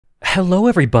Hello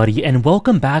everybody, and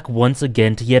welcome back once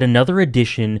again to yet another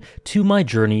addition to my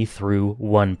journey through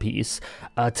One Piece.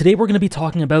 Today we're going to be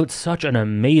talking about such an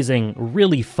amazing,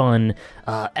 really fun,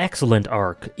 excellent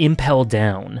arc, Impel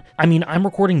Down. I mean, I'm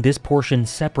recording this portion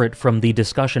separate from the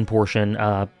discussion portion,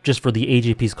 just for the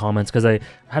AJP's comments, because I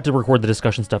had to record the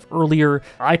discussion stuff earlier.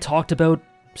 I talked about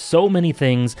so many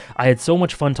things, I had so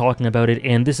much fun talking about it,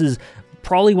 and this is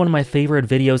probably one of my favorite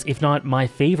videos, if not my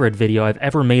favorite video I've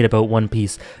ever made about One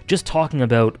Piece, just talking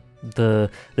about the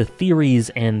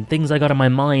theories and things I got in my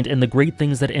mind and the great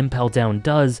things that Impel Down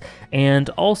does, and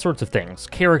all sorts of things.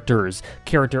 Characters,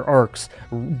 character arcs,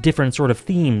 different sort of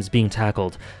themes being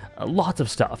tackled. Lots of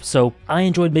stuff, so I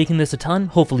enjoyed making this a ton.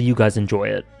 Hopefully you guys enjoy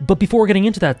it. But before getting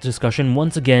into that discussion,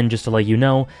 once again, just to let you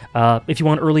know, if you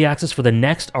want early access for the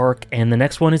next arc, and the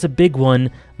next one is a big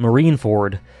one,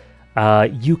 Marineford,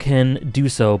 you can do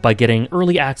so by getting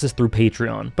early access through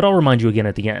Patreon, but I'll remind you again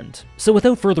at the end. So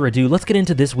without further ado, let's get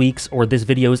into this week's, or this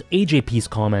video's, AJP's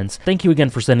comments. Thank you again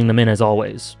for sending them in as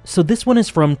always. So this one is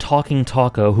from Talking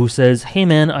Taco, who says, "Hey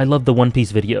man, I love the One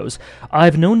Piece videos.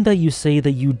 I've known that you say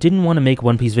that you didn't want to make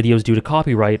One Piece videos due to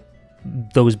copyright,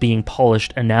 those being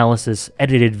polished analysis,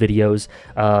 edited videos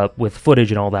with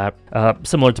footage and all that,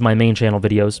 similar to my main channel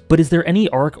videos. But is there any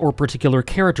arc or particular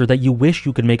character that you wish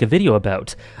you could make a video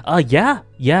about?" Yeah.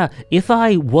 If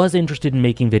I was interested in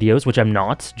making videos, which I'm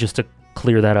not, just to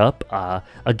clear that up,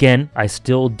 again, I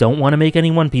still don't want to make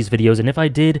any One Piece videos, and if I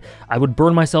did, I would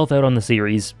burn myself out on the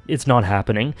series. It's not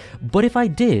happening. But if I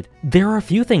did, there are a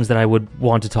few things that I would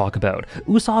want to talk about.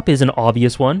 Usopp is an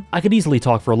obvious one. I could easily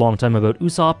talk for a long time about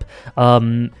Usopp.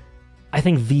 I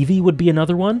think Vivi would be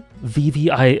another one. Vivi,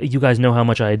 you guys know how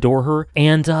much I adore her,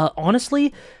 and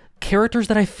honestly, characters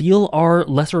that I feel are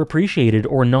lesser appreciated,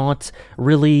 or not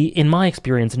really, in my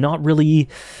experience, not really,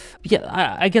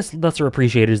 yeah, I guess lesser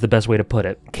appreciated is the best way to put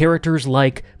it. Characters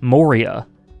like Moria,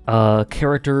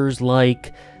 characters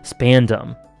like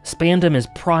Spandam. Spandam is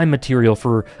prime material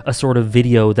for a sort of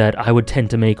video that I would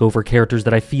tend to make over characters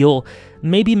that I feel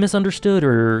maybe misunderstood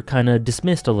or kind of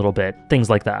dismissed a little bit, things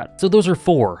like that. So those are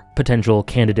 4 potential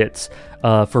candidates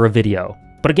for a video.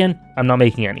 But again, I'm not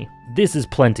making any. This is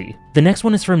plenty. The next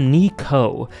one is from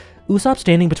Nico. Usopp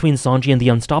standing between Sanji and the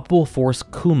unstoppable force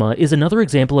Kuma is another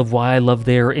example of why I love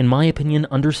their, in my opinion,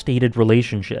 understated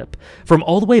relationship. From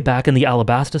all the way back in the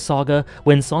Alabasta saga,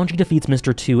 when Sanji defeats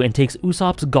Mr. 2 and takes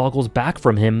Usopp's goggles back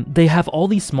from him, they have all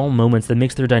these small moments that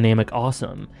makes their dynamic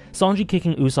awesome. Sanji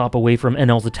kicking Usopp away from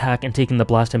Enel's attack and taking the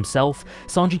blast himself,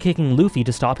 Sanji kicking Luffy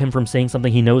to stop him from saying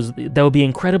something he knows that would be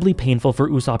incredibly painful for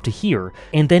Usopp to hear,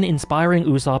 and then inspiring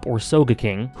Usopp or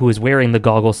Sogeking, who is wearing the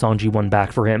goggles Sanji won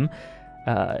back for him,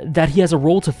 that he has a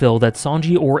role to fill that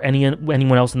Sanji or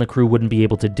anyone else in the crew wouldn't be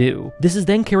able to do. This is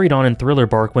then carried on in Thriller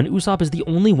Bark when Usopp is the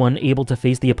only one able to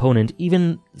face the opponent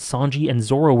even Sanji and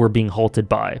Zoro were being halted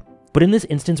by. But in this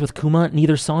instance with Kuma,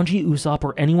 neither Sanji, Usopp,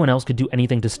 or anyone else could do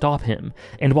anything to stop him,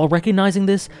 and while recognizing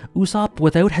this, Usopp,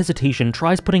 without hesitation,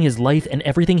 tries putting his life and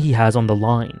everything he has on the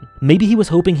line. Maybe he was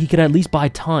hoping he could at least buy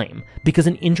time, because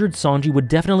an injured Sanji would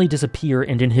definitely disappear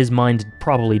and in his mind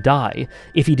probably die,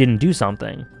 if he didn't do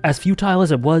something. As futile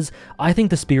as it was, I think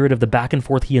the spirit of the back and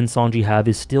forth he and Sanji have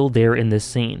is still there in this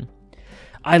scene.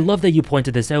 I love that you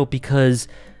pointed this out because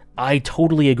I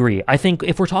totally agree. I think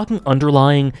if we're talking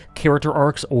underlying character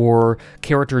arcs or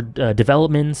character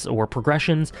developments or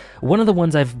progressions, one of the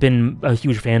ones I've been a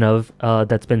huge fan of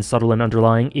that's been subtle and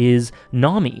underlying is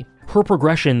Nami. Her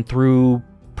progression through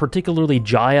particularly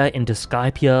Jaya into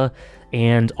Skypiea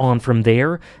and on from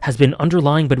there has been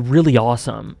underlying but really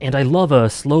awesome, and I love a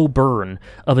slow burn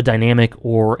of a dynamic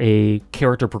or a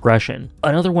character progression.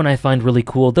 Another one I find really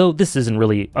cool, though this isn't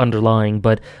really underlying,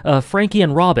 but Frankie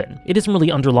and Robin. It isn't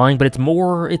really underlying, but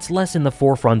it's less in the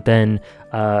forefront than,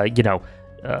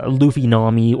 Luffy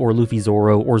Nami, or Luffy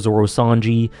Zoro, or Zoro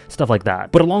Sanji, stuff like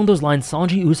that. But along those lines,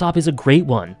 Sanji Usopp is a great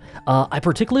one. I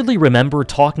particularly remember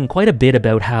talking quite a bit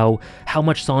about how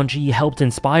much Sanji helped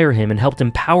inspire him and helped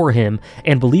empower him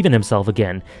and believe in himself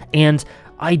again. And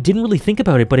I didn't really think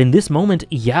about it, but in this moment,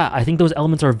 yeah, I think those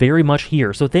elements are very much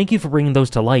here. So thank you for bringing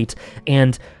those to light,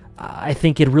 and I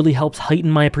think it really helps heighten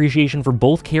my appreciation for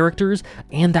both characters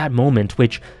and that moment,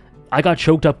 which I got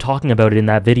choked up talking about it in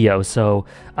that video, so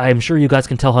I'm sure you guys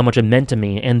can tell how much it meant to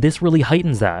me, and this really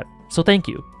heightens that. So thank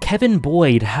you. Kevin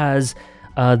Boyd has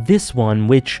this one,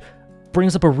 which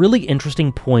brings up a really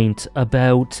interesting point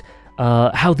about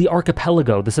how the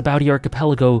archipelago, the Sabaody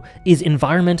archipelago, is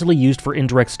environmentally used for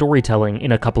indirect storytelling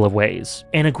in a couple of ways.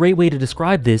 And a great way to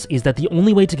describe this is that the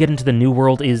only way to get into the New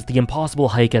World is the impossible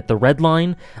hike at the Red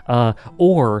Line,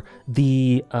 or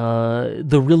the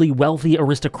really wealthy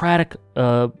aristocratic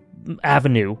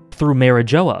avenue through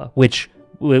Marijoa, which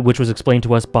was explained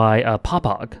to us by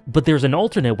Popog. But there's an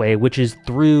alternate way, which is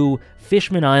through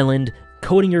Fishman Island,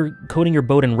 coating your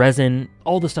boat in resin,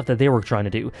 all the stuff that they were trying to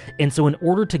do. And so in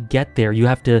order to get there, you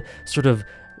have to sort of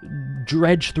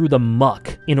dredge through the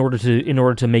muck in order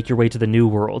to make your way to the New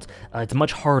World. It's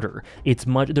much harder.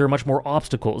 There are much more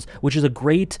obstacles, which is a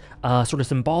great sort of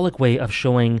symbolic way of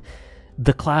showing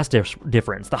the class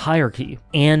difference, the hierarchy.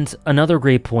 And another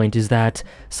great point is that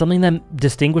something that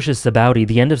distinguishes Sabaody,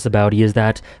 the end of Sabaody, is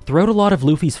that throughout a lot of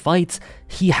Luffy's fights,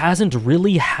 he hasn't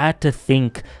really had to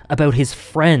think about his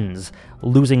friends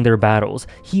losing their battles.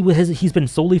 He's been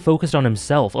solely focused on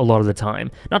himself a lot of the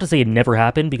time. Not to say it never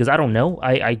happened, because I don't know.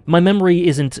 My memory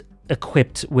isn't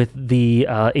equipped with the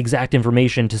exact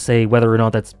information to say whether or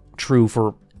not that's true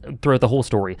throughout the whole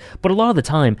story, but a lot of the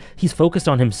time, he's focused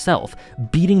on himself,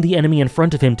 beating the enemy in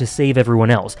front of him to save everyone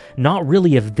else, not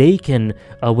really if they can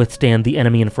withstand the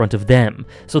enemy in front of them.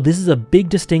 So this is a big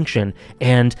distinction,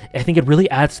 and I think it really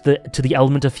adds to the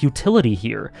element of futility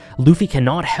here. Luffy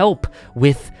cannot help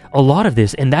with a lot of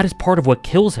this, and that is part of what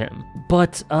kills him.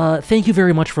 But thank you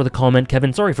very much for the comment,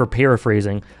 Kevin. Sorry for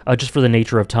paraphrasing. Just for the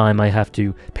nature of time, I have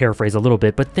to paraphrase a little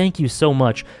bit, but thank you so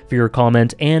much for your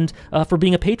comment and for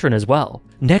being a patron as well.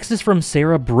 Next is from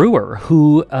Sarah Brewer,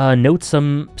 who notes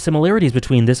some similarities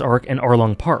between this arc and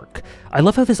Arlong Park. I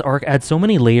love how this arc adds so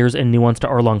many layers and nuance to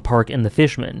Arlong Park and the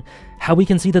Fishmen. How we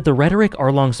can see that the rhetoric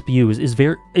Arlong spews is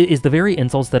the very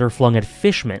insults that are flung at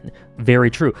Fishmen. Very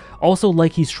true. Also,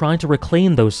 like he's trying to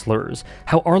reclaim those slurs.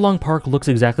 How Arlong Park looks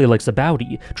exactly like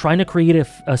Sabaody, trying to create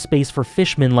a space for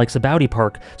Fishmen like Sabaody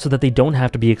Park so that they don't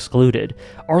have to be excluded.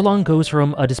 Arlong goes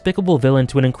from a despicable villain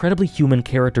to an incredibly human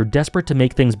character desperate to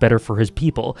make things better for his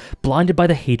people, blinded by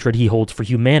the hatred he holds for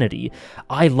humanity.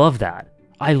 I love that.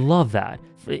 I love that.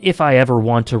 If I ever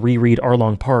want to reread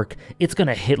Arlong Park, it's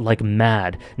gonna hit like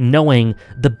mad, knowing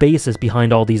the basis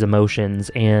behind all these emotions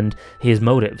and his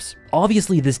motives.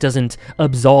 Obviously, this doesn't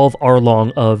absolve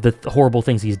Arlong of the horrible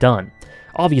things he's done.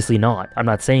 Obviously not, I'm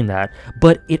not saying that,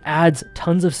 but it adds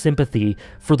tons of sympathy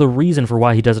for the reason for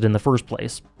why he does it in the first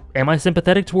place. Am I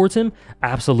sympathetic towards him?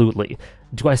 Absolutely.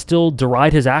 Do I still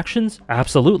deride his actions?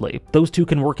 Absolutely. Those two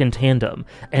can work in tandem.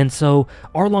 And so,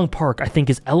 Arlong Park, I think,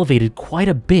 is elevated quite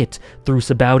a bit through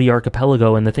Sabaody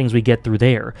Archipelago and the things we get through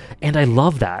there. And I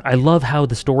love that. I love how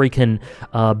the story can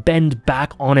bend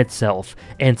back on itself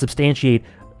and substantiate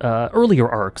earlier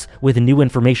arcs with new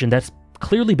information that's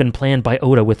clearly been planned by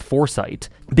Oda with foresight.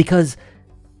 Because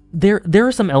there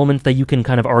are some elements that you can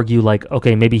kind of argue like,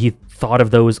 okay, maybe he thought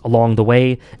of those along the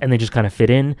way and they just kind of fit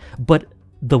in, but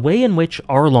the way in which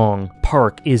Arlong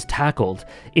Park is tackled,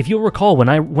 if you'll recall, when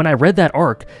I read that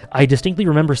arc, I distinctly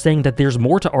remember saying that there's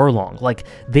more to Arlong. Like,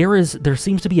 there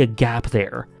seems to be a gap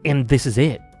there, and this is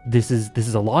it. This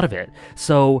is a lot of it.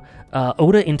 So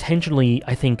Oda intentionally,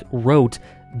 I think, wrote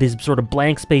this sort of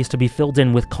blank space to be filled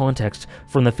in with context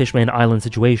from the Fishman Island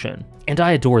situation. And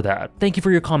I adore that. Thank you for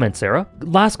your comment, Sarah.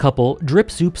 Last couple, Drip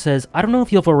Soup says, I don't know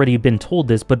if you've already been told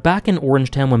this, but back in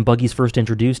Orangetown when Buggy's first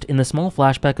introduced, in the small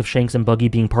flashback of Shanks and Buggy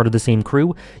being part of the same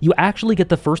crew, you actually get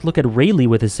the first look at Rayleigh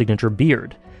with his signature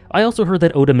beard. I also heard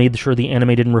that Oda made sure the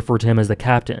anime didn't refer to him as the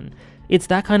captain. It's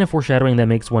that kind of foreshadowing that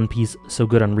makes One Piece so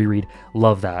good on reread.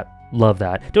 Love that. Love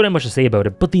that. Don't have much to say about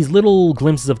it, but these little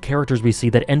glimpses of characters we see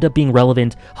that end up being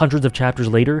relevant hundreds of chapters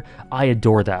later, I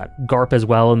adore that. Garp as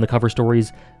well in the cover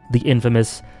stories, the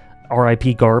infamous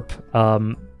R.I.P. Garp.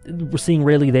 We're seeing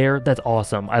Rayleigh there, that's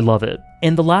awesome. I love it.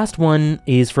 And the last one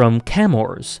is from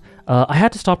Camors. I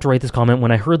had to stop to write this comment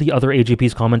when I heard the other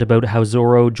AJP's comment about how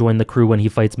Zoro joined the crew when he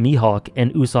fights Mihawk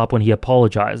and Usopp when he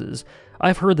apologizes.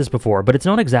 I've heard this before, but it's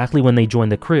not exactly when they join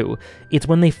the crew. It's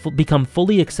when they become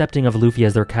fully accepting of Luffy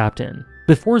as their captain.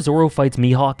 Before Zoro fights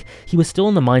Mihawk, he was still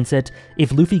in the mindset,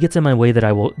 if Luffy gets in my way then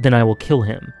I will kill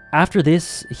him. After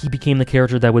this, he became the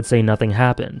character that would say nothing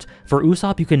happened. For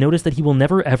Usopp, you can notice that he will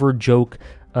never ever joke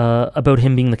about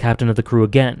him being the captain of the crew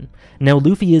again. Now,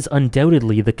 Luffy is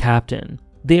undoubtedly the captain.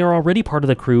 They are already part of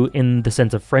the crew in the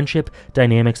sense of friendship,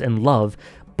 dynamics, and love,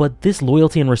 but this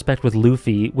loyalty and respect with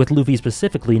Luffy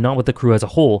specifically, not with the crew as a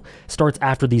whole, starts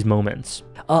after these moments.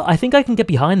 I think I can get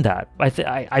behind that.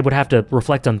 I would have to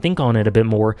reflect and think on it a bit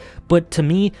more, but to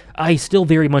me, I still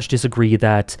very much disagree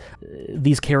that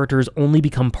these characters only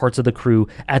become parts of the crew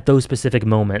at those specific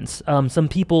moments. Some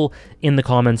people in the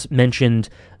comments mentioned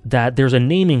that there's a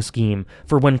naming scheme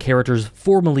for when characters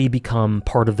formally become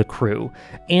part of the crew.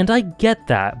 And I get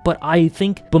that, but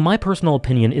my personal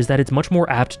opinion is that it's much more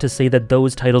apt to say that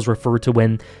those titles refer to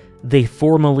when they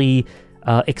formally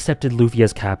accepted Luffy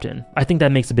as captain. I think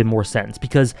that makes a bit more sense,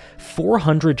 because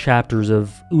 400 chapters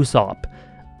of Usopp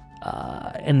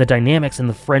and the dynamics and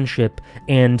the friendship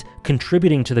and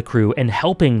contributing to the crew and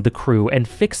helping the crew and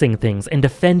fixing things and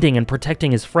defending and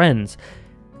protecting his friends.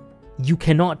 You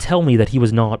cannot tell me that he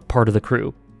was not part of the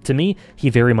crew. To me, he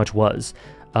very much was.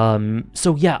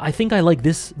 So yeah, I think I like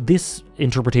this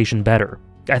interpretation better.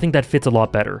 I think that fits a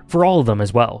lot better, for all of them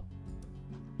as well.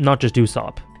 Not just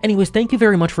Usopp. Anyways, thank you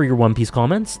very much for your One Piece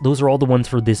comments. Those are all the ones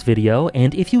for this video,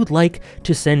 and if you would like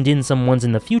to send in some ones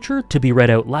in the future to be read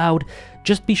out loud,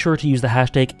 just be sure to use the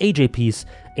hashtag AJPiece,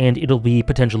 and it'll be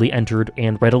potentially entered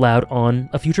and read aloud on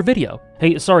a future video.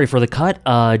 Hey, sorry for the cut,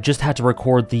 just had to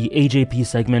record the AJP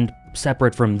segment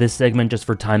separate from this segment just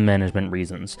for time management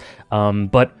reasons.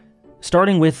 But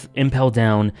starting with Impel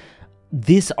Down,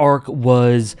 this arc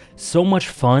was so much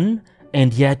fun,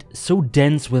 and yet so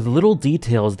dense with little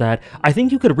details that I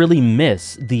think you could really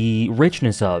miss the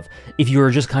richness of if you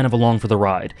were just kind of along for the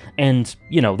ride. And,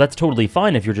 you know, that's totally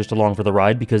fine if you're just along for the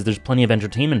ride, because there's plenty of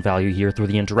entertainment value here through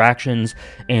the interactions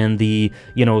and the,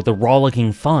 you know, the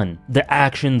rollicking fun, the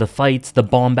action, the fights, the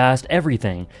bombast,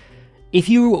 everything. If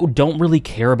you don't really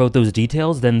care about those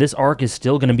details, then this arc is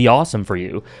still going to be awesome for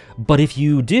you. But if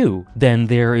you do, then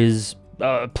there is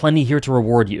plenty here to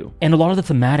reward you. And a lot of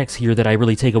the thematics here that I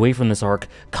really take away from this arc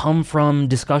come from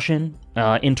discussion,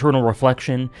 internal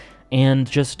reflection, and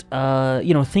just,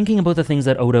 you know, thinking about the things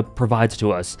that Oda provides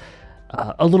to us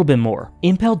a little bit more.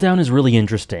 Impel Down is really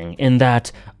interesting in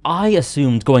that I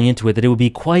assumed going into it that it would be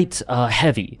quite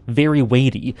heavy, very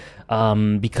weighty,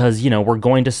 because, you know, we're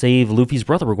going to save Luffy's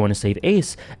brother, we're going to save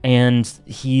Ace, and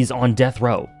he's on death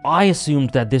row. I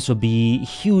assumed that this would be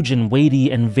huge and weighty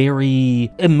and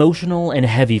very emotional and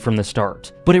heavy from the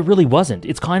start, but it really wasn't.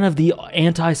 It's kind of the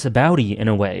anti-Sabaody in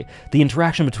a way. The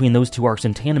interaction between those two arcs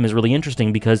in tandem is really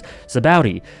interesting because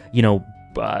Sabaody, you know,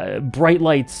 bright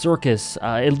light circus,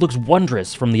 it looks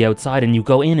wondrous from the outside, and you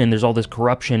go in and there's all this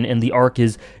corruption and the arc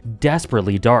is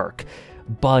desperately dark.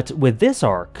 But with this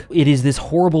arc, it is this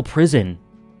horrible prison,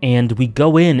 and we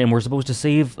go in and we're supposed to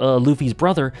save Luffy's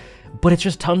brother, but it's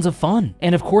just tons of fun.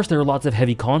 And of course there are lots of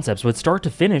heavy concepts, but start to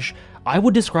finish, I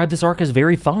would describe this arc as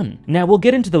very fun. Now, we'll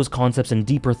get into those concepts and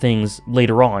deeper things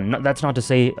later on. That's not to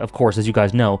say, of course, as you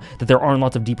guys know, that there aren't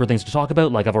lots of deeper things to talk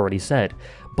about, like I've already said.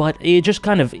 But it just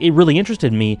kind of, it really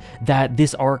interested me that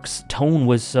this arc's tone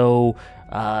was so,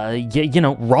 you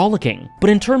know, rollicking. But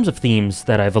in terms of themes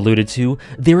that I've alluded to,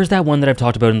 there is that one that I've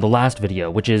talked about in the last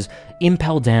video, which is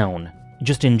Impel Down,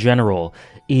 just in general,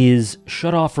 is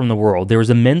shut off from the world. There is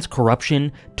immense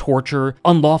corruption, torture,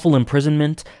 unlawful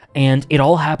imprisonment, and it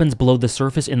all happens below the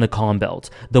surface in the Calm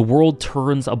Belt. The world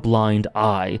turns a blind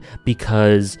eye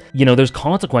because, you know, there's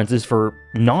consequences for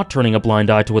not turning a blind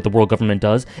eye to what the world government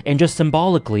does, and just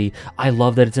symbolically, I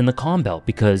love that it's in the Calm Belt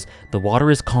because the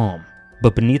water is calm,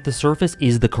 but beneath the surface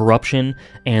is the corruption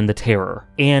and the terror.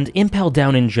 And Impel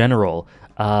Down in general,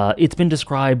 it's been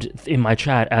described in my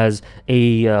chat as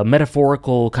a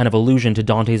metaphorical kind of allusion to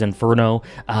Dante's Inferno,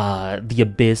 the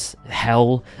abyss,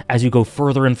 hell, as you go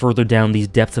further and further down these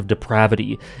depths of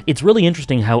depravity. It's really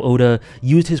interesting how Oda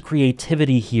used his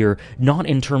creativity here, not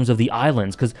in terms of the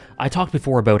islands, because I talked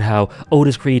before about how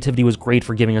Oda's creativity was great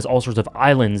for giving us all sorts of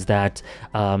islands that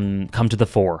come to the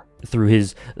fore through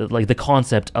his, like, the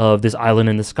concept of this island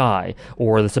in the sky,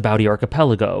 or the Sabaody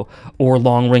Archipelago, or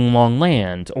Long Ring Long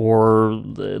Land, or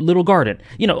Little Garden.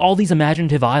 You know, all these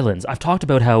imaginative islands. I've talked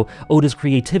about how Oda's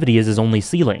creativity is his only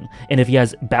ceiling, and if he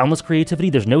has boundless creativity,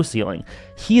 there's no ceiling.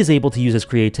 He is able to use his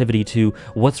creativity to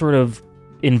what sort of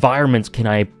environments can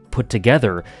I put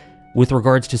together with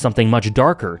regards to something much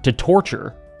darker, to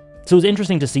torture. So it was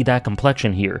interesting to see that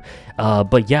complexion here.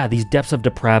 But yeah, these depths of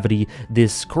depravity,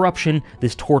 this corruption,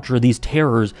 this torture, these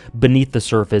terrors beneath the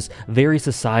surface, very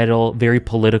societal, very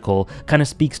political, kind of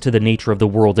speaks to the nature of the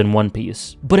world in One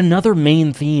Piece. But another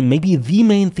main theme, maybe the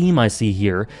main theme I see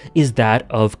here, is that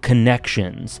of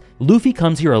connections. Luffy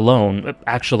comes here alone.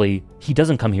 Actually, he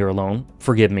doesn't come here alone,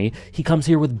 forgive me. He comes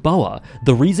here with Boa.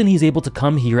 The reason he's able to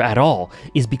come here at all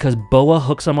is because Boa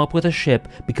hooks him up with a ship,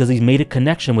 because he's made a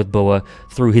connection with Boa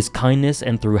through his kindness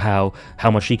and through how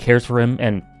much she cares for him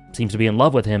and seems to be in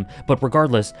love with him. But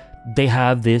regardless, they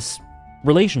have this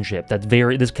relationship that's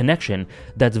this connection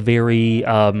that's very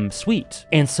sweet.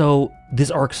 And so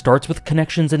this arc starts with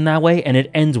connections in that way, and it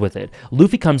ends with it.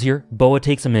 Luffy comes here, Boa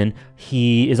takes him in,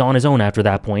 he is on his own after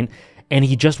that point, and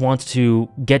he just wants to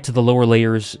get to the lower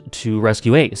layers to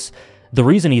rescue Ace. The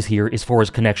reason he's here is for his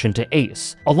connection to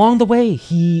Ace. Along the way,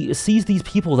 he sees these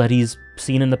people that he's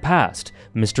seen in the past.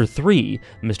 Mr. 3,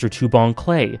 Mr. Tubon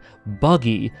Clay,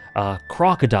 Buggy,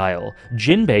 Crocodile,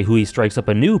 Jinbei, who he strikes up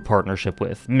a new partnership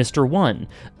with, Mr. 1,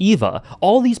 Eva,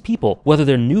 all these people, whether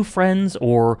they're new friends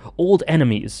or old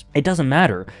enemies, it doesn't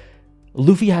matter.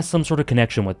 Luffy has some sort of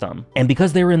connection with them. And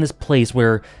because they're in this place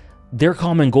where their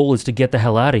common goal is to get the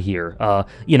hell out of here,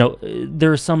 you know,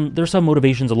 there's some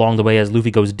motivations along the way as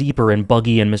Luffy goes deeper and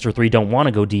Buggy and Mr. 3 don't want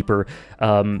to go deeper.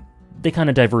 They kind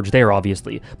of diverge there,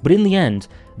 obviously. But in the end,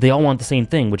 they all want the same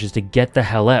thing, which is to get the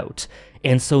hell out.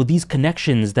 And so these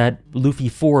connections that Luffy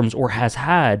forms or has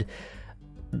had,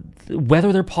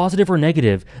 whether they're positive or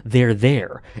negative, they're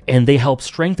there. And they help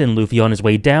strengthen Luffy on his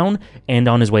way down and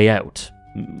on his way out.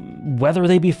 Whether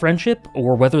they be friendship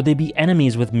or whether they be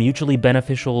enemies with mutually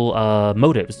beneficial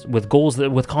motives, with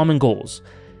common goals,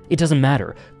 it doesn't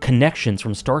matter. Connections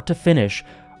from start to finish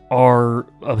are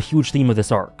a huge theme of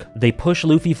this arc. They push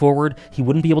Luffy forward. He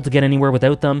wouldn't be able to get anywhere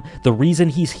without them. The reason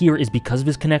he's here is because of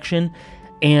his connection,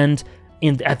 and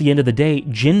at the end of the day,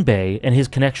 Jinbei and his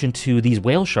connection to these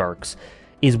whale sharks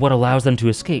is what allows them to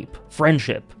escape.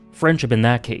 Friendship in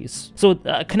that case. So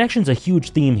connection's a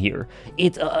huge theme here.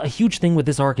 It's a huge thing with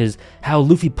this arc is how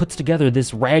Luffy puts together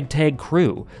this ragtag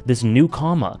crew, this new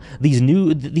Kama,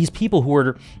 these people who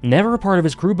were never a part of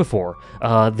his crew before.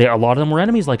 A lot of them were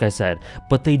enemies, like I said,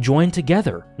 but they joined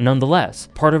together nonetheless.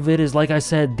 Part of it is, like I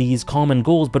said, these common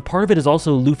goals, but part of it is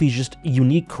also Luffy's just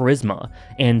unique charisma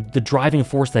and the driving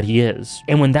force that he is.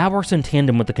 And when that works in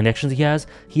tandem with the connections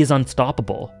he is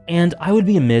unstoppable. And I would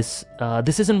be amiss,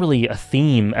 this isn't really a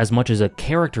theme as much as a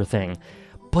character thing,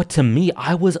 but to me,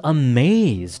 I was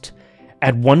amazed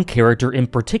at one character in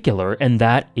particular, and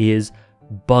that is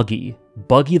Buggy.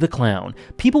 Buggy the Clown.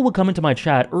 People would come into my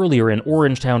chat earlier in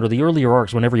Orange Town or the earlier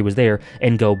arcs whenever he was there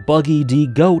and go, Buggy D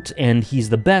GOAT, and he's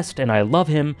the best, and I love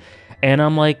him. And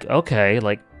I'm like, okay,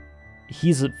 like,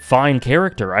 he's a fine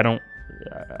character.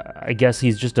 I guess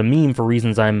he's just a meme for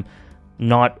reasons I'm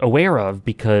not aware of,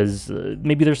 because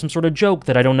maybe there's some sort of joke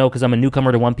that I don't know because I'm a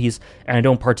newcomer to One Piece and I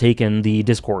don't partake in the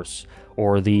discourse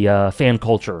or the fan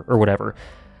culture or whatever.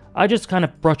 I just kind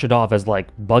of brush it off as like,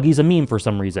 Buggy's a meme for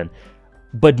some reason.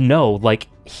 But no, like,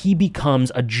 he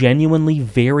becomes a genuinely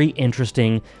very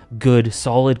interesting, good,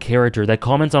 solid character that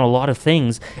comments on a lot of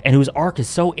things and whose arc is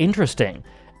so interesting.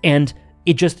 And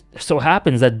it just so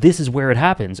happens that this is where it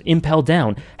happens. Impel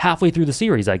down, halfway through the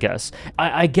series, I guess.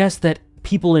 I guess that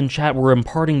people in chat were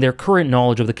imparting their current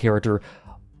knowledge of the character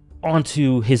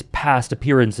onto his past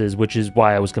appearances, which is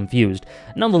why I was confused.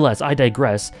 Nonetheless, I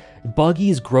digress.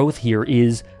 Buggy's growth here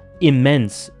is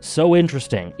immense, so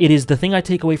interesting. It is the thing I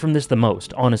take away from this the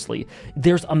most, honestly.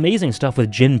 There's amazing stuff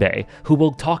with Jinbei, who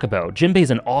we'll talk about.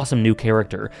 Jinbei's an awesome new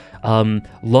character.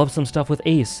 Love some stuff with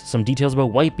Ace, some details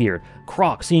about Whitebeard,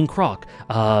 seeing Croc,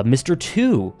 Mr.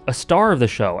 2, a star of the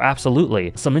show,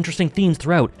 absolutely. Some interesting themes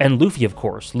throughout, and Luffy, of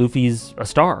course. Luffy's a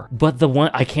star. But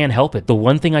I can't help it. The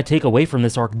one thing I take away from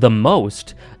this arc the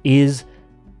most is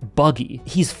Buggy.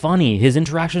 He's funny. His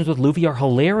interactions with Luffy are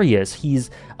hilarious. He's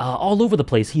all over the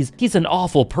place. He's an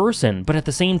awful person, but at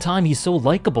the same time, he's so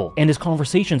likable, and his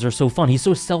conversations are so fun. He's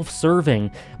so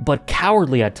self-serving, but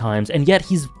cowardly at times, and yet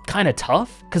he's kind of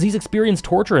tough, because he's experienced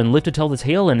torture and lived to tell the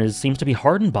tale and seems to be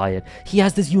hardened by it. He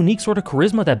has this unique sort of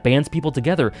charisma that bands people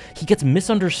together. He gets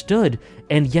misunderstood,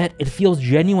 and yet it feels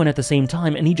genuine at the same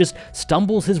time, and he just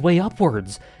stumbles his way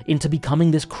upwards into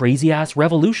becoming this crazy-ass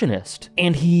revolutionist.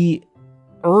 And he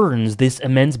earns this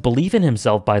immense belief in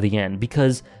himself by the end,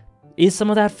 because is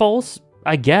some of that false?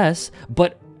 I guess,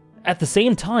 but at the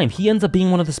same time, he ends up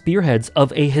being one of the spearheads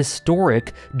of a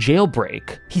historic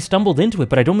jailbreak. He stumbled into it,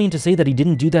 but I don't mean to say that he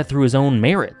didn't do that through his own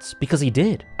merits, because he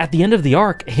did. At the end of the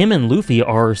arc, him and Luffy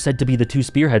are said to be the two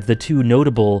spearheads, the two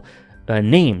notable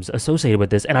names associated with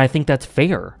this, and I think that's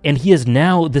fair. And he is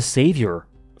now the savior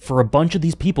for a bunch of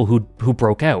these people who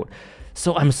broke out.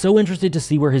 So I'm so interested to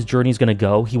see where his journey is going to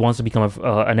go. He wants to become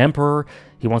an emperor.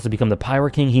 He wants to become the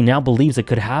Pirate King. He now believes it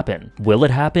could happen. Will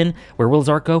it happen? Where will his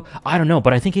arc go? I don't know,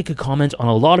 but I think it could comment on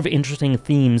a lot of interesting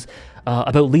themes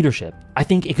about leadership. I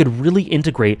think it could really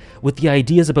integrate with the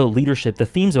ideas about leadership, the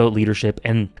themes about leadership,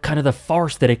 and kind of the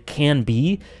farce that it can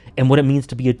be, and what it means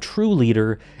to be a true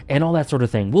leader, and all that sort of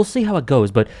thing. We'll see how it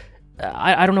goes, but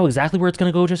I don't know exactly where it's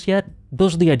going to go just yet.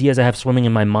 Those are the ideas I have swimming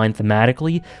in my mind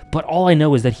thematically, but all I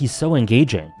know is that he's so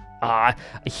engaging. I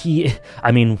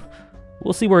mean,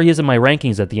 we'll see where he is in my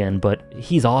rankings at the end, but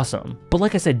he's awesome. But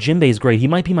like I said, Jinbei's great. He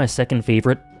might be my second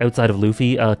favorite, outside of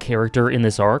Luffy, character in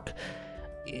this arc.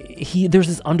 There's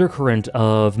this undercurrent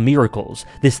of miracles,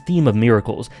 this theme of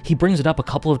miracles. He brings it up a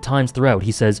couple of times throughout.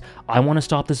 He says, I want to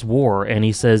stop this war, and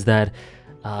he says that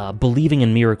believing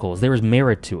in miracles, there is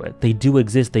merit to it. They do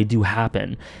exist, they do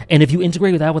happen. And if you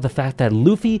integrate that with the fact that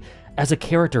Luffy, as a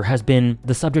character, has been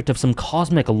the subject of some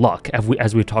cosmic luck,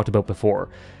 as we've talked about before,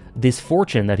 this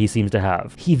fortune that he seems to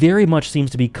have, he very much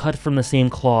seems to be cut from the same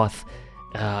cloth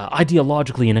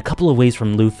ideologically in a couple of ways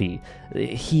from Luffy.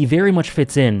 He very much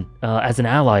fits in as an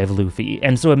ally of Luffy,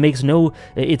 and so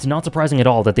it's not surprising at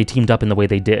all that they teamed up in the way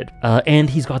they did. And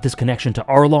he's got this connection to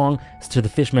Arlong, to the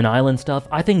Fishman Island stuff.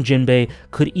 I think Jinbei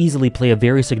could easily play a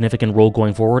very significant role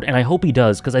going forward, and I hope he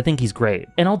does, because I think he's great.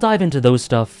 And I'll dive into those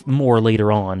stuff more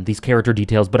later on, these character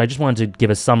details, but I just wanted to give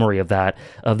a summary of that,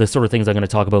 of the sort of things I'm going to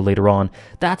talk about later on.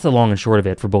 That's the long and short of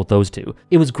it for both those two.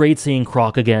 It was great seeing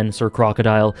Croc again, Sir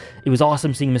Crocodile. It was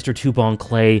awesome seeing Mr. Tubon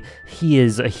Clay. He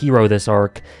is a hero this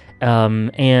arc.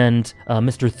 And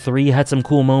Mr. 3 had some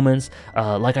cool moments.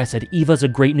 Like I said, Eva's a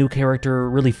great new character,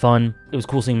 really fun. It was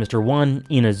cool seeing Mr. 1,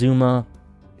 Inazuma,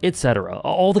 etc.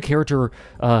 All the character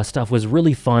stuff was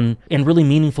really fun and really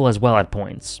meaningful as well at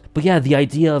points. But yeah, the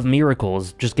idea of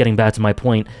miracles, just getting back to my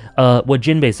point, what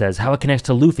Jinbei says, how it connects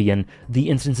to Luffy and the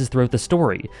instances throughout the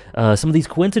story. Some of these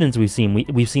coincidences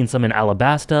we've seen some in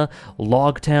Alabasta,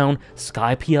 Logtown,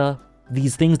 Skypiea,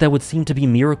 these things that would seem to be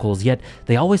miracles, yet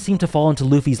they always seem to fall into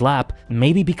Luffy's lap,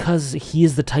 maybe because he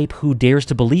is the type who dares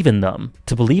to believe in them,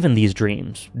 to believe in these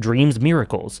dreams,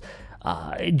 miracles.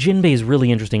 Jinbei is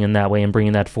really interesting in that way and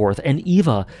bringing that forth, and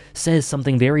Eva says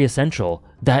something very essential,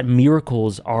 that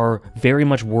miracles are very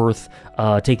much worth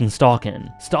taking stock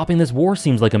in. Stopping this war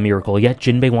seems like a miracle, yet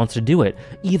Jinbei wants to do it.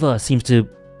 Eva seems to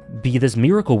be this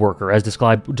miracle worker, as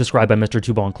described by Mr.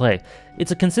 Tubon Clay.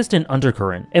 It's a consistent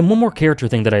undercurrent. And one more character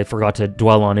thing that I forgot to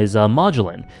dwell on is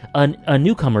Modulin, a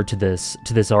newcomer to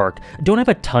this arc. Don't have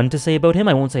a ton to say about him,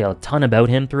 I won't say a ton about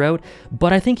him throughout,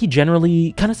 but I think he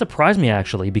generally kind of surprised me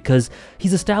actually, because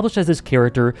he's established as this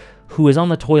character who is on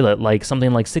the toilet like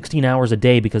something like 16 hours a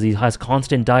day because he has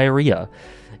constant diarrhea.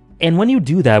 And when you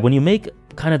do that, when you make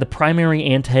kind of the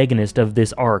primary antagonist of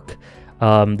this arc,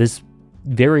 this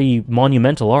very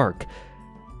monumental arc,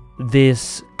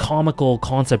 this comical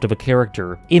concept of a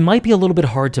character, it might be a little bit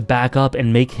hard to back up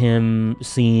and make him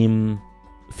seem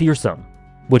fearsome,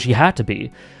 which he had to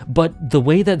be. But the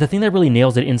thing that really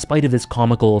nails it, in spite of this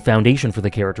comical foundation for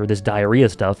the character, this diarrhea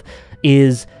stuff,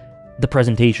 is the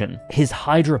presentation. His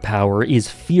Hydra power is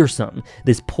fearsome.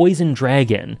 This poison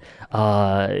dragon,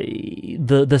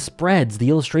 the spreads, the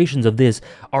illustrations of this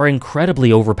are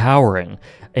incredibly overpowering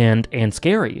and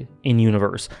scary in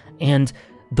universe. And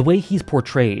the way he's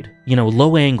portrayed,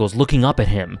 low angles, looking up at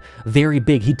him, very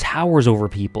big, he towers over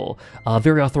people,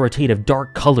 very authoritative,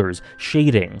 dark colors,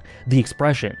 shading, the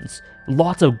expressions,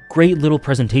 lots of great little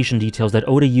presentation details that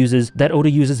Oda uses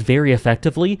very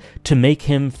effectively to make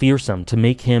him fearsome, to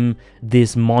make him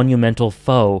this monumental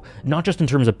foe, not just in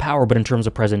terms of power, but in terms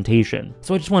of presentation.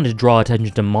 So I just wanted to draw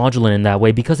attention to Modulin in that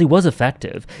way because he was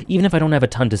effective, even if I don't have a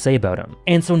ton to say about him.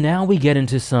 And so now we get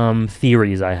into some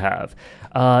theories I have.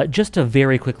 Just to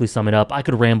very quickly sum it up, I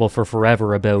could ramble for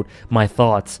forever about my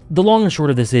thoughts. The long and short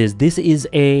of this is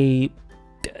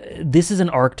an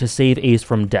arc to save Ace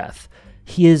from death.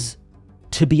 He is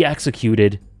to be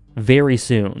executed very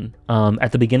soon.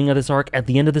 At the beginning of this arc, at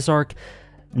the end of this arc,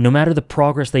 no matter the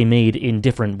progress they made in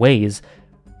different ways,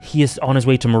 he is on his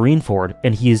way to Marineford,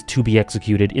 and he is to be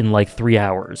executed in like 3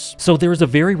 hours. So there is a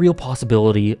very real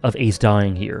possibility of Ace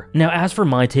dying here. Now, as for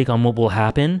my take on what will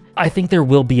happen, I think there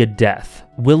will be a death.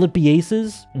 Will it be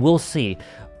Ace's? We'll see.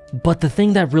 But the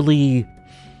thing that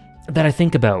I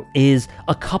think about is,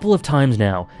 a couple of times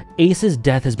now, Ace's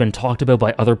death has been talked about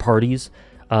by other parties,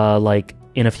 like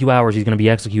in a few hours he's going to be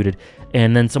executed,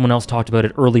 and then someone else talked about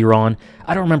it earlier on.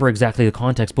 I don't remember exactly the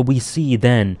context, but we see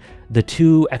then the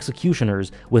two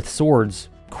executioners with swords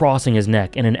crossing his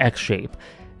neck in an X shape.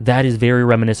 That is very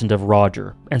reminiscent of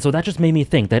Roger. And so that just made me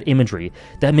think, that imagery,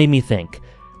 that made me think,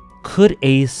 could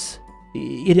Ace...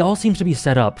 It all seems to be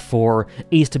set up for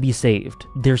Ace to be saved.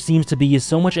 There seems to be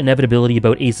so much inevitability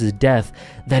about Ace's death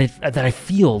that I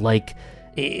feel like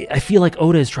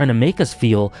Oda is trying to make us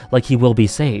feel like he will be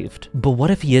saved. But what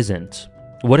if he isn't?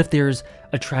 What if there's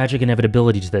a tragic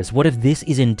inevitability to this? What if this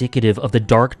is indicative of the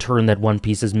dark turn that One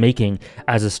Piece is making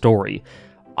as a story?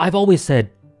 I've always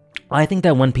said, I think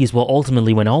that One Piece will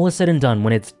ultimately, when all is said and done,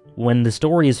 when the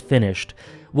story is finished,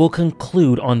 will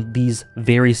conclude on these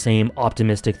very same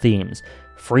optimistic themes.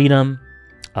 Freedom,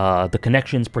 the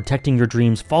connections, protecting your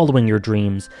dreams, following your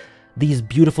dreams, these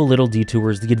beautiful little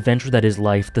detours, the adventure that is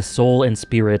life, the soul and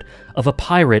spirit of a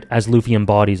pirate as Luffy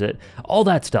embodies it, all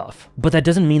that stuff. But that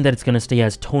doesn't mean that it's going to stay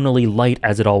as tonally light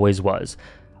as it always was.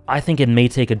 I think it may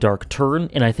take a dark turn,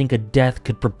 and I think a death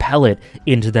could propel it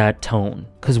into that tone.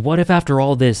 Because what if after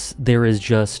all this, there is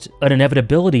just an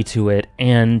inevitability to it,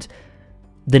 and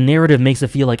the narrative makes it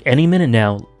feel like any minute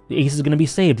now, Ace is going to be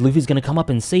saved, Luffy's going to come up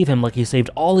and save him like he saved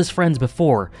all his friends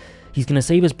before, he's going to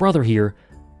save his brother here,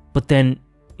 but then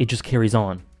it just carries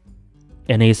on,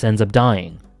 and Ace ends up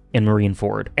dying. in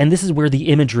Marineford. And this is where the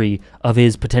imagery of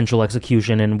his potential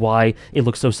execution and why it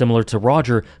looks so similar to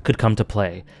Roger could come to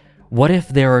play. What if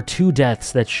there are two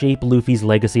deaths that shape Luffy's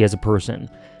legacy as a person?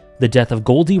 The death of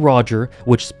Goldie Roger,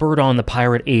 which spurred on the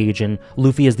pirate age, and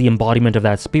Luffy is the embodiment of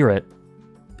that spirit,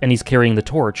 and he's carrying the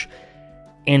torch.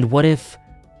 And what if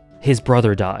his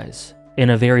brother dies in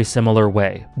a very similar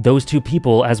way? Those two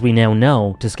people, as we now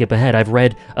know, to skip ahead, I've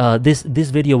read, this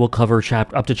video will cover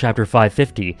up to chapter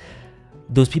 550.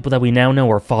 Those people that we now know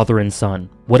are father and son.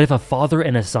 What if a father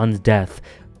and a son's death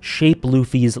shape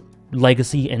Luffy's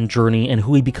legacy and journey and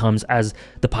who he becomes as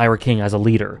the Pirate King, as a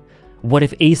leader? What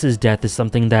if Ace's death is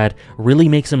something that really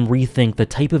makes him rethink the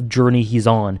type of journey he's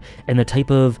on and the type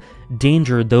of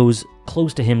danger those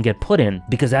close to him get put in?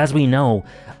 Because as we know,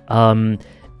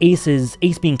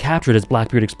 Ace being captured, as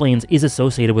Blackbeard explains, is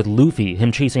associated with Luffy,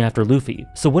 him chasing after Luffy.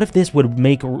 So what if this would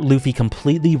make Luffy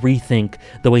completely rethink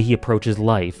the way he approaches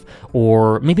life?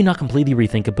 Or maybe not completely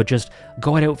rethink it, but just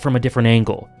go at it from a different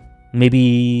angle.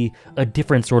 Maybe a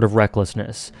different sort of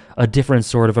recklessness, a different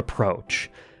sort of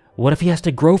approach. What if he has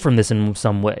to grow from this in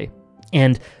some way?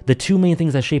 And the two main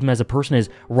things that shape him as a person is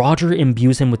Roger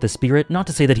imbues him with the spirit. Not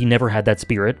to say that he never had that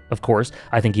spirit, of course.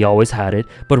 I think he always had it.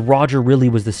 But Roger really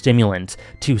was the stimulant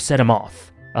to set him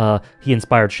off. He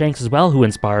inspired Shanks as well, who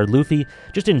inspired Luffy.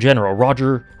 Just in general,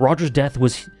 Roger's death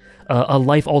was a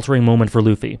life-altering moment for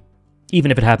Luffy. Even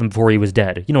if it happened before he was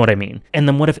dead, you know what I mean. And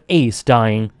then what if Ace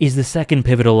dying is the second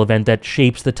pivotal event that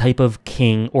shapes the type of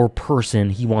king or person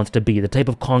he wants to be, the type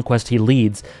of conquest he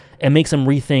leads, and makes him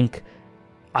rethink,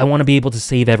 I want to be able to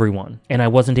save everyone, and I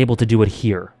wasn't able to do it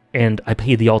here. And I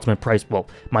paid the ultimate price. Well,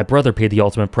 my brother paid the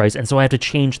ultimate price, and so I have to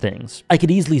change things. I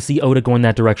could easily see Oda going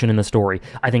that direction in the story.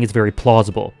 I think it's very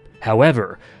plausible.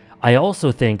 However, I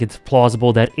also think it's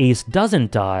plausible that Ace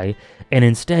doesn't die, and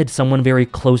instead someone very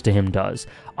close to him does.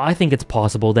 I think it's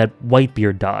possible that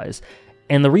Whitebeard dies.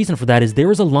 And the reason for that is there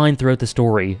is a line throughout the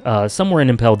story, somewhere in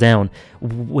Impel Down,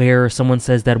 where someone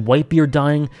says that Whitebeard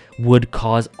dying would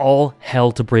cause all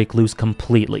hell to break loose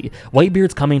completely.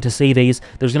 Whitebeard's coming to save Ace,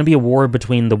 there's going to be a war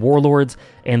between the warlords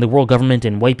and the world government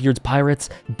and Whitebeard's pirates,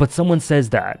 but someone says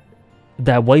that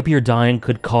Whitebeard dying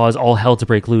could cause all hell to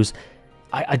break loose.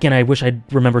 Again, I wish I'd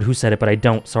remembered who said it, but I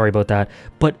don't, sorry about that.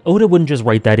 But Oda wouldn't just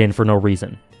write that in for no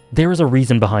reason. There is a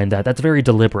reason behind that. That's very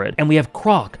deliberate. And we have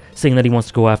Croc saying that he wants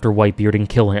to go after Whitebeard and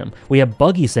kill him. We have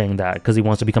Buggy saying that because he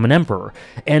wants to become an emperor.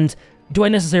 And do I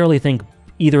necessarily think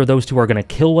either of those two are going to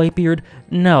kill Whitebeard?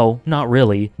 No, not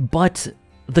really. But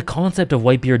the concept of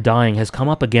Whitebeard dying has come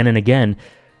up again and again.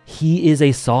 He is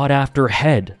a sought-after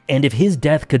head. And if his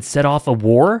death could set off a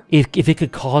war, if it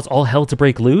could cause all hell to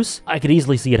break loose, I could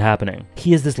easily see it happening.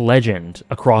 He is this legend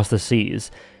across the seas.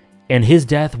 And his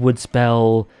death would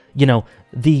spell, you know,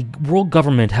 the world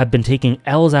government have been taking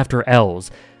L's after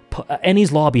L's.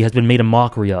 Enies Lobby has been made a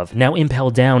mockery of. Now Impel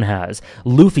Down has.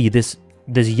 Luffy, this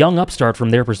young upstart from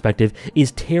their perspective,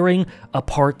 is tearing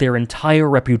apart their entire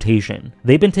reputation.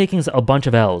 They've been taking a bunch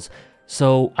of L's.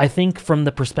 So I think from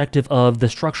the perspective of the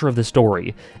structure of the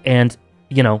story, and,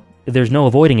 you know, there's no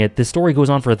avoiding it, this story goes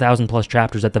on for 1,000+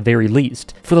 chapters at the very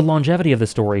least. For the longevity of the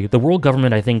story, the world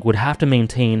government, I think, would have to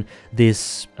maintain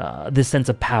this sense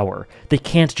of power. They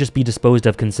can't just be disposed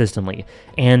of consistently,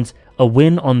 and a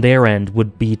win on their end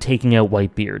would be taking out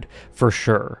Whitebeard, for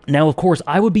sure. Now, of course,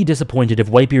 I would be disappointed if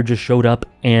Whitebeard just showed up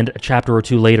and a chapter or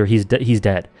two later he's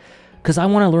dead, because I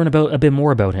want to learn a bit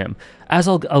more about him. As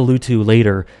I'll allude to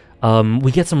later,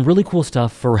 we get some really cool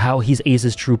stuff for how he's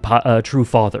Ace's true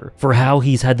father, for how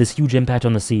he's had this huge impact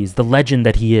on the seas, the legend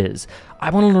that he is.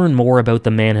 I want to learn more about the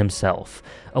man himself.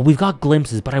 We've got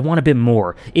glimpses, but I want a bit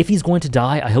more. If he's going to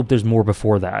die, I hope there's more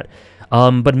before that.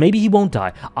 But maybe he won't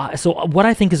die. So what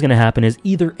I think is going to happen is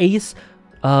either Ace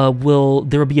there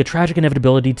will be a tragic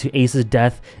inevitability to Ace's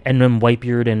death, and then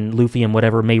Whitebeard and Luffy and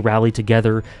whatever may rally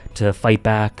together to fight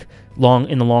back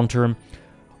in the long term,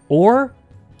 or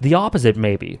the opposite,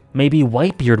 maybe. Maybe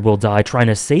Whitebeard will die trying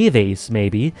to save Ace,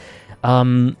 maybe,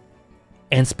 and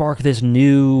spark this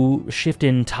new shift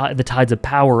in the tides of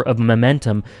power, of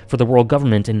momentum for the world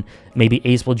government, and maybe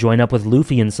Ace will join up with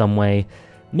Luffy in some way.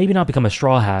 Maybe not become a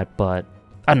Straw Hat, but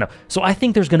I don't know. So I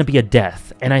think there's going to be a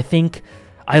death, and I think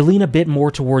I lean a bit more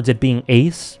towards it being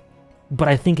Ace, but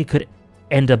I think it could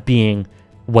end up being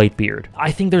Whitebeard.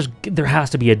 I think there has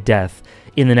to be a death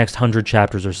in the next 100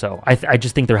 chapters or so. I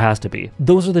just think there has to be.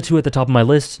 Those are the two at the top of my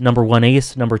list. Number 1,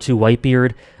 Ace. Number 2,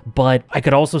 Whitebeard. But I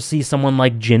could also see someone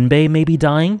like Jinbei maybe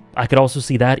dying. I could also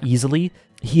see that easily.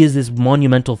 He is this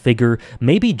monumental figure,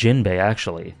 maybe Jinbei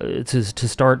actually, to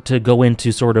start to go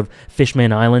into sort of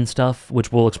Fishman Island stuff,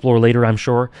 which we'll explore later, I'm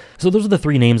sure. So those are the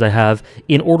 3 names I have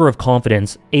in order of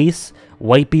confidence: Ace,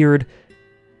 Whitebeard,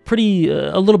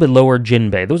 a little bit lower,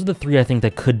 Jinbei. Those are the three I think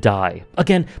that could die.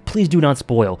 Again, please do not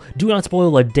spoil. Do not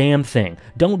spoil a damn thing.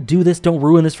 Don't do this, don't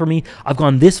ruin this for me. I've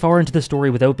gone this far into the story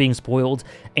without being spoiled,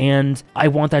 and I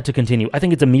want that to continue. I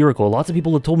think it's a miracle. Lots of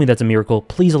people have told me that's a miracle.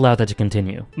 Please allow that to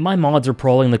continue. My mods are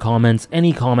trawling the comments.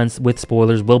 Any comments with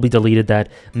spoilers will be deleted that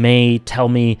may tell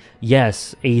me,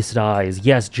 yes, Ace dies,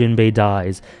 yes, Jinbei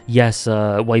dies, yes,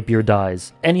 Whitebeard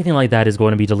dies. Anything like that is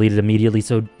going to be deleted immediately,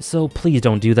 so please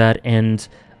don't do that, and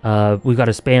we've got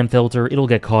a spam filter, it'll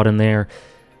get caught in there.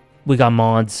 We got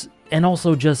mods, and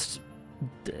also just,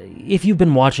 if you've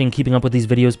been watching, keeping up with these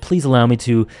videos, please allow me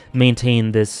to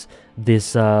maintain this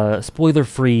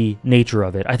spoiler-free nature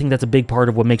of it. I think that's a big part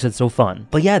of what makes it so fun.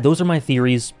 But yeah, those are my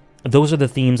theories. Those are the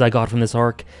themes I got from this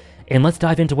arc. And let's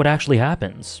dive into what actually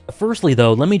happens. Firstly,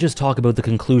 though, let me just talk about the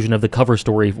conclusion of the cover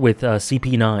story with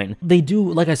CP9. They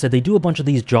do, like I said, they do a bunch of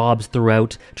these jobs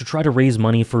throughout to try to raise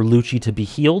money for Lucci to be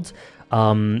healed.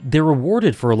 They're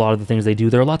rewarded for a lot of the things they do.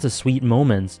 There are lots of sweet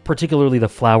moments, particularly the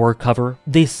flower cover.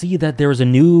 They see that there's a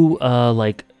new,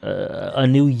 a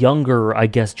new younger, I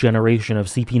guess, generation of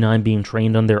CP9 being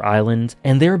trained on their island.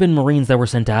 And there have been Marines that were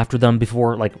sent after them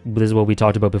before, like, this is what we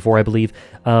talked about before, I believe.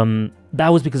 That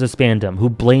was because of Spandam, who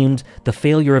blamed the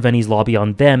failure of Enies Lobby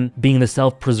on them being the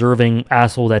self-preserving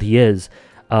asshole that he is.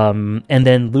 And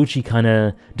then Lucci kind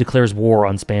of declares war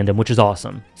on Spandam, which is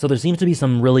awesome. So there seems to be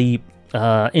some really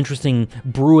interesting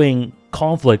brewing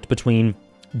conflict between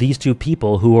these two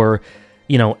people who are,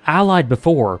 you know, allied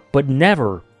before, but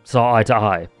never saw eye to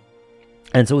eye.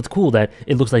 And so it's cool that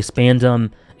it looks like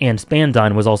Spandam and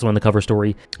Spandine was also in the cover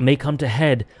story, may come to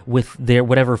head with their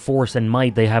whatever force and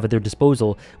might they have at their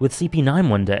disposal with CP9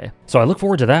 one day. So I look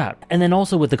forward to that. And then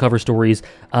also with the cover stories,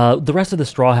 the rest of the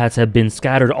Straw Hats have been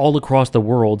scattered all across the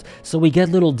world, so we get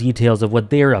little details of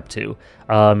what they're up to,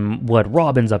 what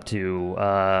Robin's up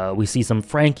to. We see some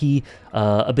Frankie,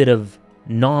 a bit of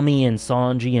Nami and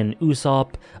Sanji and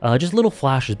Usopp, just little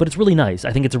flashes, but it's really nice.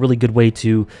 I think it's a really good way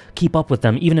to keep up with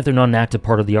them, even if they're not an active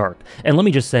part of the arc. And let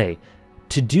me just say,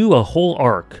 to do a whole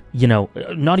arc, you know,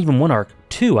 not even one arc,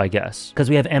 two, I guess, because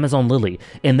we have Amazon Lily,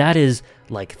 and that is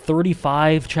like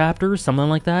 35 chapters, something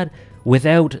like that,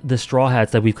 without the Straw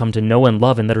Hats that we've come to know and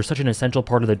love and that are such an essential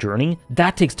part of the journey.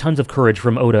 That takes tons of courage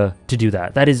from Oda to do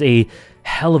that. That is a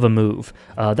hell of a move.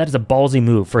 That is a ballsy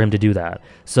move for him to do that.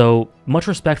 So much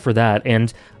respect for that,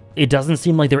 and it doesn't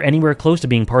seem like they're anywhere close to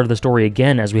being part of the story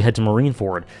again as we head to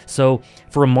Marineford. So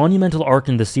for a monumental arc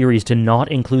in the series to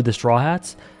not include the Straw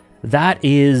Hats, that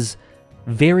is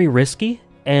very risky,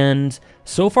 and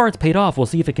so far it's paid off. We'll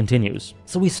see if it continues.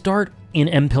 So we start in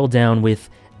Impel Down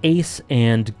with Ace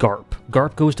and Garp.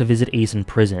 Garp goes to visit Ace in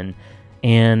prison,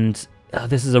 and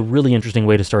this is a really interesting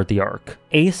way to start the arc.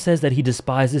 Ace says that he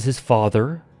despises his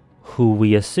father, who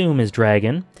we assume is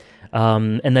Dragon,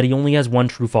 and that he only has one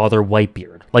true father,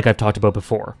 Whitebeard, like I've talked about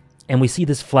before. And we see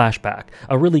this flashback,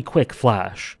 a really quick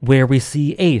flash, where we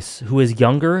see Ace, who is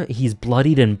younger, he's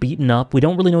bloodied and beaten up, we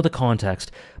don't really know the context,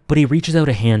 but he reaches out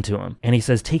a hand to him, and he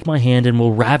says, "Take my hand and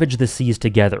we'll ravage the seas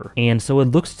together." And so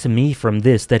it looks to me from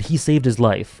this that he saved his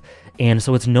life, and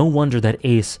so it's no wonder that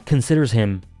Ace considers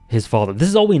him his father. This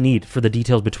is all we need for the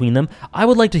details between them. I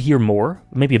would like to hear more,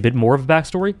 maybe a bit more of a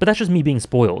backstory, but that's just me being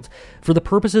spoiled. For the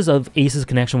purposes of Ace's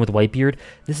connection with Whitebeard,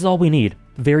 this is all we need.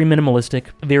 Very minimalistic,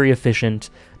 very efficient,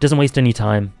 doesn't waste any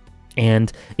time,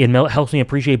 and it helps me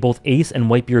appreciate both Ace and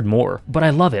Whitebeard more. But I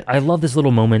love it. I love this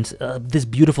little moment, this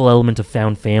beautiful element of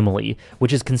found family,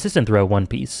 which is consistent throughout One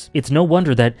Piece. It's no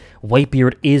wonder that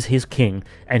Whitebeard is his king,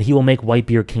 and he will make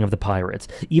Whitebeard king of the pirates.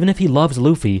 Even if he loves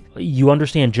Luffy, you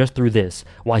understand just through this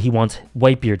why he wants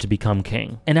Whitebeard to become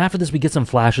king. And after this, we get some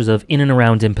flashes of in and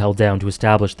around Impel Down to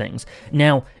establish things.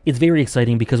 Now, it's very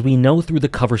exciting because we know through the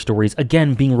cover stories,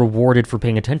 again being rewarded for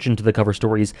paying attention to the cover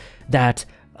stories, that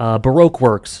Baroque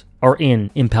works are in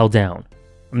Impel Down.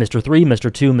 Mr. 3,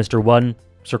 Mr. 2, Mr. 1,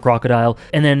 Sir Crocodile,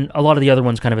 and then a lot of the other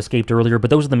ones kind of escaped earlier, but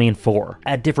those are the main 4,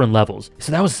 at different levels.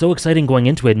 So that was so exciting going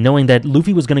into it, knowing that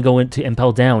Luffy was going to go into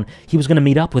Impel Down, he was going to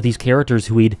meet up with these characters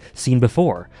who he'd seen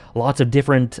before. Lots of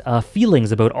different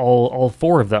feelings about all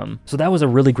 4 of them. So that was a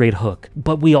really great hook.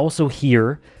 But we also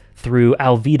hear, through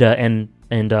Alvida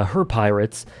and her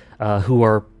pirates, who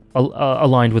are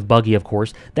aligned with Buggy, of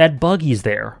course, that Buggy's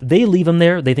there. They leave him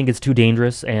there. They think it's too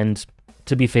dangerous, and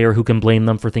to be fair, who can blame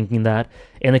them for thinking that?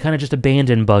 And they kind of just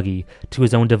abandon Buggy to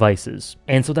his own devices.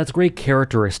 And so that's great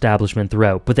character establishment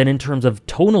throughout. But then in terms of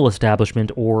tonal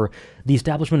establishment, or the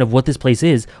establishment of what this place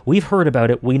is, we've heard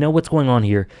about it, we know what's going on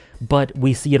here, but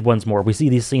we see it once more. We see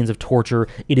these scenes of torture.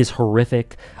 It is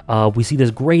horrific. We see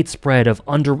this great spread of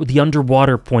the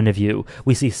underwater point of view.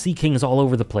 We see sea kings all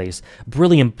over the place,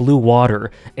 brilliant blue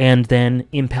water, and then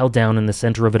Impel down in the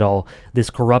center of it all, this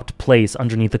corrupt place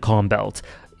underneath the calm belt.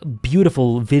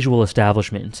 Beautiful visual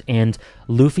establishment, and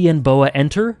Luffy and Boa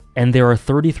enter, and there are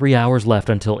 33 hours left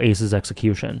until Ace's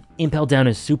execution. Impel Down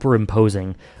is super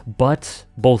imposing, but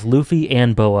both Luffy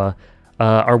and Boa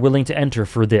are willing to enter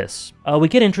for this. We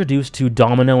get introduced to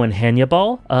Domino and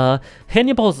Hannibal.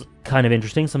 Hannibal's kind of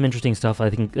interesting, some interesting stuff.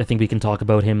 I think we can talk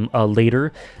about him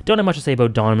later. Don't have much to say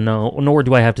about Domino, nor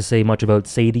do I have to say much about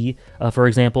Sadie, for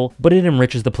example, but it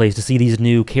enriches the place to see these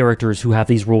new characters who have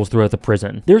these roles throughout the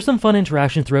prison. There's some fun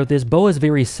interaction throughout this. Boa is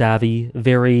very savvy,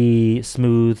 very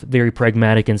smooth, very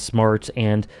pragmatic and smart,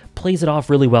 and plays it off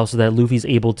really well so that Luffy's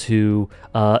able to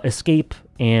escape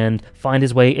and find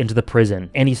his way into the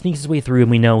prison. And he sneaks his way through, and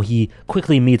we know he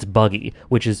quickly meets Buggy,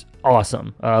 which is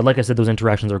awesome. Like I said, those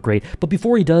interactions are great. But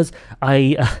before he does,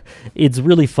 it's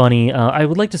really funny. I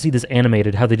would like to see this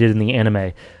animated, how they did in the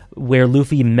anime, where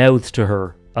Luffy mouths to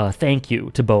her, thank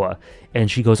you, to Boa. And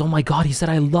she goes, oh my god, he said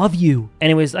I love you.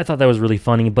 Anyways, I thought that was really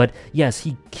funny, but yes,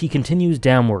 he continues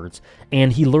downwards,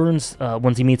 and he learns,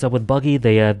 once he meets up with Buggy,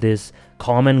 they have this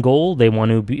common goal. They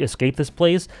want to escape this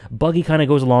place. Buggy kind of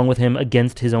goes along with him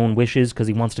against his own wishes because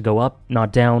he wants to go up,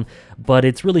 not down, but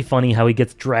it's really funny how he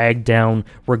gets dragged down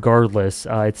regardless.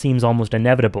 It seems almost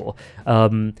inevitable.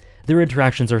 Their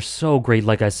interactions are so great,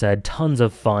 like I said, tons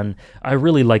of fun. I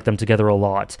really like them together a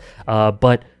lot,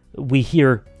 but we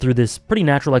hear through this pretty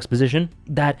natural exposition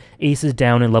that Ace is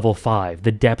down in level 5,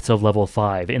 the depths of level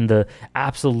 5, in the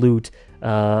absolute,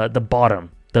 the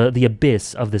bottom, the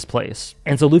abyss of this place.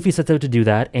 And so Luffy sets out to do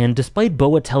that, and despite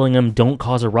Boa telling him don't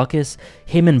cause a ruckus,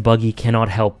 him and Buggy cannot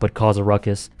help but cause a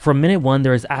ruckus. From minute 1,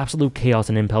 there is absolute chaos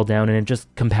in Impel Down, and it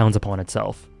just compounds upon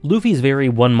itself. Luffy's very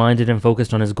one-minded and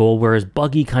focused on his goal, whereas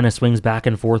Buggy kind of swings back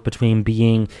and forth between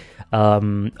being a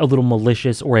little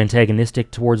malicious or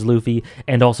antagonistic towards Luffy,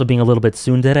 and also being a little bit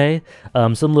tsundere.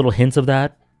 Some little hints of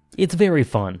that. It's very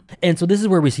fun. And so this is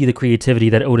where we see the creativity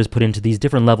that Oda's put into these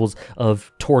different levels of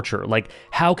torture. Like,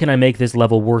 how can I make this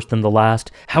level worse than the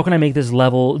last? How can I make these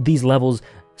levels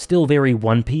still very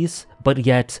One Piece, but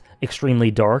yet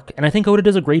extremely dark? And I think Oda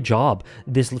does a great job.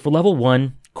 For level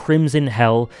 1, Crimson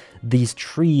Hell, these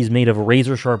trees made of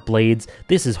razor-sharp blades.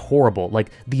 This is horrible.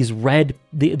 Like,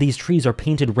 these trees are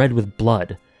painted red with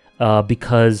blood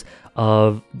because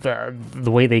of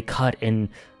the way they cut and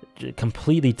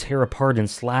completely tear apart and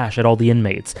slash at all the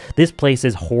inmates. This place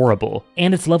is horrible.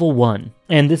 And it's level 1.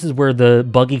 And this is where the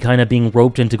Buggy kind of being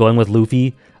roped into going with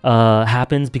Luffy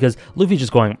happens, because Luffy's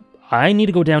just going, I need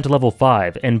to go down to level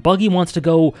 5, and Buggy wants to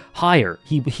go higher.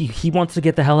 He wants to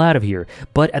get the hell out of here.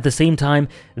 But at the same time,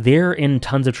 they're in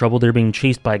tons of trouble. They're being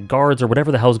chased by guards or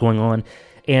whatever the hell's going on.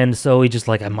 And so he's just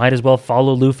like, I might as well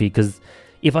follow Luffy, because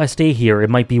if I stay here, it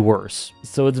might be worse.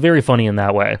 So it's very funny in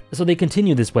that way. So they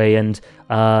continue this way, and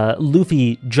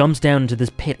Luffy jumps down into this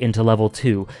pit into level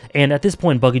 2. And at this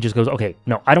point, Buggy just goes, okay,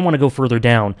 no, I don't want to go further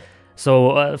down.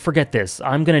 So forget this.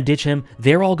 I'm going to ditch him.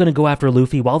 They're all going to go after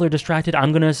Luffy. While they're distracted,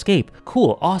 I'm going to escape.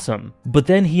 Cool, awesome. But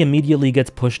then he immediately gets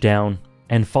pushed down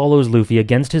and follows Luffy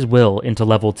against his will into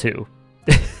level 2.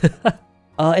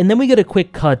 And then we get a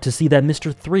quick cut to see that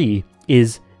Mr. 3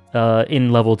 is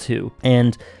in level 2.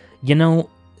 And you know,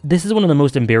 this is one of the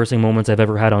most embarrassing moments I've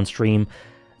ever had on stream.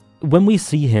 When we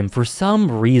see him, for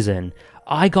some reason,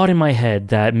 I got in my head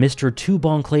that Mr. 2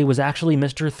 Bon Clay was actually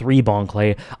Mr. 3 Bon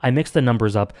Clay. I mixed the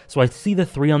numbers up, so I see the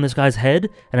 3 on this guy's head,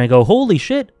 and I go, holy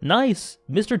shit, nice,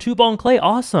 Mr. 2 Bon Clay,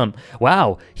 awesome.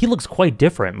 Wow, he looks quite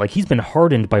different, like he's been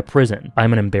hardened by prison.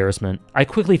 I'm an embarrassment. I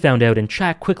quickly found out, and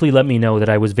chat quickly let me know that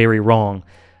I was very wrong,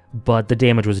 but the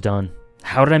damage was done.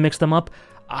 How did I mix them up?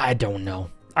 I don't know.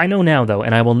 I know now, though,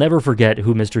 and I will never forget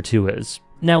who Mr. 2 is.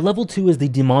 Now, level 2 is the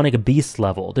demonic beast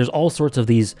level. There's all sorts of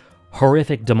these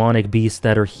horrific demonic beasts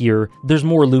that are here. There's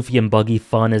more Luffy and Buggy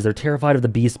fun as they're terrified of the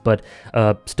beasts, but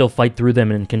still fight through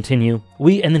them and continue.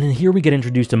 And then here we get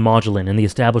introduced to Modulin and the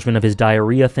establishment of his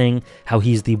diarrhea thing, how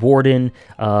he's the warden,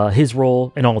 his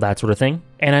role, and all that sort of thing.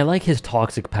 And I like his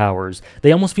toxic powers.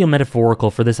 They almost feel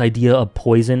metaphorical for this idea of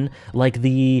poison, like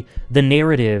the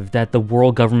narrative that the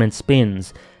world government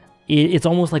spins. it's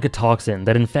almost like a toxin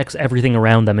that infects everything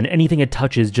around them, and anything it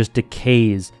touches just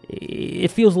decays. It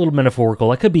feels a little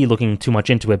metaphorical. I could be looking too much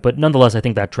into it, but nonetheless, I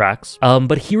think that tracks.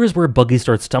 But here is where Buggy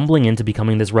starts stumbling into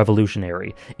becoming this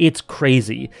revolutionary. It's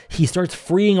crazy. He starts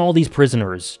freeing all these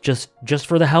prisoners just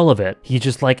for the hell of it. He's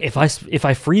just like, if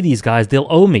I free these guys, they'll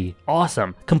owe me.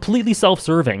 Awesome. Completely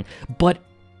self-serving, but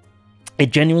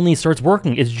it genuinely starts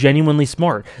working. It's genuinely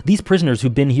smart. These prisoners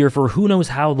who've been here for who knows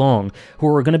how long, who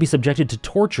are going to be subjected to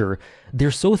torture,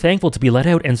 they're so thankful to be let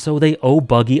out, and so they owe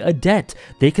Buggy a debt.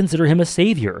 They consider him a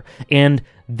savior. And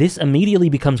this immediately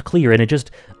becomes clear, and it just,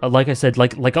 like I said,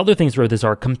 like other things throughout this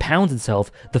arc, compounds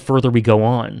itself the further we go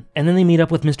on. And then they meet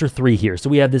up with Mr. 3 here, so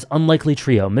we have this unlikely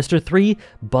trio, Mr. 3,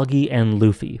 Buggy, and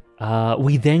Luffy.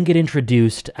 We then get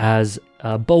introduced as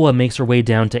Boa makes her way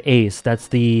down to Ace. That's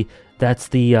the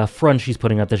front she's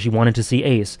putting up, that she wanted to see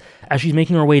Ace. As she's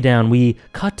making her way down, we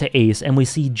cut to Ace, and we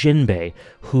see Jinbei,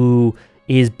 who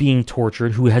is being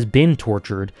tortured, who has been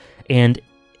tortured, and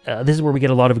this is where we get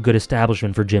a lot of good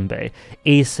establishment for Jinbei.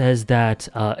 Ace says that,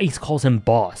 Ace calls him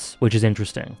boss, which is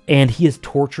interesting. And he is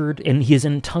tortured, and he is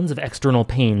in tons of external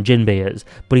pain, Jinbei is,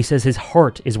 but he says his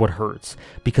heart is what hurts,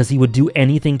 because he would do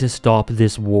anything to stop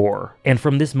this war. And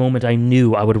from this moment, I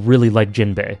knew I would really like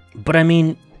Jinbei. But I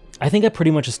mean, I think I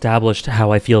pretty much established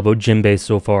how I feel about Jinbei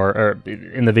so far, or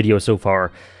in the video so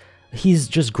far. He's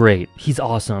just great. He's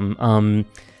awesome.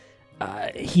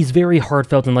 He's very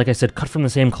heartfelt and, like I said, cut from the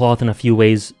same cloth in a few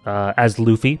ways as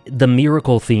Luffy. The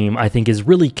miracle theme, I think, is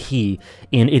really key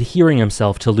in adhering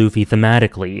himself to Luffy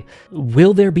thematically.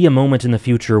 Will there be a moment in the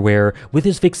future where, with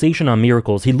his fixation on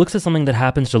miracles, he looks at something that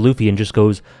happens to Luffy and just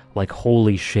goes, like,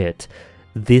 holy shit,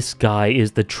 this guy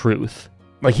is the truth?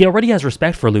 Like, he already has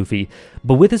respect for Luffy,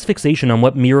 but with his fixation on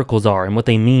what miracles are and what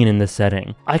they mean in this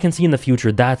setting, I can see in the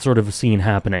future that sort of a scene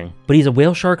happening. But he's a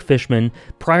whale shark fisherman.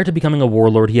 Prior to becoming a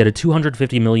warlord, he had a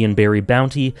 250 million berry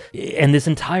bounty, and this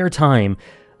entire time,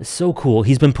 so cool,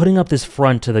 he's been putting up this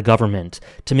front to the government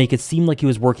to make it seem like he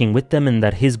was working with them and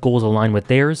that his goals align with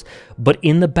theirs, but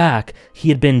in the back, he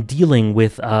had been dealing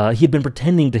with, he had been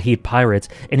pretending to hate pirates,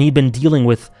 and he'd been dealing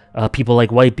with people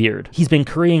like Whitebeard. He's been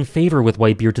currying favor with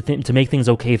Whitebeard to make things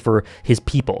okay for his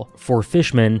people, for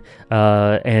Fishman,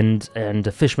 and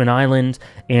Fishman Island,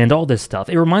 and all this stuff.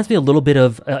 It reminds me a little bit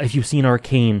of, if you've seen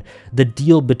Arcane, the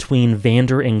deal between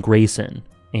Vander and Grayson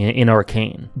in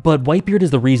Arcane. But Whitebeard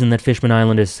is the reason that Fishman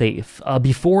Island is safe.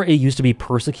 Before, it used to be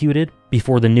persecuted,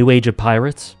 before the new age of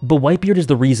pirates, but Whitebeard is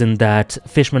the reason that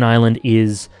Fishman Island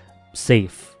is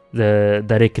safe,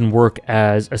 that it can work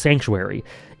as a sanctuary.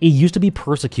 It used to be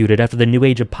persecuted after the new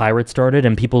age of pirates started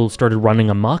and people started running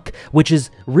amok, which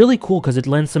is really cool because it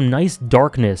lends some nice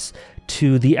darkness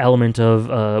to the element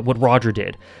of what Roger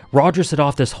did. Roger set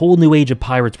off this whole new age of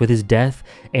pirates with his death,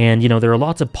 and, you know, there are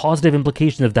lots of positive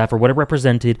implications of that for what it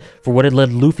represented, for what it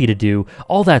led Luffy to do,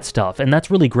 all that stuff, and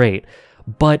that's really great.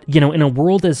 But, you know, in a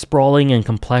world as sprawling and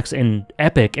complex and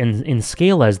epic and in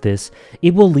scale as this,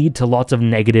 it will lead to lots of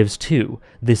negatives too.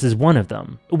 This is one of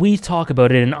them. We talk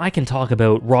about it, and I can talk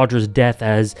about Roger's death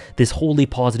as this wholly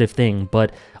positive thing,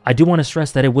 but I do want to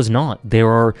stress that it was not. There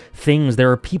are things,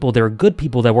 there are people, there are good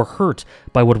people that were hurt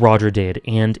by what Roger did,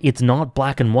 and it's not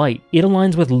black and white. It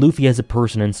aligns with Luffy as a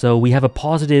person, and so we have a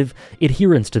positive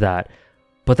adherence to that.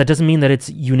 But that doesn't mean that it's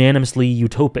unanimously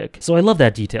utopic. So I love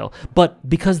that detail. But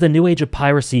because the new age of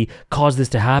piracy caused this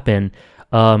to happen,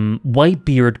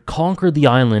 Whitebeard conquered the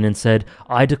island and said,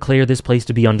 I declare this place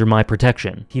to be under my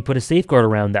protection. He put a safeguard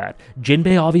around that.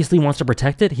 Jinbei obviously wants to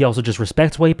protect it. He also just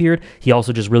respects Whitebeard. He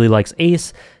also just really likes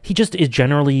Ace. He just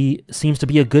generally seems to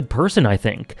be a good person, I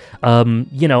think.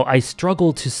 You know, I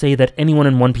struggle to say that anyone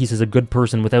in One Piece is a good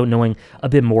person without knowing a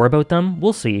bit more about them.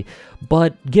 We'll see.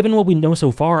 But given what we know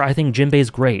so far, I think Jinbei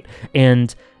is great.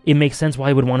 And it makes sense why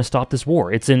he would want to stop this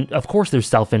war. Of course there's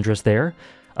self-interest there.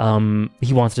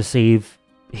 He wants to save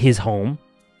his home,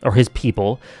 or his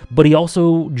people, but he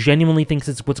also genuinely thinks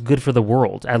it's what's good for the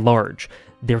world at large.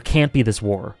 There can't be this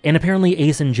war. And apparently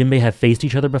Ace and Jinbei have faced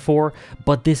each other before,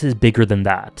 but this is bigger than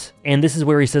that. And this is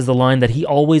where he says the line that he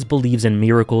always believes in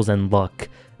miracles and luck.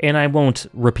 And I won't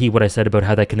repeat what I said about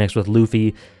how that connects with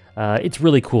Luffy. It's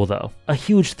really cool though. A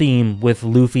huge theme with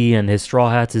Luffy and his Straw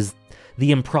Hats is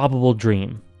the improbable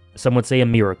dream. Some would say a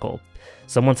miracle.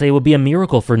 Some would say it would be a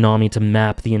miracle for Nami to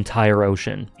map the entire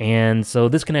ocean. And so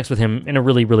this connects with him in a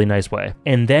really, really nice way.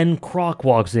 And then Croc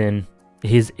walks in,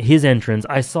 his entrance.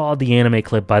 I saw the anime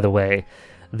clip, by the way,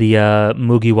 the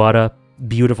Mugiwara,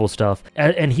 beautiful stuff.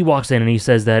 And he walks in and he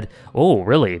says that, oh,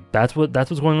 really? That's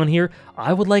what's going on here?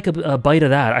 I would like a bite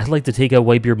of that. I'd like to take out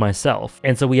Whitebeard myself.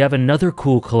 And so we have another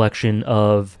cool collection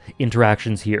of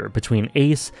interactions here between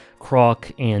Ace,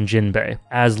 Croc, and Jinbei,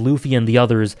 as Luffy and the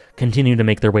others continue to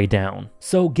make their way down.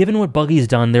 So given what Buggy's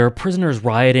done, there are prisoners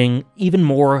rioting, even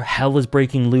more hell is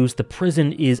breaking loose, the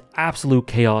prison is absolute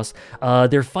chaos,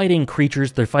 they're fighting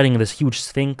creatures, they're fighting this huge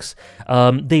sphinx,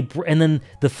 and then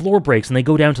the floor breaks and they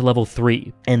go down to level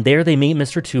 3, and there they meet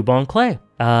Mr. Tubon Clay.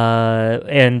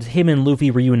 And him and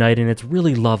Luffy reunite, and it's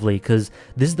really lovely, because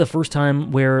this is the first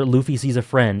time where Luffy sees a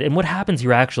friend, and what happens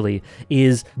here actually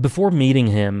is, before meeting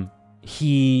him,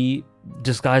 he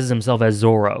disguises himself as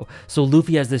Zoro. So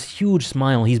Luffy has this huge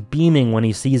smile, he's beaming when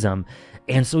he sees him,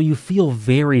 and so you feel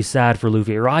very sad for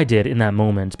Luffy, or I did in that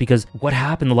moment, because what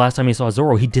happened the last time he saw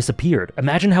Zoro? He disappeared.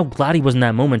 Imagine how glad he was in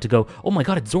that moment to go, oh my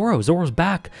god, it's Zoro, Zoro's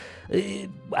back.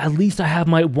 At least I have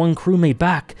my one crewmate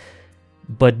back.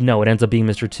 But no, it ends up being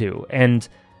Mr. 2, and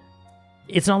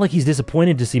it's not like he's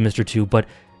disappointed to see Mr. 2, but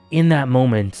in that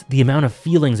moment, the amount of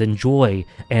feelings and joy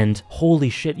and holy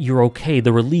shit, you're okay,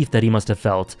 the relief that he must have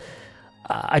felt.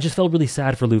 I just felt really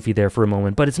sad for Luffy there for a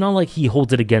moment, but it's not like he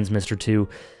holds it against Mr. 2.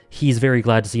 He's very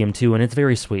glad to see him too, and it's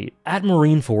very sweet. At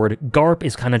Marineford, Garp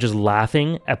is kind of just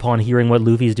laughing upon hearing what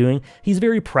Luffy's doing. He's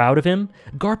very proud of him.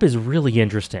 Garp is really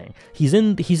interesting. He's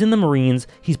in the Marines,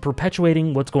 he's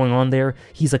perpetuating what's going on there,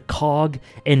 he's a cog,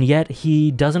 and yet he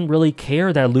doesn't really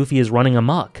care that Luffy is running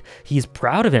amok. He's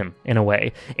proud of him, in a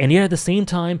way, and yet at the same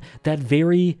time, that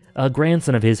very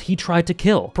grandson of his, he tried to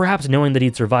kill. Perhaps knowing that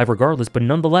he'd survive regardless, but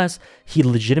nonetheless, he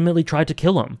legitimately tried to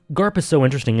kill him. Garp is so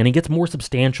interesting, and he gets more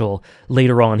substantial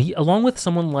later on. He, along with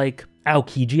someone like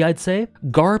Aokiji, I'd say,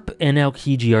 Garp and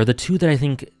Aokiji are the two that I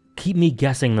think keep me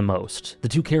guessing the most. The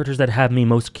two characters that have me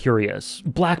most curious.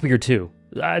 Blackbeard too.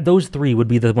 Those three would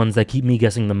be the ones that keep me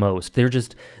guessing the most. They're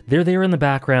there in the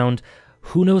background.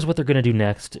 Who knows what they're going to do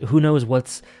next? Who knows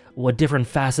what different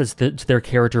facets to their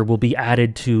character will be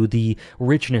added to the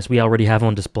richness we already have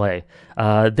on display.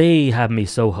 They have me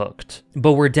so hooked.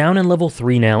 But we're down in level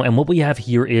 3 now, and what we have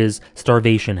here is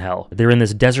starvation hell. They're in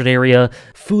this desert area,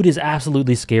 food is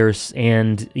absolutely scarce,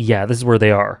 and yeah, this is where they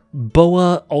are.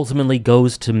 Boa ultimately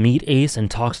goes to meet Ace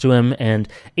and talks to him, and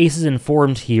Ace is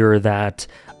informed here that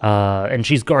and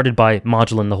she's guarded by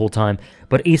Modulin the whole time,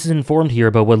 but Ace is informed here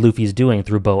about what Luffy's doing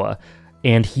through Boa.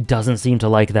 And he doesn't seem to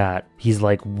like that. He's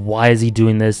like, why is he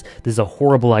doing this? This is a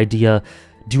horrible idea.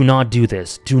 Do not do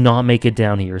this. Do not make it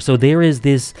down here. So there is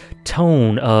this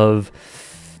tone of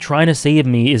trying to save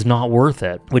me is not worth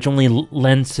it, which only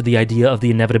lends to the idea of the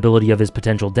inevitability of his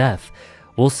potential death.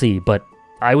 We'll see, but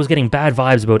I was getting bad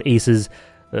vibes about Ace's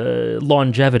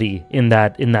longevity in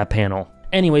that panel.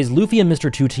 Anyways, Luffy and Mr.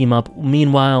 2 team up.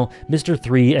 Meanwhile, Mr.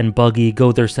 3 and Buggy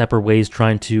go their separate ways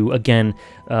trying to, again,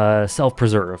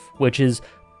 self-preserve, which is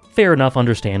fair enough,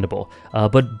 understandable.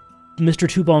 But Mr.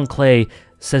 Tubon Clay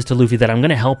says to Luffy that I'm going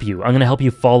to help you. I'm going to help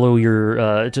you follow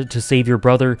your, to save your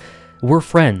brother. We're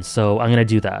friends, so I'm going to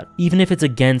do that. Even if it's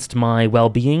against my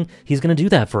well-being, he's going to do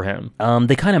that for him.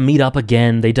 They kind of meet up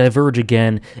again, they diverge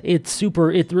again. It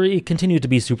continues to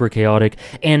be super chaotic,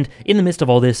 and in the midst of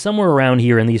all this, somewhere around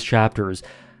here in these chapters,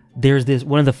 there's this,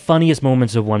 one of the funniest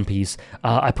moments of One Piece.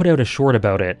 I put out a short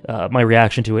about it, my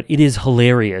reaction to it. It is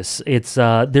hilarious. It's,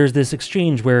 there's this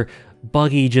exchange where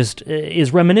Buggy just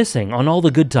is reminiscing on all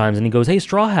the good times, and he goes, hey,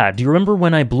 Straw Hat, do you remember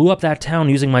when I blew up that town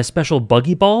using my special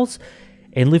Buggy balls?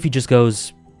 And Luffy just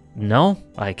goes, no,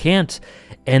 I can't.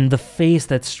 And the face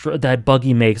that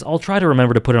Buggy makes, I'll try to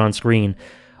remember to put it on screen.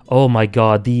 Oh my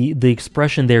god, the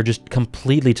expression there just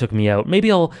completely took me out. Maybe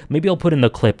I'll put in the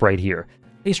clip right here.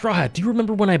 Hey Straw Hat, do you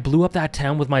remember when I blew up that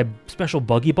town with my special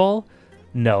Buggy ball?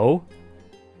 No.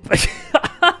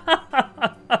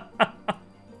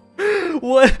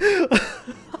 What?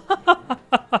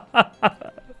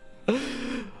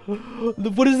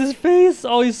 What is his face?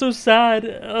 Oh, he's so sad.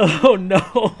 Oh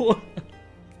no.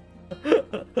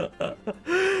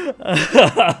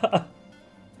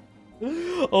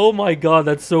 Oh my god,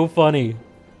 that's so funny.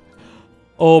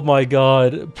 Oh my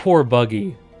god, poor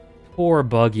Buggy. Poor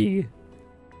Buggy.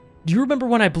 Do you remember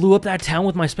when I blew up that town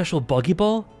with my special Buggy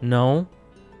ball? No.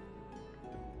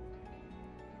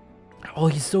 Oh,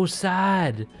 he's so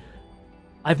sad.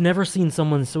 I've never seen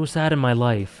someone so sad in my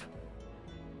life.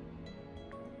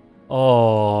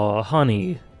 Oh,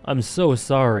 honey, I'm so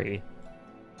sorry.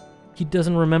 He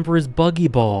doesn't remember his Buggy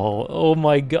ball. Oh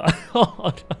my god.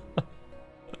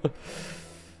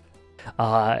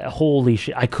 Holy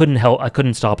shit, I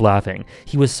couldn't stop laughing.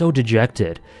 He was so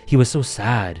dejected. He was so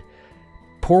sad.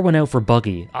 Pour one out for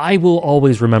Buggy. I will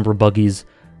always remember Buggy's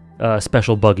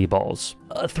special Buggy balls.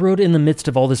 Thrown in the midst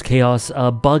of all this chaos,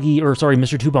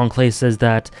 Mr. Tubonclay says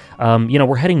that,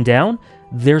 we're heading down.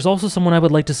 There's also someone I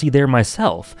would like to see there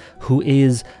myself, who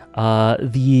is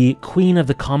the queen of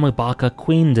the Kamabaka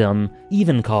Queendom,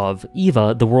 Ivankov,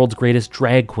 Eva, the world's greatest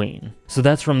drag queen. So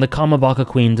that's from the Kamabaka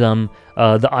Queendom,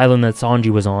 the island that Sanji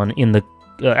was on in the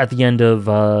at the end of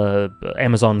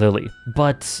Amazon Lily.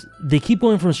 But they keep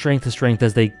going from strength to strength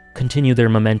as they continue their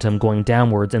momentum going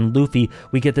downwards, and Luffy,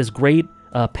 we get this great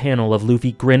panel of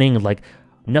Luffy grinning like,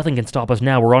 nothing can stop us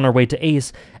now, we're on our way to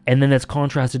Ace, and then that's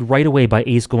contrasted right away by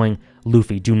Ace going,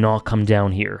 Luffy, do not come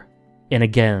down here. And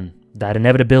again, that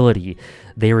inevitability,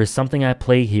 there is something at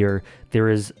play here,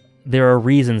 there are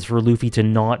reasons for Luffy to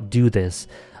not do this.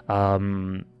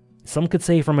 Some could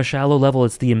say from a shallow level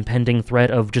it's the impending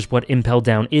threat of just what Impel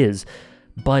Down is,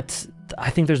 but I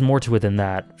think there's more to it than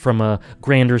that from a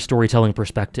grander storytelling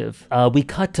perspective. We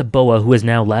cut to Boa, who is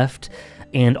now left,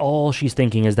 and all she's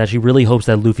thinking is that she really hopes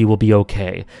that Luffy will be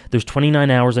okay. There's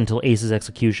 29 hours until Ace's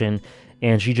execution,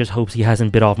 and she just hopes he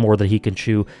hasn't bit off more than he can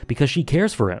chew because she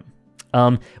cares for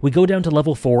him. We go down to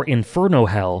level 4, Inferno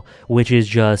Hell, which is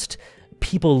just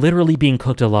people literally being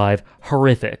cooked alive,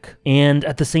 horrific. And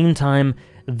at the same time,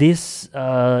 this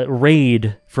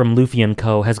raid from Luffy and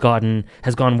co. has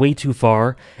gone way too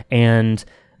far, and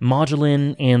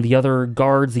Modulin and the other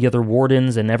guards, the other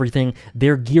wardens and everything,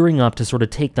 they're gearing up to sort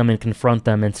of take them and confront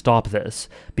them and stop this.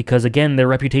 Because again, their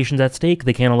reputation's at stake,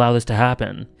 they can't allow this to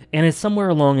happen. And it's somewhere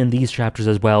along in these chapters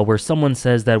as well where someone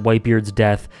says that Whitebeard's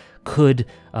death could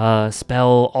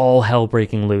spell all hell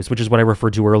breaking loose, which is what I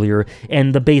referred to earlier,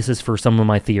 and the basis for some of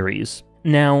my theories.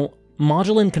 Now,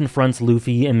 Modulin confronts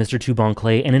Luffy and Mr.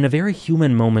 Tubonclay, and in a very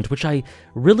human moment, which I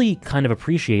really kind of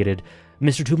appreciated,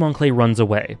 Mr. Tubonclay runs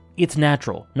away. It's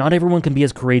natural. Not everyone can be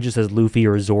as courageous as Luffy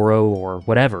or Zoro or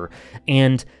whatever,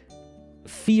 and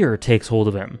fear takes hold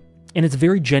of him. And it's a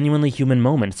very genuinely human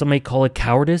moment. Some might call it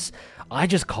cowardice. I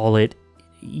just call it,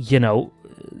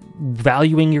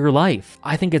 valuing your life.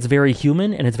 I think it's very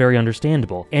human and it's very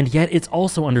understandable. And yet it's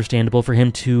also understandable for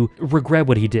him to regret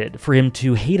what he did, for him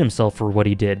to hate himself for what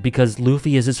he did, because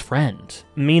Luffy is his friend.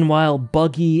 Meanwhile,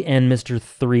 Buggy and Mr.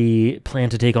 3 plan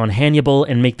to take on Hannibal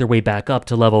and make their way back up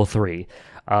to level 3.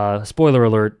 Spoiler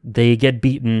alert, they get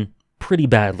beaten pretty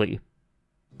badly,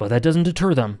 but that doesn't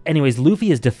deter them. Anyways, Luffy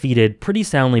is defeated pretty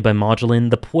soundly by Modulin.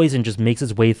 The poison just makes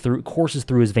its way through, courses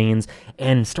through his veins,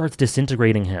 and starts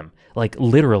disintegrating him. Like,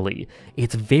 literally.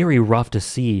 It's very rough to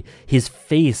see. His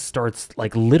face starts,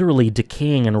 like, literally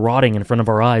decaying and rotting in front of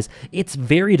our eyes. It's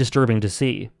very disturbing to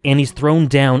see. And he's thrown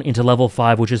down into level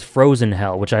 5, which is Frozen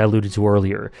Hell, which I alluded to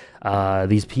earlier.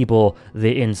 These people,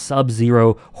 in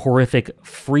sub-zero, horrific,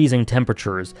 freezing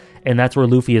temperatures, and that's where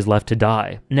Luffy is left to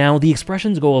die. Now, the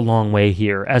expressions go a long way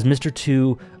here, as Mr.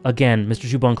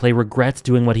 Tubonclay regrets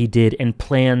doing what he did and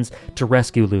plans to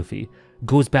rescue Luffy,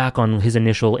 goes back on his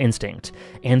initial instinct,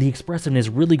 and the expressiveness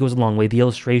really goes a long way. The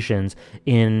illustrations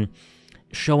in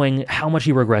showing how much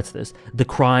he regrets this, the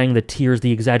crying, the tears,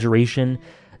 the exaggeration,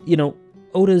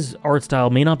 Oda's art style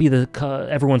may not be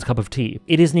everyone's cup of tea.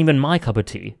 It isn't even my cup of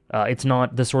tea. It's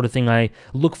not the sort of thing I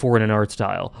look for in an art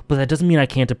style, but that doesn't mean I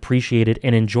can't appreciate it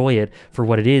and enjoy it for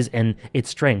what it is and its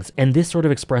strengths. And this sort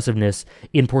of expressiveness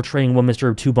in portraying what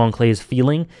Mr. Tubonclay is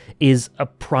feeling is a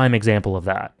prime example of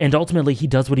that. And ultimately, he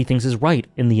does what he thinks is right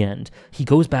in the end. He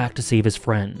goes back to save his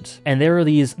friend. And there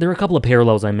are a couple of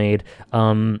parallels I made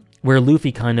where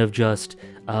Luffy kind of just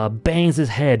bangs his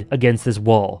head against this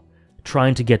wall,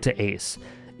 trying to get to Ace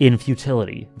in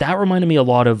futility. That reminded me a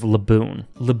lot of Laboon.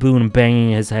 Laboon banging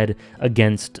his head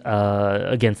against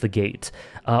the gate.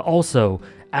 Also,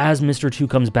 as Mr. 2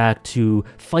 comes back to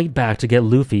fight back to get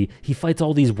Luffy, he fights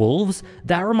all these wolves.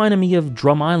 That reminded me of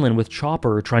Drum Island with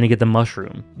Chopper trying to get the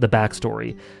mushroom, the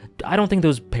backstory. I don't think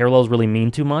those parallels really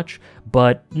mean too much,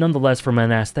 but nonetheless, from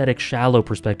an aesthetic, shallow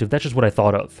perspective, that's just what I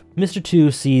thought of. Mr. 2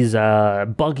 sees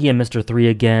Buggy and Mr. 3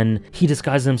 again. He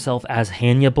disguises himself as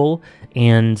Hannibal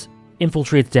and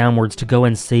infiltrates downwards to go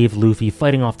and save Luffy,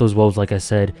 fighting off those wolves, like I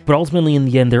said. But ultimately, in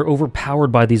the end, they're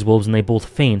overpowered by these wolves and they both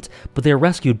faint, but they're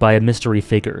rescued by a mystery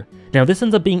figure. Now, this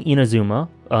ends up being Inazuma,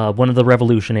 one of the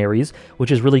revolutionaries,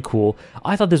 which is really cool.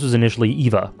 I thought this was initially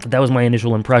Eva. That was my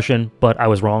initial impression, but I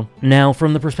was wrong. Now,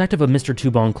 from the perspective of Mr.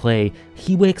 Tubonclay,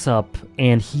 he wakes up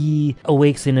and he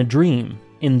awakes in a dream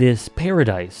in this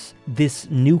paradise, this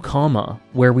new comma,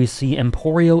 where we see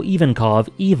Emporio Ivankov,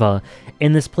 Eva,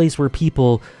 in this place where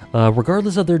people,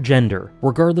 regardless of their gender,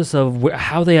 regardless of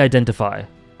how they identify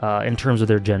in terms of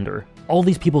their gender, all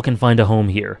these people can find a home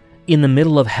here, in the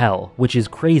middle of hell, which is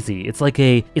crazy. It's like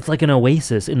an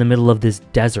oasis in the middle of this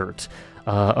desert.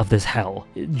 of this hell.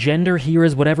 Gender here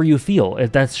is whatever you feel.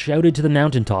 If that's shouted to the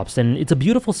mountaintops, and it's a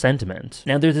beautiful sentiment.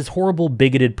 Now, there's this horrible,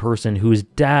 bigoted person whose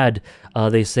dad,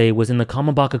 they say, was in the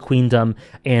Kamabaka Queendom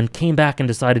and came back and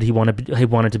decided he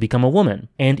wanted to become a woman.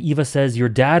 And Eva says, your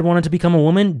dad wanted to become a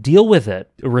woman? Deal with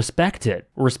it. Respect it.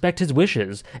 Respect his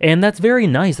wishes. And that's very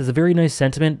nice. That's a very nice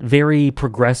sentiment, very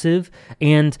progressive.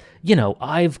 And, you know,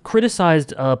 I've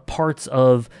criticized parts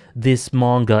of this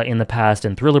manga in the past,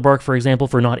 and Thriller Bark, for example,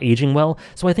 for not aging well.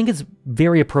 So I think it's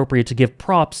very appropriate to give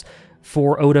props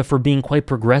for Oda for being quite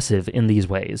progressive in these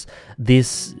ways.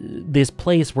 This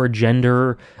place where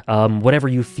gender, whatever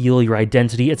you feel, your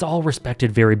identity, it's all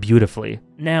respected very beautifully.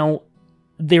 Now,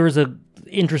 there is a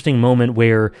interesting moment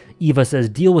where Eva says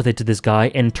deal with it to this guy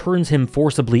and turns him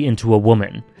forcibly into a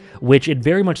woman, which it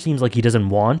very much seems like he doesn't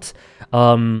want.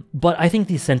 But I think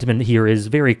the sentiment here is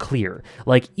very clear.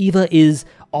 Like, Eva is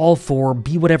all for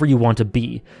be whatever you want to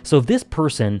be. So if this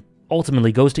person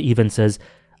ultimately goes to Eva and says,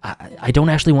 I don't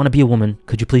actually want to be a woman,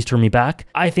 could you please turn me back?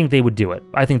 I think they would do it.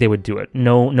 I think they would do it.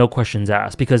 No questions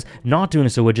asked, because not doing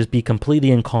so would just be completely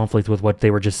in conflict with what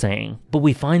they were just saying. But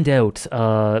we find out,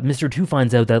 Mr. 2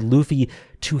 finds out that Luffy,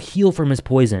 to heal from his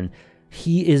poison,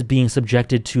 he is being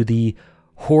subjected to the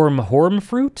horm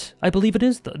fruit, I believe it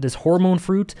is, this hormone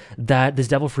fruit, this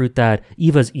devil fruit that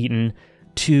Eva's eaten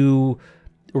to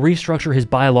restructure his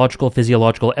biological,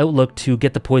 physiological outlook to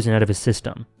get the poison out of his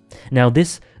system. Now,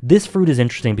 this fruit is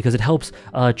interesting because it helps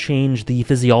change the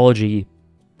physiology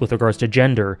with regards to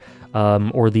gender,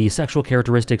 or the sexual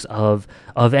characteristics of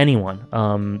anyone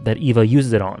that Eva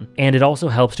uses it on. And it also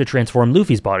helps to transform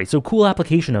Luffy's body. So cool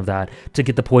application of that to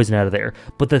get the poison out of there.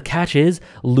 But the catch is,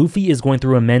 Luffy is going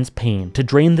through immense pain. To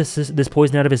drain this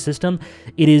poison out of his system,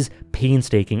 it is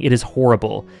painstaking, it is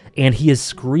horrible. And he is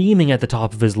screaming at the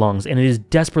top of his lungs, and it is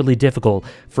desperately difficult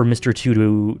for Mr.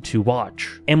 2 to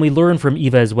watch. And we learn from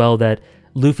Eva as well that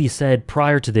Luffy said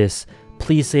prior to this,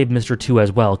 please save Mr. 2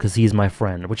 as well, because he's my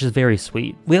friend, which is very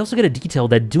sweet. We also get a detail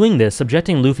that doing this,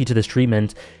 subjecting Luffy to this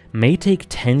treatment, may take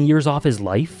 10 years off his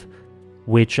life,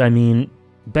 which, I mean,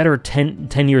 better 10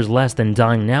 years less than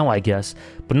dying now, I guess,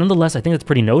 but nonetheless, I think that's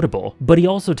pretty notable. But he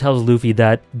also tells Luffy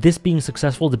that this being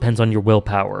successful depends on your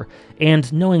willpower,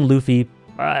 and knowing Luffy,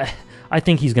 I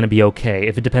think he's going to be okay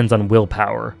if it depends on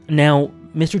willpower. Now,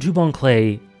 Mr. 2 Bon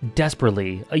Clay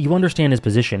desperately, you understand his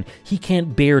position, he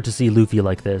can't bear to see Luffy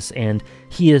like this, and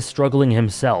he is struggling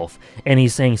himself, and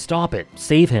he's saying, stop it,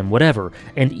 save him, whatever,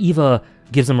 and Eva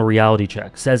gives him a reality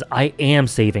check, says, I am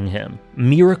saving him.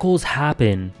 Miracles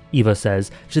happen, Eva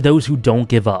says, to those who don't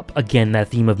give up. Again, that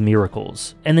theme of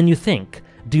miracles. And then you think,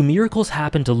 do miracles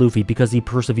happen to Luffy because he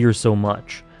perseveres so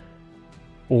much?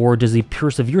 Or does he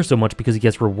persevere so much because he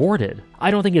gets rewarded?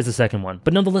 I don't think it's the second one,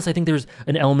 but nonetheless, I think there's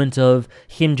an element of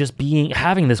him just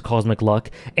having this cosmic luck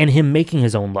and him making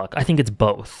his own luck. I think it's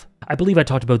both. I believe I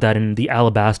talked about that in the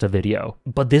Alabasta video.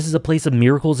 But this is a place of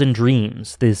miracles and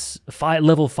dreams, this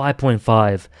level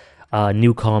 5.5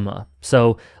 new comma.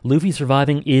 So Luffy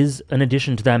surviving is an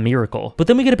addition to that miracle. But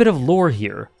then we get a bit of lore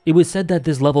here. It was said that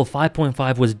this level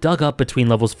 5.5 was dug up between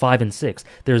levels 5 and 6.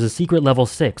 There's a secret level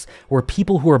 6 where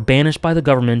people who are banished by the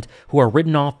government, who are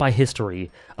written off by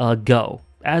history, go.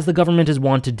 As the government is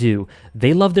wont to do.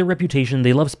 They love their reputation,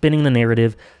 they love spinning the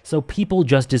narrative, so people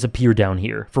just disappear down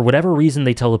here. For whatever reason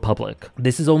they tell the public.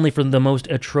 This is only for the most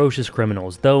atrocious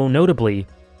criminals, though notably,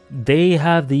 they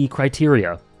have the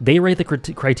criteria. They rate the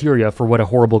criteria for what a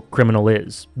horrible criminal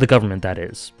is. The government, that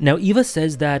is. Now, Eva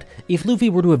says that if Luffy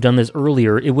were to have done this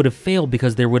earlier, it would have failed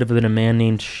because there would have been a man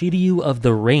named Shiryu of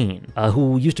the Rain,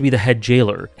 who used to be the head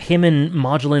jailer. Him and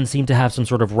Magellan seemed to have some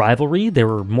sort of rivalry. They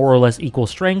were more or less equal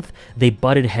strength. They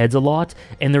butted heads a lot,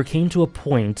 and there came to a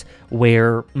point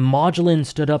where Magellan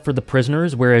stood up for the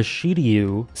prisoners, whereas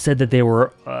Shiryu said that they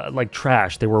were like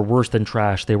trash. They were worse than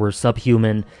trash. They were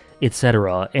subhuman,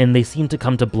 etc. And they seemed to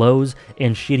come to blows,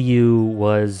 and Shiryu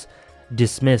was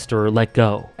dismissed or let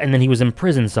go. And then he was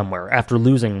imprisoned somewhere after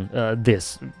losing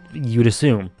this. You'd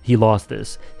assume he lost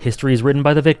this. History is written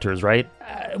by the victors, right?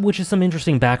 Which is some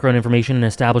interesting background information and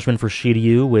establishment for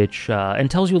Shiryu, which and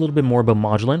tells you a little bit more about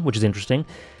Magellan, which is interesting.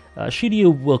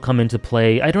 Shiryu will come into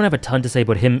play. I don't have a ton to say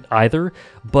about him either,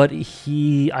 but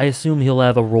I assume he'll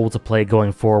have a role to play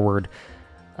going forward.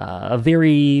 A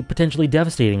very potentially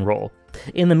devastating role.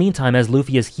 In the meantime, as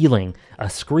Luffy is healing,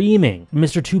 screaming,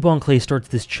 Mr. 2 Bon Clay starts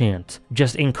this chant,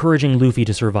 just encouraging Luffy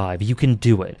to survive. You can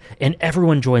do it. And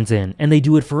everyone joins in, and they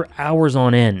do it for hours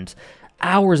on end.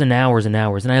 Hours and hours and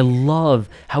hours, and I love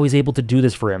how he's able to do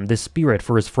this for him, this spirit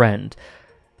for his friend.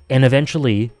 And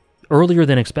eventually, earlier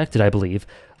than expected, I believe,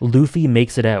 Luffy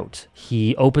makes it out.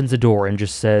 He opens the door and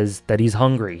just says that he's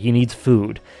hungry, he needs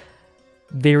food.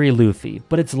 very Luffy,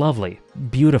 but it's lovely,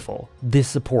 beautiful. This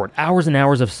support, hours and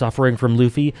hours of suffering from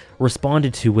Luffy,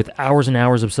 responded to with hours and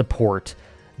hours of support,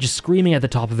 just screaming at the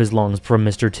top of his lungs from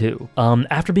Mr. 2.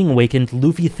 After being awakened,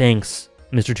 Luffy thanks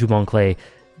Mr. 2 Bon Clay,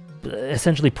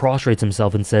 essentially prostrates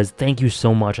himself and says, "Thank you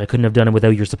so much, I couldn't have done it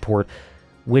without your support,"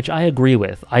 which I agree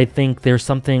with. I think there's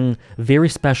something very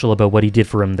special about what he did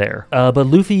for him there. But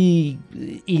Luffy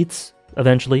eats,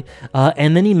 eventually,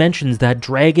 and then he mentions that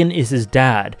Dragon is his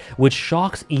dad, which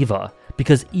shocks Eva,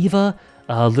 because Eva,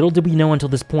 little did we know until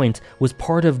this point, was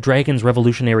part of Dragon's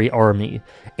revolutionary army,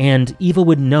 and Eva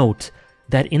would note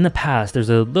that in the past, there's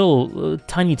a little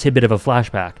tiny tidbit of a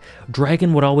flashback,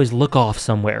 Dragon would always look off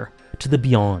somewhere, to the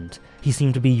beyond. He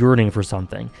seemed to be yearning for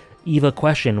something. Eva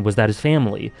questioned, was that his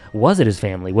family? Was it his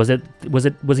family? Was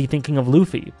he thinking of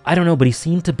Luffy? I don't know, but he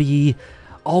seemed to be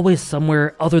always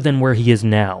somewhere other than where he is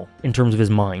now, in terms of his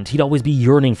mind. He'd always be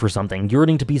yearning for something,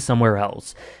 yearning to be somewhere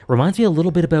else. Reminds me a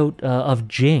little bit of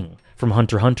Jing from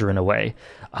Hunter x Hunter in a way.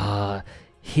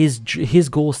 His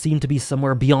goals seem to be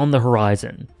somewhere beyond the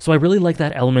horizon. So I really like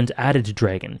that element added to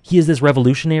Dragon. He is this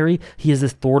revolutionary, he is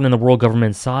this thorn in the world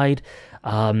government's side,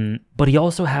 but he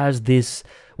also has this,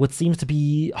 what seems to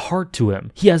be heart to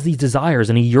him. He has these desires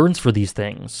and he yearns for these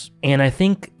things. And I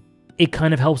think it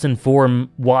kind of helps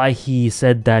inform why he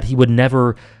said that he would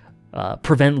never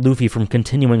prevent Luffy from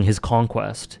continuing his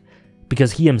conquest,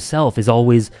 because he himself is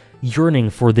always yearning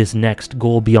for this next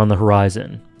goal beyond the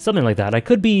horizon. Something like that. I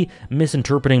could be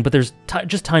misinterpreting, but there's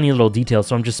just tiny little details,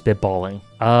 so I'm just spitballing.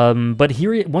 But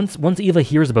here, once Eva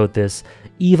hears about this,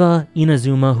 Eva,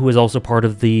 Inazuma, who is also part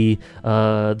of the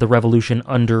revolution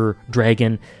under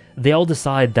Dragon, they all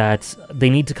decide that they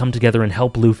need to come together and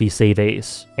help Luffy save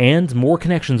Ace. And more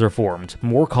connections are formed,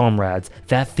 more comrades.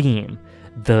 That theme,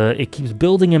 it keeps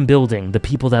building and building the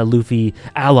people that Luffy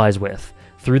allies with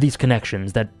through these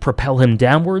connections that propel him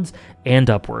downwards and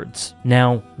upwards.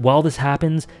 Now, while this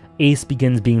happens, Ace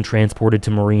begins being transported to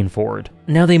Marineford.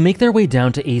 Now, they make their way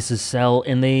down to Ace's cell,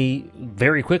 and they,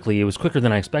 very quickly, it was quicker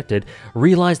than I expected,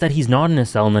 realize that he's not in a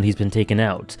cell and that he's been taken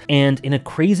out. And in a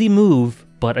crazy move,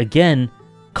 but again,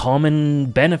 common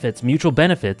benefits, mutual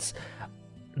benefits,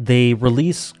 they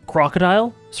release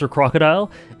Sir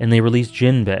Crocodile, and they release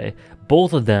Jinbei,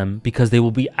 both of them because they will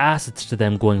be assets to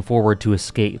them going forward to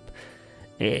escape.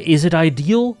 Is it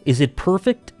ideal? Is it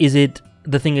perfect? Is it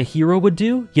the thing a hero would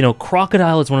do? You know,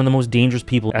 Crocodile is one of the most dangerous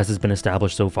people, as has been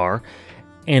established so far,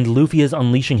 and Luffy is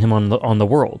unleashing him on the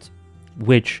world,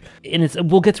 which,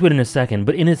 we'll get to it in a second,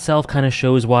 but in itself kind of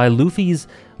shows why Luffy's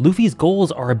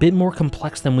goals are a bit more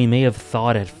complex than we may have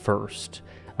thought at first.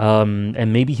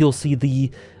 And maybe he'll see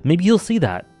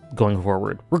that going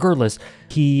forward. Regardless,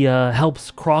 he helps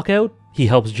Croc out, he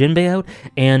helps Jinbei out,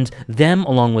 and them,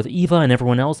 along with Eva and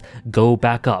everyone else, go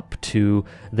back up to...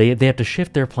 They have to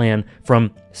shift their plan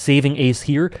from saving Ace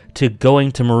here to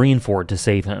going to Marineford to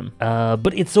save him.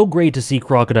 But it's so great to see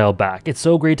Crocodile back. It's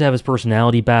so great to have his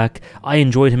personality back. I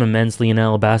enjoyed him immensely in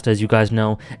Alabasta, as you guys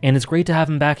know, and it's great to have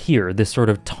him back here, this sort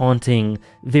of taunting,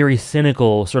 very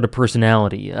cynical sort of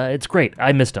personality. It's great.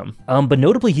 I missed him. But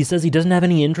notably, he says he doesn't have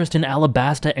any interest in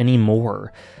Alabasta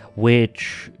anymore,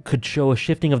 which could show a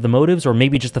shifting of the motives, or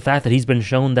maybe just the fact that he's been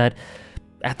shown that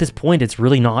at this point it's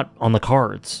really not on the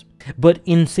cards. But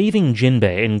in saving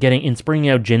Jinbei and springing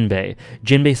out Jinbei,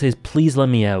 Jinbei says, "Please let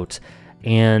me out,"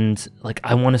 and like,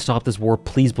 "I want to stop this war,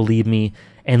 please believe me."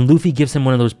 And Luffy gives him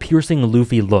one of those piercing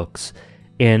Luffy looks,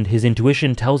 and his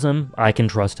intuition tells him, I can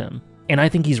trust him. And I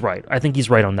think he's right. I think he's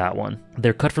right on that one.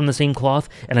 They're cut from the same cloth,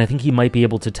 and I think he might be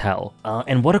able to tell.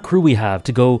 And what a crew we have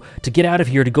to get out of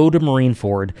here, to go to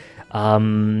Marineford.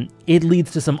 It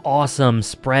leads to some awesome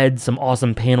spreads, some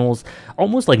awesome panels,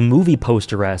 almost like movie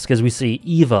poster-esque, as we see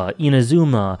Eva,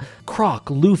 Inazuma, Croc,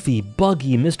 Luffy,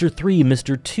 Buggy, Mr. 3,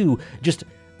 Mr. 2, just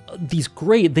these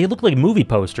great, they look like movie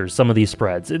posters, some of these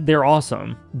spreads. They're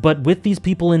awesome. But with these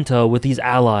people in tow, with these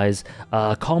allies,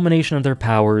 culmination of their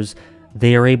powers,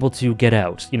 they are able to get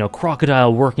out. You know,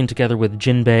 Crocodile working together with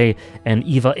Jinbei and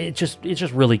Eva. It's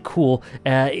just really cool.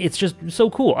 It's just so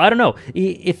cool. I don't know.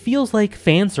 It feels like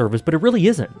fan service, but it really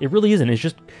isn't. It really isn't. It's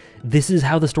just, this is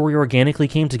how the story organically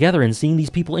came together, and seeing these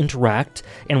people interact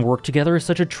and work together is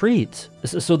such a treat.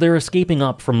 So they're escaping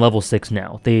up from level 6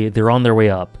 now. They're on their way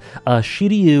up.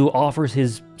 Shiryu offers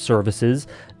his services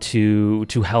to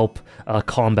help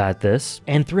combat this,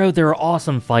 and throughout there are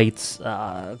awesome fights.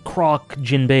 Croc,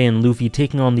 Jinbei, and Luffy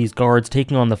taking on these guards,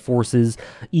 taking on the forces,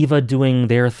 Eva doing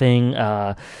their thing.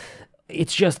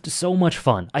 It's just so much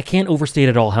fun. I can't overstate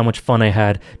at all how much fun I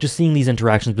had just seeing these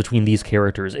interactions between these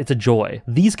characters. It's a joy.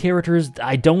 These characters,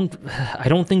 I don't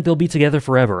think they'll be together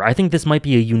forever. I think this might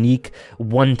be a unique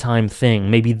one-time thing.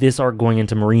 Maybe this arc going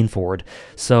into Marineford.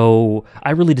 So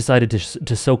I really decided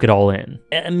to soak it all in.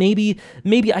 And maybe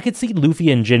I could see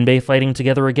Luffy and Jinbei fighting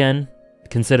together again,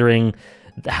 considering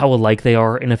how alike they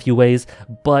are in a few ways,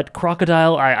 but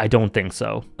Crocodile, I don't think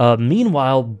so.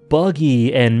 Meanwhile,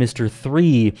 Buggy and Mr.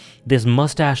 3, this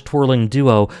mustache-twirling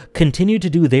duo, continue to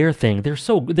do their thing.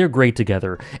 They're great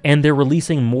together, and they're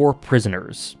releasing more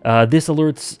prisoners. This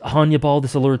alerts Hannibal,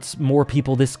 this alerts more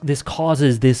people, this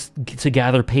causes this to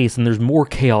gather pace, and there's more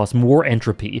chaos, more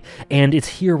entropy, and it's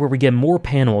here where we get more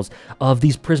panels of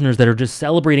these prisoners that are just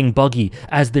celebrating Buggy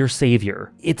as their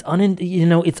savior. It's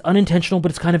unintentional, but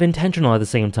it's kind of intentional at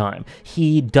the same time.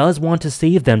 He does want to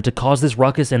save them to cause this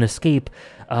ruckus and escape,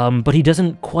 but he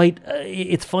doesn't quite,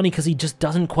 it's funny because he just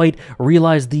doesn't quite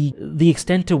realize the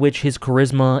extent to which his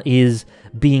charisma is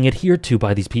being adhered to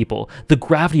by these people, the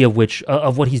gravity of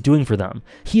what he's doing for them.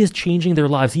 He is changing their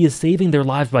lives, he is saving their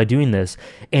lives by doing this,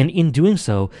 and in doing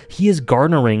so, he is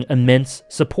garnering immense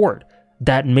support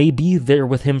that may be there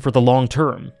with him for the long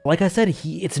term. Like I said,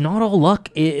 it's not all luck.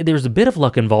 There's a bit of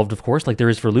luck involved, of course, like there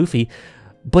is for Luffy,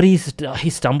 but he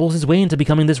stumbles his way into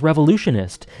becoming this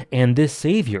revolutionist and this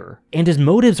savior. And his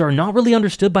motives are not really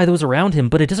understood by those around him,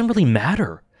 but it doesn't really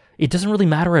matter. It doesn't really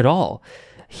matter at all.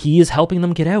 He is helping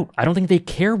them get out. I don't think they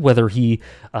care whether he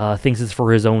thinks it's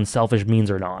for his own selfish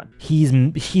means or not. He's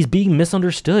being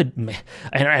misunderstood.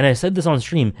 And I said this on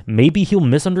stream, maybe he'll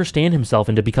misunderstand himself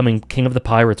into becoming king of the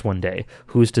pirates one day.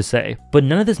 Who's to say? But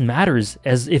none of this matters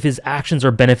as if his actions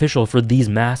are beneficial for these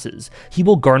masses. He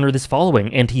will garner this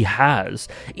following, and he has.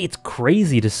 It's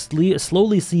crazy to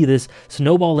slowly see this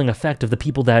snowballing effect of the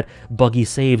people that Buggy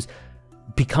saves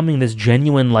becoming this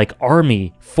genuine,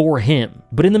 army for him.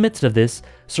 But in the midst of this,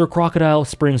 Sir Crocodile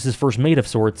springs his first mate of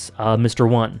sorts, Mr.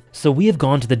 1. So we have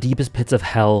gone to the deepest pits of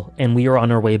hell, and we are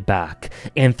on our way back.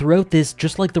 And throughout this,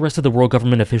 just like the rest of the world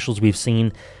government officials we've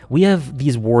seen, we have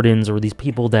these wardens, or these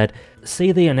people that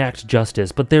say they enact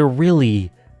justice, but they're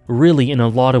really, in a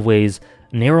lot of ways,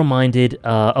 narrow-minded,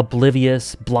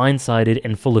 oblivious, blindsided,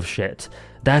 and full of shit.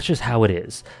 That's just how it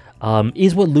is.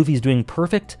 Is what Luffy's doing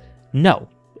perfect? No.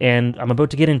 And I'm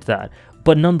about to get into that.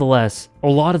 But nonetheless, a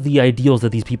lot of the ideals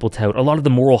that these people tout, a lot of the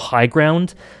moral high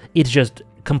ground, it's just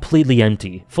completely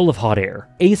empty, full of hot air.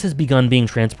 Ace has begun being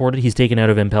transported, he's taken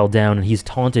out of Impel Down, and he's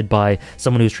taunted by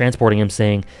someone who's transporting him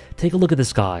saying, take a look at the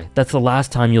sky, that's the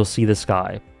last time you'll see the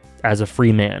sky. As a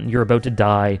free man, you're about to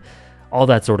die, all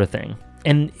that sort of thing.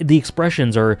 And the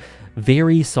expressions are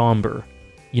very somber.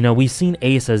 You know, we've seen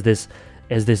Ace as this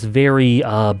very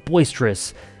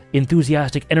boisterous,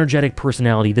 enthusiastic, energetic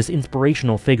personality, this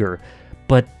inspirational figure,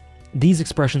 but these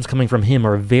expressions coming from him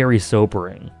are very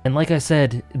sobering. And like I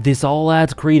said, this all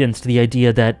adds credence to the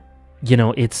idea that,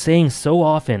 it's saying so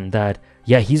often that,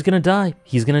 yeah, he's gonna die,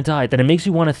 that it makes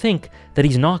you want to think that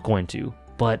he's not going to,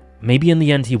 but maybe in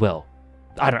the end he will.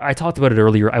 I talked about it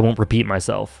earlier, I won't repeat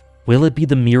myself. Will it be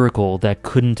the miracle that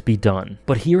couldn't be done?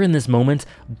 But here in this moment,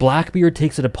 Blackbeard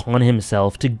takes it upon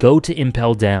himself to go to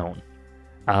Impel Down.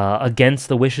 Against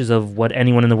the wishes of what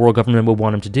anyone in the world government would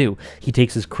want him to do. He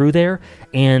takes his crew there,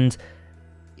 and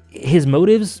his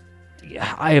motives,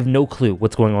 I have no clue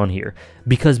what's going on here.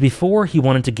 Because before, he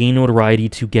wanted to gain notoriety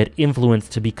to get influence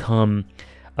to become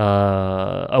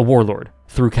a warlord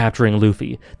through capturing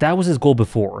Luffy. That was his goal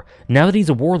before. Now that he's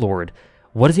a warlord,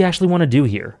 what does he actually want to do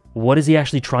here? What is he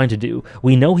actually trying to do?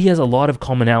 We know he has a lot of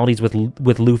commonalities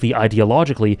with Luffy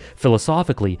ideologically,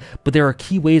 philosophically, but there are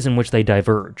key ways in which they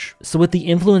diverge. So with the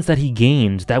influence that he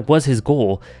gained, that was his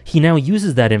goal, he now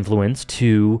uses that influence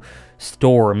to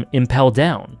storm Impel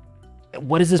Down.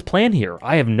 What is his plan here?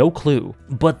 I have no clue.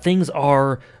 But things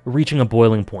are reaching a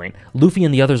boiling point. Luffy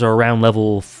and the others are around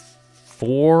level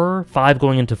 4, 5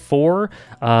 going into 4.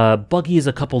 Buggy is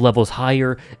a couple levels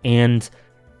higher, and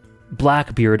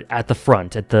Blackbeard at the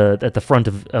front, at the front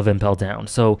of Impel Down.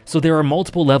 So there are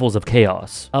multiple levels of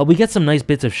chaos. We get some nice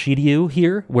bits of Shiryu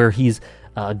here, where he's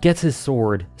gets his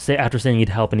sword after saying he'd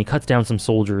help, and he cuts down some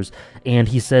soldiers, and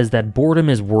he says that boredom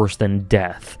is worse than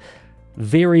death.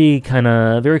 Very kind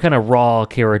of raw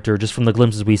character, just from the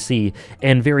glimpses we see,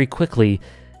 and very quickly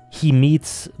he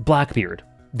meets Blackbeard.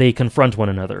 They confront one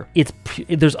another.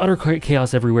 There's utter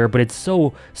chaos everywhere, but it's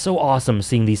so awesome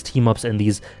seeing these team-ups and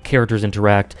these characters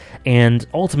interact. And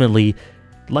ultimately,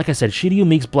 like I said, Shiryu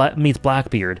meets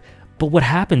Blackbeard, but what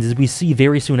happens is we see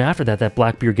very soon after that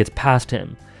Blackbeard gets past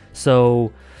him.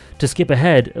 So, to skip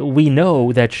ahead, we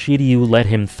know that Shiryu let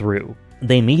him through.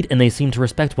 They meet and they seem to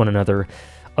respect one another.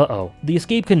 Uh-oh. The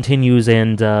escape continues,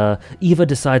 and Eva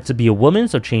decides to be a woman,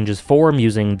 so changes form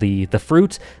using the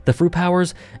fruit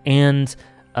powers, and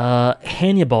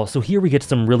Hannibal. So here we get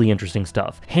some really interesting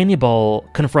stuff. Hannibal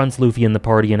confronts Luffy and the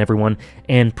party and everyone,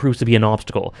 and proves to be an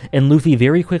obstacle, and Luffy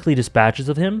very quickly dispatches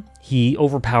of him. He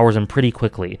overpowers him pretty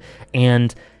quickly,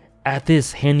 and at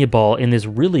this, Hannibal, in this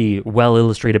really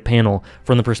well-illustrated panel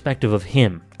from the perspective of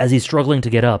him, as he's struggling to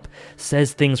get up,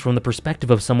 says things from the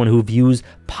perspective of someone who views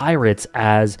pirates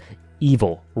as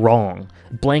evil, wrong.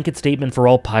 Blanket statement for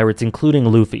all pirates, including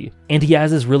Luffy. And he has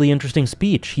this really interesting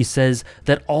speech. He says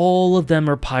that all of them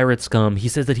are pirate scum. He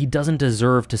says that he doesn't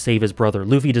deserve to save his brother.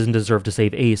 Luffy doesn't deserve to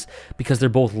save Ace because they're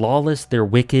both lawless, they're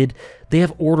wicked, they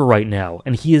have order right now,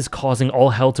 and he is causing all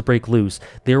hell to break loose.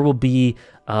 There will be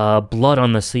blood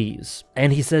on the seas.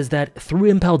 And he says that through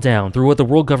Impel Down, through what the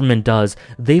world government does,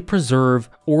 they preserve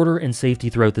order and safety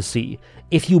throughout the sea.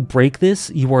 If you break this,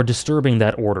 you are disturbing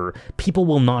that order. People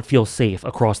will not feel safe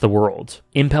across the world.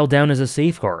 Impel Down is a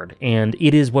safeguard, and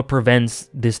it is what prevents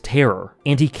this terror.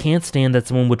 And he can't stand that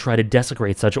someone would try to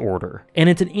desecrate such order. And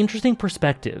it's an interesting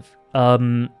perspective.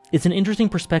 It's an interesting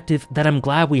perspective that I'm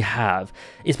glad we have,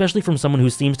 especially from someone who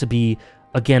seems to be,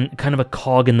 again, kind of a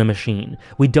cog in the machine.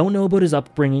 We don't know about his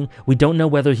upbringing. We don't know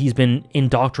whether he's been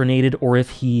indoctrinated or if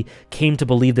he came to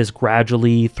believe this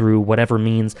gradually through whatever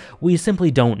means. We simply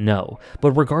don't know.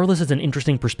 But regardless, it's an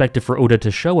interesting perspective for Oda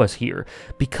to show us here,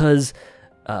 because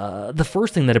the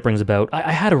first thing that it brings about,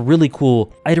 I had a really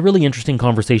interesting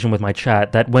conversation with my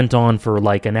chat that went on for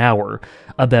like an hour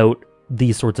about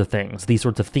these sorts of things, these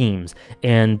sorts of themes,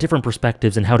 and different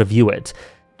perspectives and how to view it.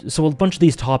 So a bunch of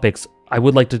these topics I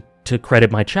would like to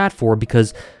credit my chat for,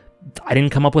 because I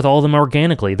didn't come up with all of them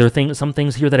organically. There are some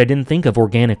things here that I didn't think of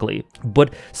organically.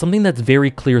 But something that's very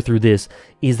clear through this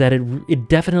is that it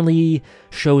definitely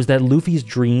shows that Luffy's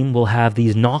dream will have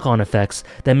these knock-on effects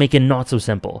that make it not so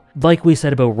simple. Like we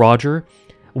said about Roger,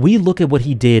 we look at what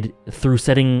he did through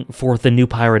setting forth the new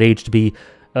Pirate Age to be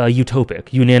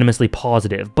utopic, unanimously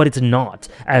positive, but it's not,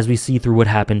 as we see through what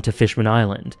happened to Fishman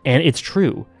Island. And it's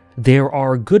true. There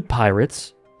are good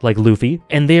pirates, like Luffy,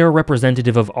 and they are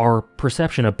representative of our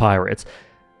perception of pirates.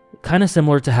 Kind of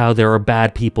similar to how there are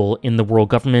bad people in the world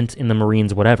government, in the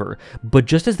Marines, whatever. But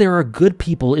just as there are good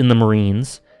people in the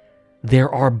Marines, there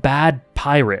are bad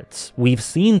pirates. We've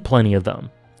seen plenty of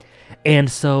them.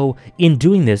 And so, in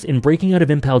doing this, in breaking out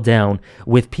of Impel Down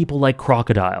with people like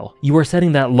Crocodile, you are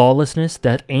setting that lawlessness,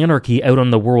 that anarchy out on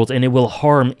the world, and it will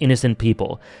harm innocent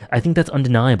people. I think that's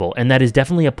undeniable, and that is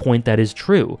definitely a point that is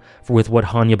true with what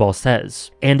Hannibal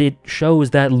says. And it shows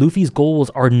that Luffy's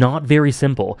goals are not very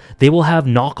simple. They will have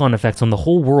knock-on effects on the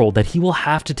whole world that he will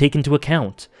have to take into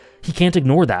account. He can't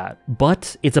ignore that,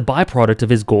 but it's a byproduct of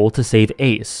his goal to save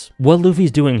Ace. What Luffy's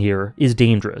doing here is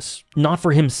dangerous. Not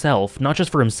for himself, not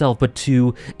just for himself, but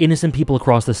to innocent people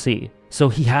across the sea. So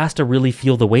he has to really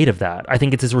feel the weight of that. I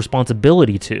think it's his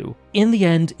responsibility to. In the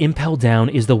end, Impel Down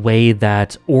is the way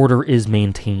that order is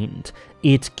maintained.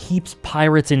 It keeps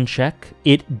pirates in check.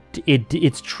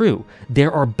 It's true.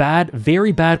 There are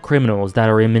very bad criminals that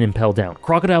are in Impel Down.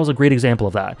 Crocodile is a great example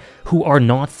of that, who are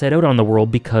not set out on the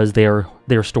world because they're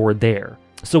stored there.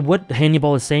 So what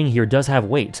Hannibal is saying here does have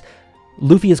weight.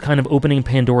 Luffy is kind of opening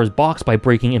Pandora's box by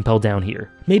breaking Impel Down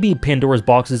here. Maybe Pandora's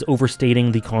box is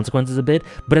overstating the consequences a bit,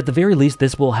 but at the very least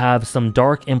this will have some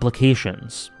dark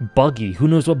implications. Buggy, who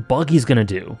knows what Buggy's gonna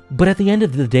do? But at the end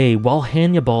of the day, while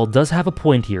Hannibal does have a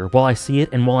point here, while I see it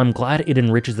and while I'm glad it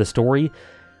enriches the story,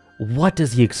 what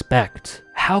does he expect?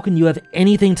 How can you have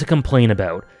anything to complain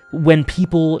about when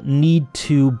people need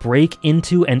to break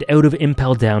into and out of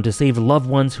Impel Down to save loved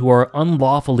ones who are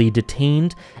unlawfully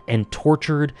detained and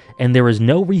tortured, and there is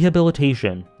no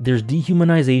rehabilitation? There's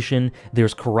dehumanization,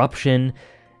 there's corruption.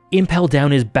 Impel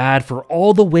Down is bad for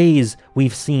all the ways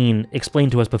we've seen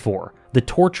explained to us before. The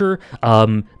torture,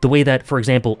 the way that, for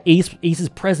example, Ace's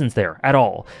presence there at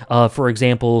all. For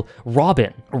example,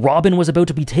 Robin. Robin was about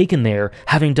to be taken there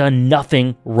having done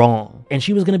nothing wrong, and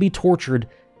she was going to be tortured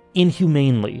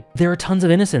inhumanely. There are tons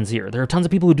of innocents here. There are tons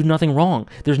of people who do nothing wrong.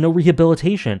 There's no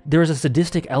rehabilitation. There is a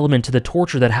sadistic element to the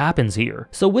torture that happens here.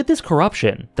 So with this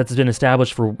corruption that's been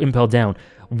established for Impel Down,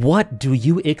 what do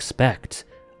you expect?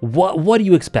 What do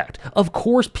you expect? Of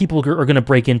course people are going to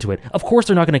break into it. Of course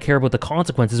they're not going to care about the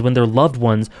consequences when their loved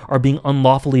ones are being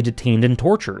unlawfully detained and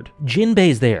tortured.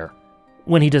 Jinbei's there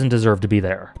when he doesn't deserve to be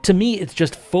there. To me, it's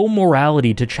just faux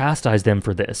morality to chastise them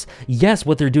for this. Yes,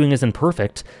 what they're doing isn't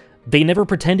perfect. They never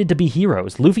pretended to be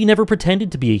heroes. Luffy never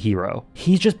pretended to be a hero.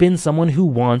 He's just been someone who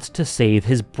wants to save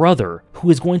his brother, who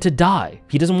is going to die.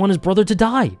 He doesn't want his brother to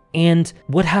die. And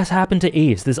what has happened to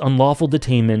Ace, this unlawful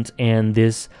detainment and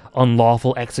this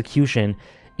unlawful execution,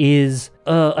 is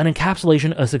an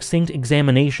encapsulation, a succinct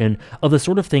examination of the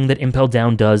sort of thing that Impel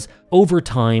Down does over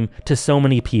time to so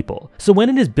many people. So when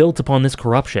it is built upon this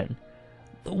corruption,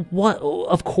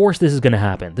 of course this is going to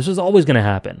happen. This is always going to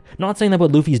happen. Not saying that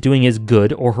what Luffy's doing is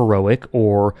good or heroic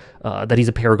or that he's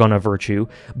a paragon of virtue,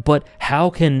 but how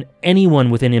can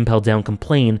anyone within Impel Down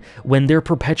complain when they're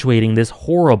perpetuating this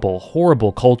horrible,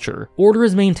 horrible culture? Order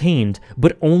is maintained,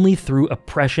 but only through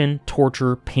oppression,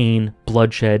 torture, pain,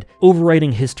 bloodshed,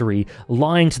 overwriting history,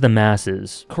 lying to the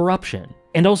masses, corruption.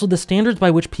 And also the standards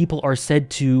by which people are said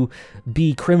to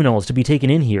be criminals, to be taken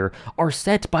in here, are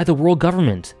set by the world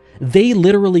government. They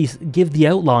literally give the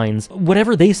outlines.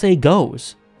 Whatever they say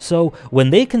goes. So when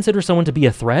they consider someone to be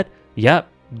a threat, yeah,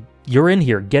 you're in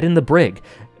here, get in the brig.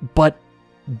 But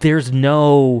there's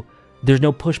no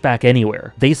pushback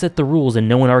anywhere. They set the rules and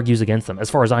no one argues against them, as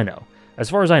far as I know.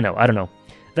 As far as I know, I don't know.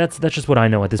 That's just what I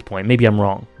know at this point. Maybe I'm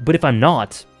wrong. But if I'm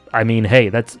not, I mean, hey,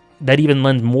 that even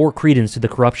lends more credence to the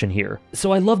corruption here.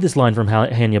 So I love this line from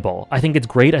Hannibal. I think it's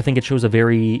great. I think it shows a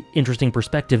very interesting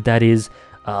perspective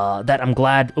that I'm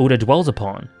glad Oda dwells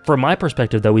upon. From my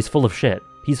perspective, though, he's full of shit.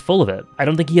 He's full of it. I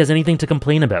don't think he has anything to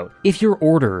complain about. If your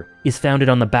order is founded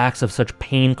on the backs of such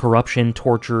pain, corruption,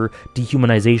 torture,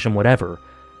 dehumanization, whatever,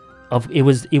 it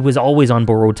was always on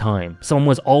borrowed time. Someone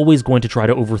was always going to try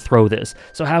to overthrow this.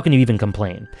 So how can you even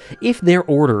complain? If their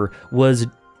order was,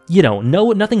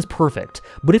 nothing's perfect,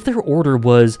 but if their order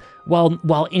was,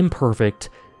 while imperfect,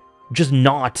 just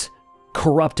not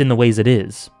corrupt in the ways it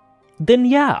is, then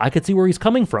yeah, I could see where he's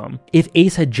coming from. If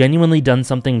Ace had genuinely done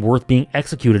something worth being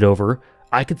executed over,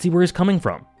 I could see where he's coming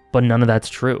from. But none of that's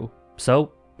true.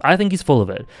 So I think he's full of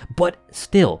it. But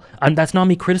still, that's not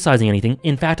me criticizing anything.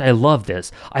 In fact, I love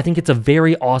this. I think it's a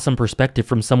very awesome perspective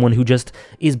from someone who just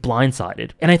is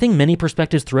blindsided. And I think many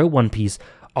perspectives throughout One Piece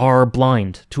are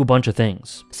blind to a bunch of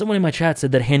things. Someone in my chat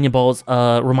said that Hannibal's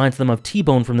reminds them of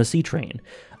T-Bone from the Sea Train,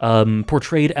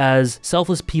 portrayed as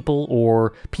selfless people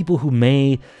or people who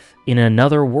may, in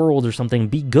another world or something,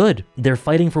 be good. They're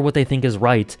fighting for what they think is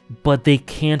right, but they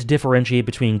can't differentiate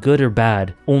between good or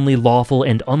bad, only lawful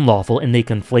and unlawful, and they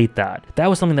conflate that. That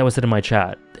was something that was said in my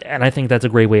chat, and I think that's a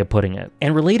great way of putting it.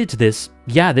 And related to this,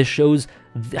 yeah, this shows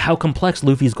how complex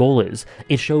Luffy's goal is.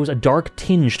 It shows a dark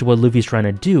tinge to what Luffy's trying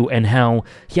to do, and how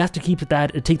he has to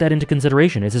take that into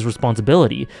consideration. It's his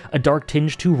responsibility. A dark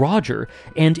tinge to Roger.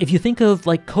 And if you think of,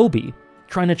 like, Kobe,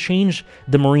 trying to change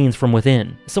the Marines from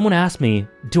within. Someone asked me,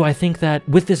 do I think that,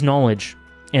 with this knowledge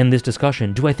and this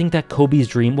discussion, do I think that Kobe's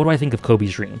dream, what do I think of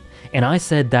Kobe's dream? And I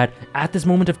said that at this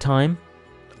moment of time,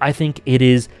 I think it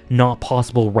is not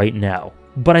possible right now,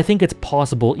 but I think it's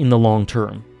possible in the long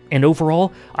term. And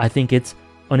overall, I think it's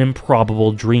an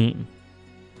improbable dream.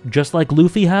 Just like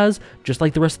Luffy has, just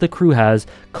like the rest of the crew has,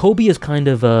 Kobe is kind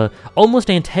of a almost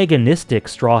antagonistic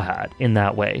Straw Hat in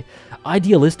that way.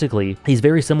 Idealistically, he's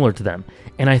very similar to them,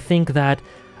 and I think that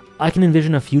I can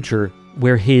envision a future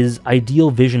where his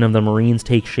ideal vision of the Marines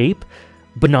takes shape,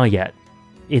 but not yet.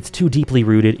 It's too deeply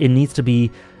rooted. It needs to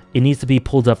be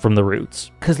pulled up from the roots.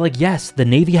 Because, like, yes, the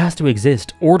Navy has to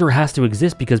exist, order has to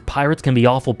exist because pirates can be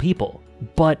awful people,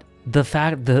 but the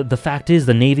fact is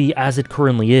the Navy as it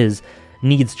currently is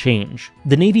needs change.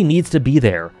 The Navy needs to be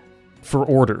there for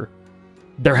order.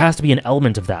 There has to be an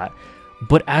element of that.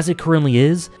 But as it currently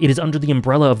is, it is under the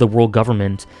umbrella of the world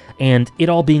government, and it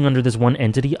all being under this one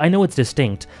entity, I know it's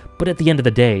distinct, but at the end of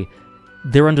the day,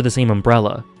 they're under the same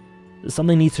umbrella.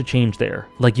 Something needs to change there.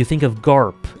 Like, you think of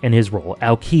Garp and his role,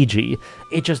 Aokiji,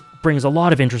 it just brings a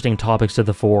lot of interesting topics to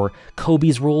the fore.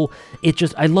 Kobe's role,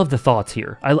 I love the thoughts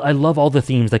here. I love all the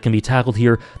themes that can be tackled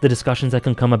here, the discussions that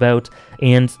can come about,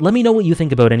 and let me know what you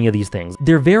think about any of these things.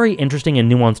 They're very interesting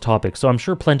and nuanced topics, so I'm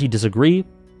sure plenty disagree.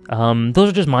 Those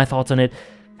are just my thoughts on it,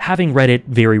 having read it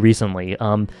very recently.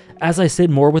 As I sit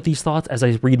more with these thoughts, as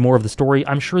I read more of the story,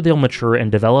 I'm sure they'll mature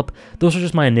and develop. Those are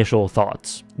just my initial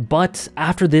thoughts. But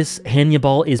after this,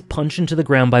 Hannibal is punched into the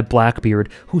ground by Blackbeard,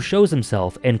 who shows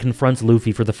himself and confronts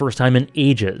Luffy for the first time in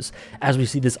ages, as we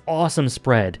see this awesome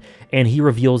spread, and he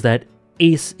reveals that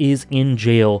Ace is in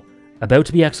jail, about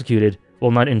to be executed. Well,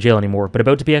 not in jail anymore, but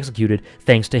about to be executed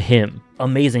thanks to him.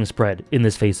 Amazing spread in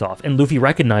this face-off, and Luffy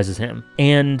recognizes him.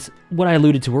 And what I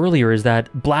alluded to earlier is that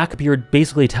Blackbeard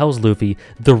basically tells Luffy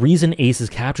the reason Ace is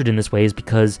captured in this way is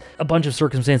because a bunch of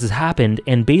circumstances happened,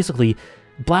 and basically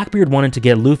Blackbeard wanted to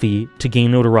get Luffy to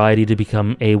gain notoriety to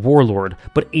become a warlord,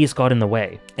 but Ace got in the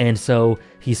way. And so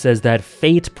he says that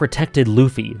fate protected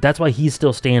Luffy. That's why he's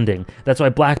still standing. That's why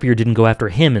Blackbeard didn't go after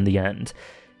him in the end.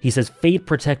 He says fate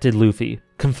protected Luffy,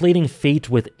 conflating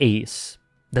fate with Ace.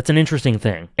 That's an interesting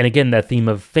thing. And again, that theme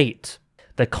of fate,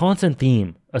 that constant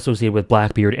theme associated with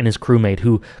Blackbeard and his crewmate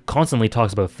who constantly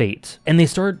talks about fate. And they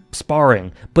start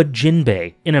sparring, but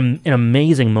Jinbei, in an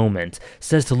amazing moment,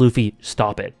 says to Luffy,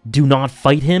 stop it. Do not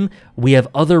fight him. We have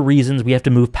other reasons. We have to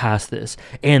move past this.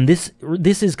 And this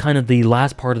is kind of the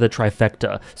last part of the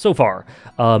trifecta so far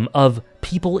of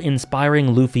people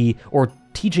inspiring Luffy or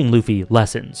teaching Luffy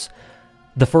lessons.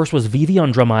 The first was Vivi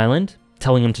on Drum Island,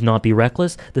 telling him to not be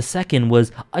reckless. The second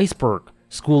was Iceberg,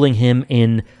 schooling him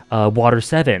in Water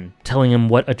 7, telling him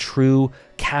what a true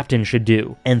captain should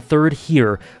do. And third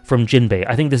here from Jinbei,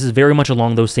 I think this is very much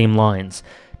along those same lines,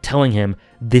 telling him,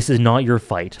 this is not your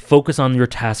fight. Focus on your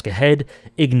task ahead,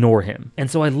 ignore him. And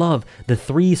so I love the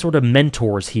three sort of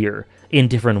mentors here in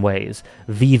different ways.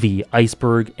 Vivi,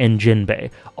 Iceberg, and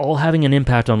Jinbei, all having an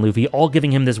impact on Luffy, all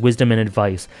giving him this wisdom and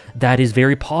advice that is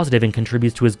very positive and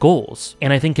contributes to his goals,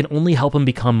 and I think can only help him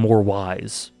become more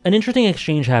wise. An interesting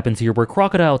exchange happens here where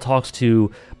Crocodile talks to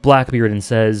Blackbeard and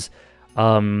says,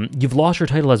 you've lost your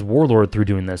title as Warlord through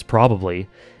doing this, probably.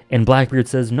 And Blackbeard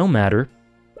says, no matter.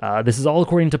 This is all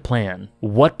according to plan.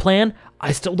 What plan?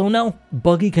 I still don't know.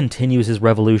 Buggy continues his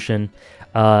revolution.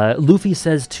 Luffy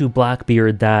says to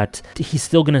Blackbeard that he's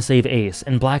still gonna save Ace,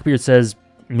 and Blackbeard says,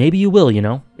 maybe you will, you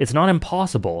know? It's not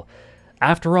impossible.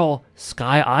 After all,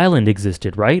 Sky Island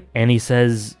existed, right? And he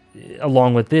says,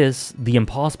 along with this, the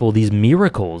impossible, these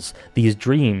miracles, these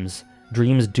dreams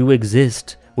do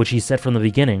exist, which he said from the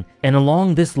beginning. And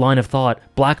along this line of thought,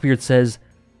 Blackbeard says,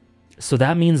 so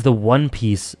that means the One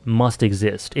Piece must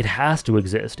exist. It has to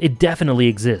exist. It definitely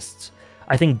exists.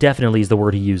 I think definitely is the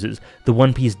word he uses. The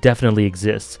One Piece definitely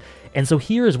exists. And so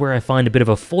here is where I find a bit of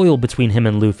a foil between him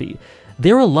and Luffy.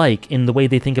 They're alike in the way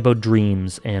they think about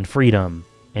dreams and freedom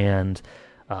and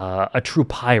a true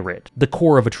pirate, the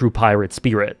core of a true pirate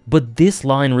spirit. But this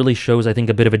line really shows, I think,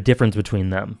 a bit of a difference between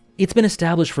them. It's been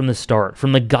established from the start,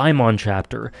 from the Gaimon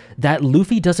chapter, that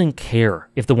Luffy doesn't care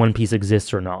if the One Piece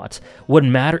exists or not. What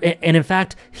matters, and in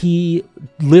fact, he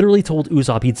literally told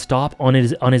Usopp he'd stop on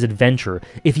his adventure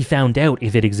if he found out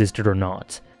if it existed or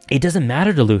not. It doesn't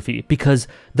matter to Luffy, because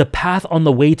the path on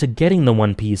the way to getting the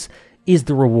One Piece is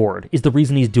the reward, is the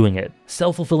reason he's doing it.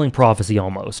 Self-fulfilling prophecy,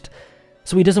 almost.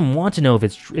 So he doesn't want to know if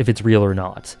it's real or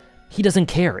not. He doesn't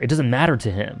care. It doesn't matter to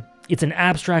him. It's an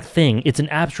abstract thing. It's an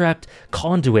abstract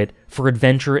conduit for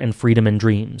adventure and freedom and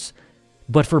dreams.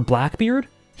 But for Blackbeard,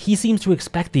 he seems to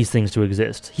expect these things to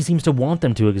exist. He seems to want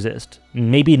them to exist.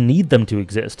 Maybe need them to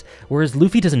exist. Whereas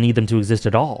Luffy doesn't need them to exist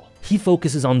at all. He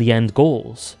focuses on the end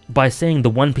goals by saying the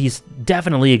One Piece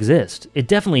definitely exists. It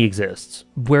definitely exists.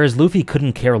 Whereas Luffy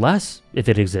couldn't care less if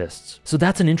it exists. So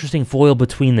that's an interesting foil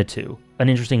between the two. An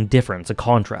interesting difference, a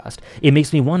contrast. It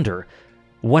makes me wonder,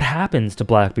 what happens to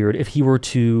Blackbeard if he were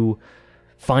to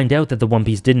find out that the One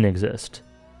Piece didn't exist?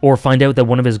 Or find out that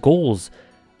one of his goals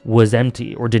was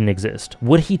empty or didn't exist?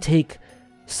 Would he take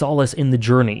solace in the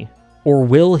journey? Or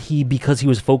will he, because he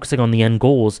was focusing on the end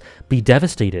goals, be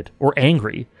devastated or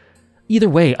angry? Either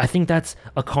way, I think that's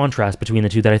a contrast between the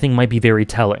two that I think might be very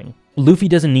telling. Luffy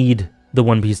doesn't need the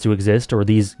One Piece to exist, or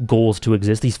these goals to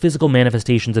exist, these physical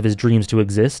manifestations of his dreams to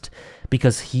exist,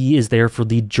 because he is there for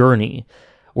the journey,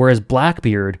 whereas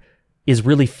Blackbeard is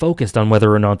really focused on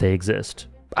whether or not they exist.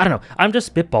 I don't know, I'm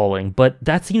just spitballing, but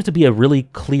that seems to be a really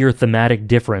clear thematic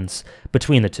difference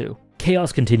between the two.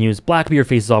 Chaos continues, Blackbeard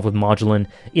faces off with Modulin.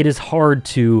 It is hard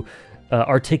to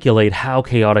articulate how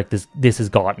chaotic this has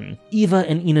gotten. Eva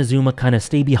and Inazuma kind of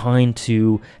stay behind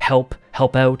to help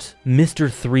out.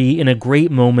 Mr. 3, in a great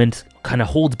moment, kind of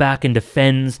holds back and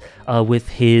defends with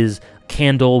his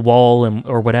candle wall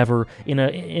or whatever,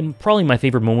 in probably my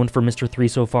favorite moment for Mr. 3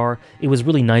 so far. It was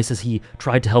really nice as he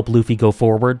tried to help Luffy go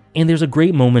forward. And there's a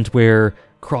great moment where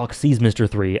Croc sees Mr.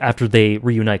 3 after they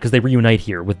reunite, because they reunite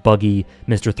here with Buggy,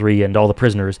 Mr. 3, and all the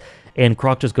prisoners, and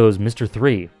Croc just goes, Mr.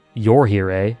 3, you're here,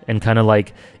 eh? And kind of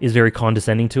like is very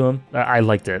condescending to him. I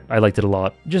liked it. I liked it a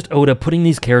lot. Just Oda putting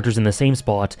these characters in the same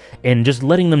spot and just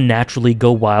letting them naturally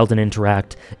go wild and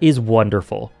interact is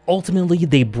wonderful. Ultimately,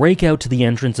 they break out to the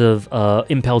entrance of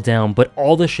Impel Down, but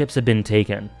all the ships have been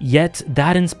taken. Yet,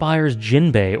 that inspires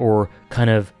Jinbei, or kind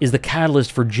of is the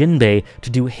catalyst for Jinbei to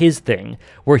do his thing,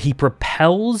 where he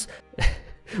propels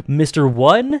Mr.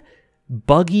 1,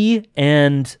 Buggy,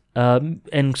 and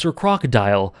Sir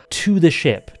Crocodile to the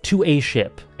ship, to a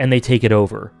ship, and they take it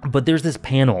over. But there's this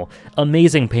panel,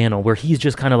 amazing panel, where he's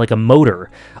just kind of like a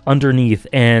motor underneath,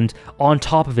 and on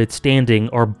top of it standing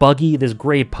are Buggy, this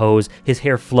great pose, his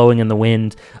hair flowing in the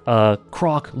wind,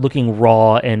 Croc looking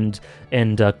raw and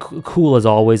cool as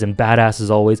always, and badass as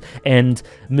always, and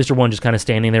Mr. 1 just kind of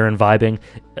standing there and vibing.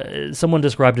 Someone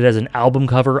described it as an album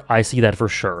cover. I see that for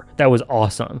sure. That was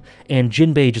awesome. And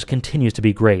Jinbei just continues to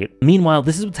be great. Meanwhile,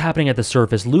 this is what's happening at the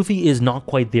surface, Luffy is not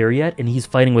quite there yet, and he's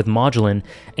fighting with Modulin,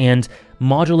 and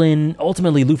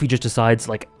ultimately Luffy just decides,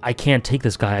 like, I can't take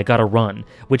this guy, I gotta run,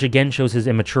 which again shows his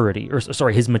immaturity,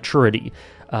 his maturity.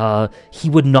 He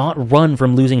would not run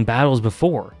from losing battles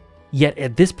before, yet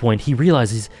at this point he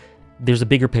realizes there's a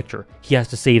bigger picture. He has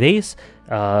to save Ace,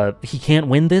 he can't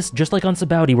win this, just like on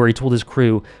Sabaody where he told his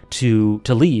crew to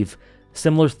leave.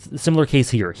 Similar case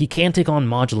here. He can't take on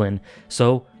Modulin,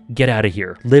 so get out of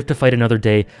here. Live to fight another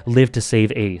day, live to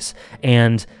save Ace.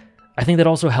 And I think that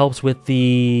also helps with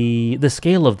the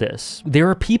scale of this. There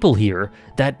are people here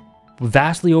that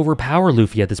vastly overpower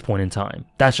Luffy at this point in time.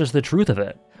 That's just the truth of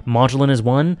it. Modulin is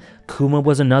one, Kuma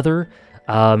was another,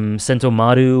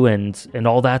 Sentomaru and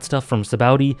all that stuff from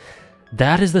Sabaody.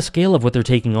 That is the scale of what they're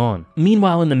taking on.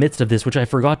 Meanwhile, in the midst of this, which I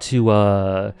forgot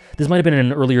to, this might have been in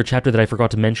an earlier chapter that I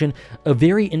forgot to mention, a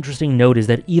very interesting note is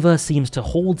that Eva seems to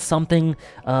hold some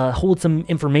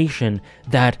information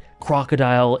that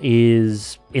Crocodile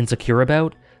is insecure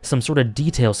about, some sort of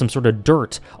detail, some sort of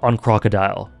dirt on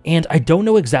Crocodile. And I don't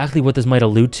know exactly what this might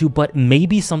allude to, but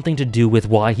maybe something to do with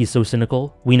why he's so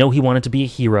cynical. We know he wanted to be a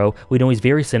hero, we know he's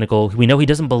very cynical, we know he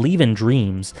doesn't believe in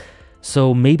dreams.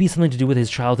 So maybe something to do with his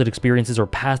childhood experiences or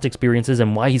past experiences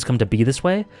and why he's come to be this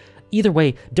way. Either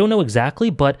way, don't know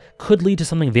exactly, but could lead to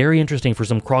something very interesting for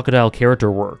some Crocodile character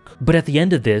work. But at the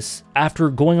end of this, after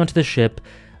going onto the ship,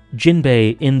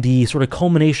 Jinbei, in the sort of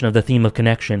culmination of the theme of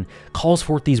connection, calls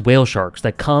forth these whale sharks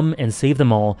that come and save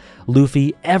them all.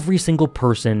 Luffy, every single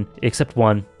person, except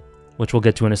one, which we'll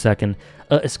get to in a second,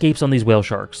 escapes on these whale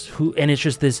sharks. And it's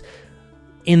just this...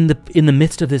 In the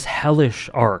midst of this hellish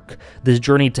arc, this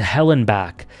journey to hell and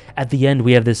back, at the end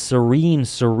we have this serene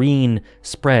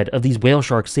spread of these whale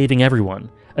sharks saving everyone.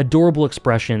 Adorable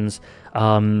expressions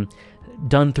done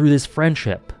through this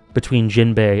friendship between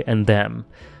Jinbei and them,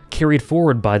 carried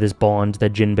forward by this bond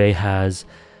that Jinbei has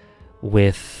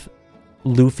with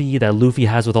Luffy, that Luffy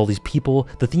has with all these people.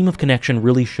 The theme of connection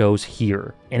really shows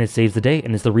here, and it saves the day,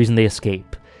 and it's the reason they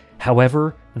escape.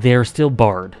 However, they're still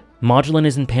barred. Modulin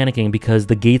isn't panicking because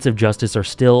the gates of justice are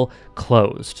still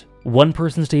closed. One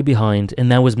person stayed behind,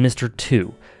 and that was Mr.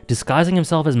 2, disguising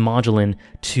himself as Modulin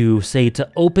to say to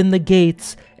open the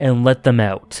gates and let them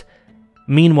out.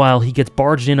 Meanwhile, he gets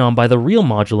barged in on by the real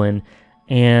Modulin,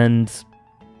 and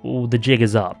the jig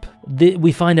is up.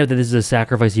 We find out that this is a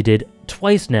sacrifice he did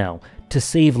twice now to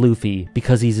save Luffy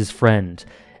because he's his friend.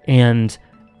 And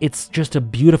it's just a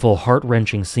beautiful,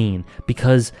 heart-wrenching scene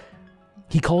because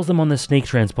he calls them on the snail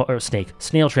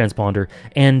transponder,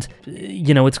 and,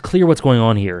 you know, it's clear what's going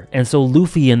on here. And so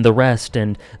Luffy and the rest,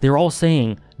 and they're all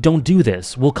saying, don't do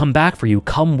this, we'll come back for you,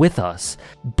 come with us.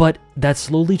 But that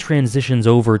slowly transitions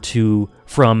over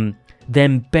from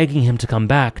them begging him to come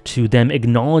back to them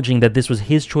acknowledging that this was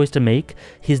his choice to make,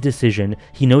 his decision,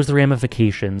 he knows the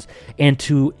ramifications, and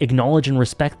to acknowledge and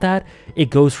respect that, it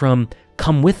goes from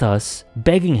come with us,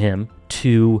 begging him,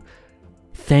 to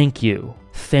thank you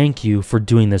for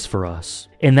doing this for us.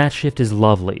 And that shift is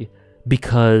lovely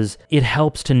because it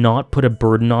helps to not put a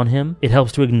burden on him. It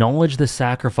helps to acknowledge the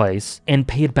sacrifice and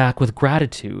pay it back with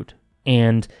gratitude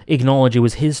and acknowledge it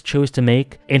was his choice to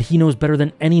make, and he knows better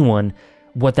than anyone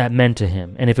what that meant to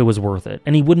him and if it was worth it.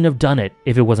 And he wouldn't have done it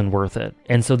if it wasn't worth it.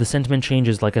 And so the sentiment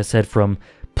changes, like I said, from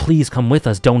please come with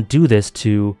us, don't do this,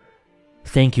 to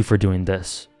thank you for doing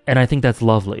this. And I think that's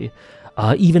lovely.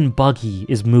 Even Buggy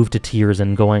is moved to tears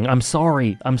and going, I'm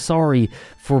sorry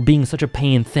for being such a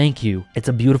pain, thank you. It's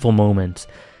a beautiful moment.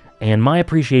 And my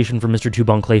appreciation for Mr.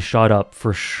 Tubonclay shot up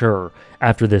for sure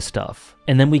after this stuff.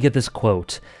 And then we get this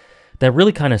quote that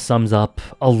really kind of sums up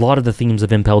a lot of the themes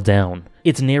of Impel Down.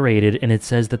 It's narrated and it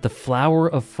says that the flower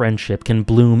of friendship can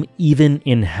bloom even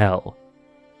in hell.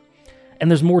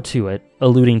 And there's more to it,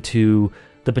 alluding to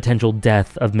the potential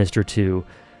death of Mr. 2.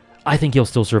 I think he'll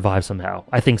still survive somehow.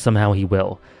 I think somehow he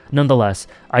will. Nonetheless,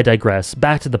 I digress.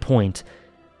 Back to the point.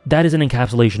 That is an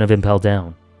encapsulation of Impel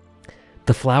Down.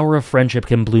 The flower of friendship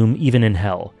can bloom even in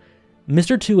hell.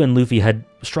 Mr. 2 and Luffy had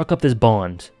struck up this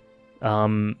bond.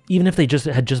 Even if they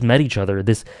had just met each other,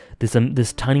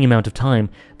 this tiny amount of time,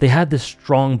 they had this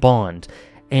strong bond,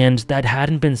 and that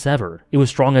hadn't been severed. It was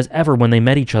strong as ever when they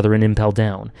met each other in Impel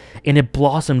Down, and it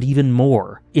blossomed even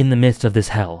more in the midst of this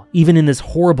hell. Even in this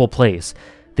horrible place,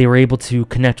 they were able to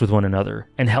connect with one another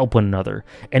and help one another,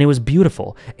 and it was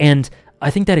beautiful. And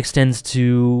I think that extends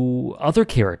to other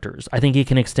characters. I think it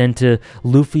can extend to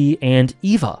Luffy and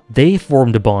Eva. They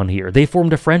formed a bond here. They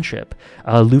formed a friendship.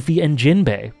 Luffy and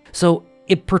Jinbei. So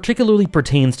it particularly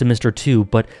pertains to Mr. 2,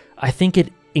 but I think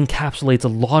it encapsulates a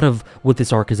lot of what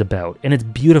this arc is about, and it's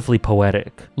beautifully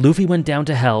poetic. Luffy went down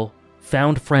to hell,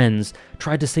 found friends,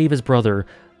 tried to save his brother,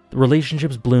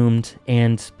 relationships bloomed,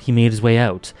 and he made his way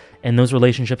out. And those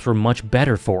relationships were much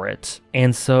better for it.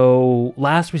 And so,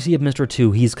 last we see of Mr.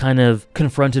 2, he's kind of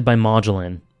confronted by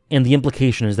Modulin, and the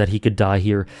implication is that he could die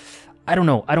here. I don't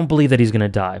know. I don't believe that he's going to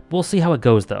die. We'll see how it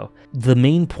goes, though. The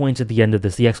main point at the end of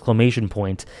this, the exclamation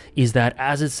point, is that,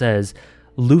 as it says,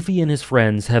 Luffy and his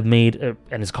friends have made,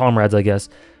 and his comrades, I guess,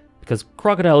 because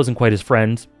Crocodile isn't quite his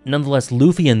friend. Nonetheless,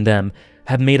 Luffy and them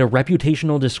have made a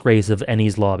reputational disgrace of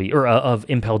Enies Lobby, or of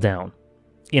Impel Down,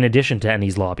 in addition to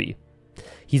Enies Lobby.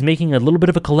 He's making a little bit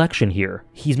of a collection here.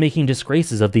 He's making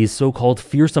disgraces of these so-called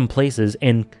fearsome places,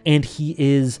 and he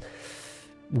is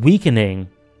weakening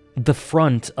the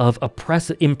front of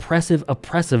impressive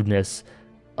oppressiveness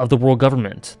of the world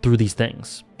government through these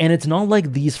things. And it's not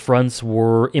like these fronts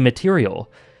were immaterial.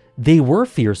 They were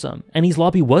fearsome. Enies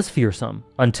Lobby was fearsome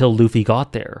until Luffy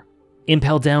got there.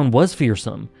 Impel Down was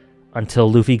fearsome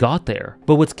until Luffy got there.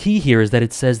 But what's key here is that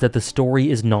it says that the story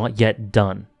is not yet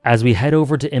done. As we head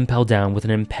over to Impel Down with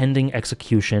an impending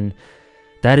execution,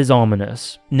 that is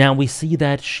ominous. Now we see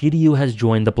that Shiryu has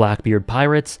joined the Blackbeard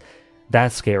Pirates.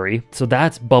 That's scary. So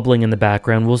that's bubbling in the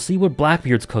background. We'll see what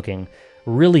Blackbeard's cooking.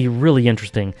 Really, really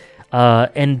interesting.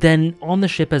 And then on the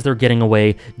ship as they're getting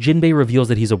away, Jinbei reveals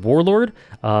that he's a warlord.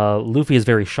 Luffy is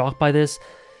very shocked by this.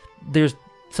 There's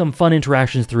some fun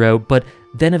interactions throughout, but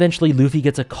then eventually Luffy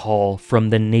gets a call from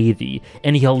the Navy,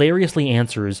 and he hilariously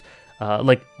answers,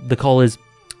 like the call is,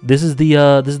 this is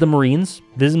the Marines,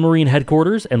 this is Marine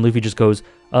headquarters, and Luffy just goes,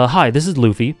 hi, this is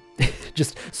Luffy.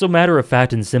 Just so matter of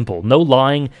fact and simple, no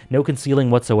lying, no concealing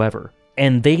whatsoever.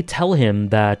 And they tell him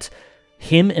that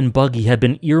him and Buggy have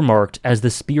been earmarked as the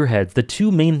spearheads, the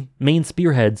two main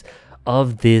spearheads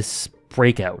of this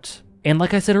breakout. And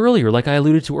like I said earlier, like I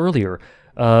alluded to earlier,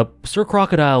 Sir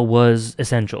Crocodile was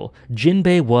essential.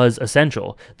 Jinbei was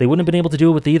essential. They wouldn't have been able to do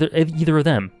it with either of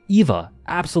them. Eva,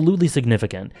 absolutely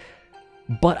significant.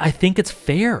 But I think it's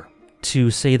fair to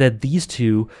say that these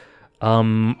two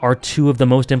are two of the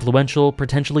most influential,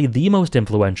 potentially the most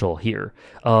influential here.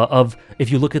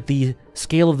 If you look at the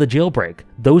scale of the jailbreak,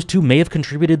 those two may have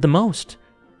contributed the most.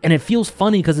 And it feels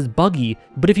funny because it's Buggy,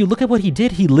 but if you look at what he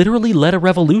did, he literally led a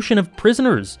revolution of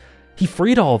prisoners. He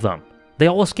freed all of them. They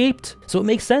all escaped. So it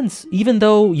makes sense, even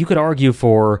though you could argue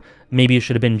for maybe it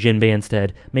should have been Jinbei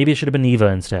instead, maybe it should have been Eva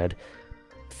instead.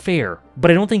 Fair.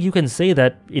 But I don't think you can say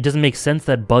that it doesn't make sense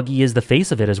that Buggy is the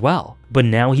face of it as well. But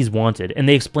now he's wanted, and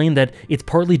they explain that it's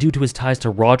partly due to his ties to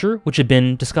Roger, which had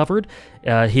been discovered,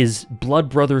 his blood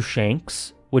brother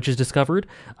Shanks, which is discovered,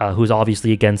 who's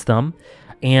obviously against them.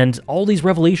 And all these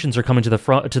revelations are coming to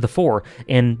the fore,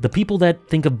 and the people that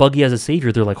think of Buggy as a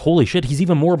savior, they're like, holy shit, he's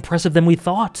even more impressive than we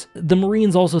thought. The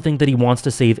Marines also think that he wants to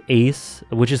save Ace,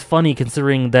 which is funny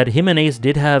considering that him and Ace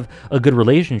did have a good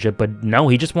relationship, but no,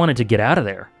 he just wanted to get out of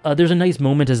there. There's a nice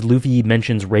moment as Luffy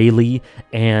mentions Rayleigh,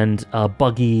 and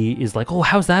Buggy is like, oh,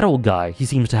 how's that old guy? He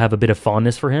seems to have a bit of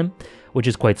fondness for him, which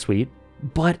is quite sweet.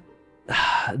 But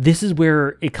this is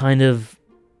where it kind of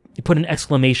put an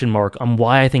exclamation mark on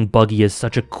why I think Buggy is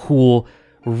such a cool,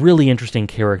 really interesting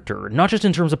character. Not just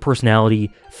in terms of personality,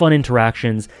 fun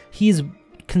interactions, he's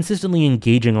consistently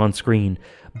engaging on screen,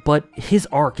 but his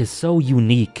arc is so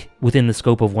unique within the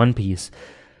scope of One Piece.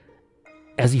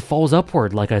 As he falls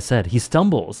upward, like I said, he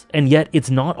stumbles, and yet it's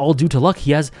not all due to luck.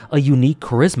 He has a unique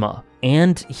charisma,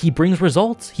 and he brings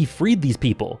results. He freed these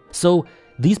people. So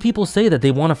these people say that they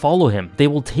want to follow him. They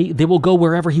will go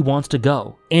wherever he wants to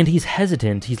go. And he's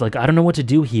hesitant. He's like, I don't know what to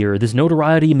do here. This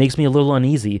notoriety makes me a little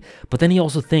uneasy. But then he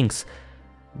also thinks,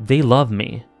 they love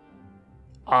me.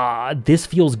 This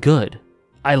feels good.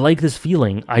 I like this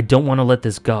feeling. I don't want to let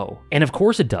this go. And of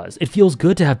course it does. It feels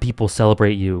good to have people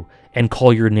celebrate you and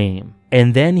call your name.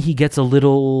 And then he gets a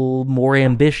little more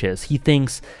ambitious. He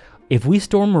thinks, if we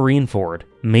storm Marineford,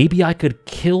 maybe I could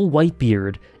kill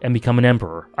Whitebeard and become an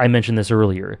emperor. I mentioned this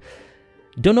earlier.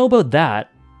 Don't know about that,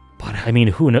 but I mean,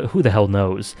 who the hell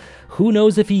knows? Who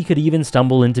knows if he could even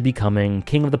stumble into becoming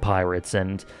king of the pirates,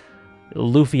 and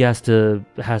Luffy has to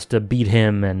beat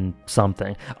him and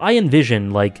something. I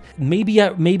envision, like, maybe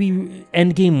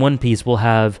Endgame One Piece will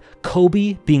have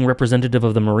Kobe being representative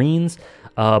of the Marines,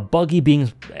 Buggy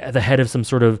being the head of some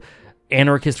sort of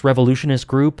anarchist revolutionist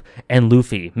group, and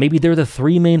Luffy. Maybe they're the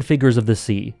three main figures of the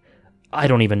sea. I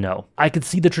don't even know. I could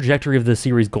see the trajectory of the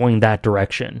series going that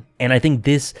direction. And I think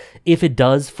this, if it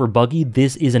does for Buggy,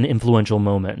 this is an influential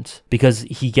moment. Because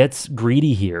he gets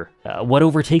greedy here. What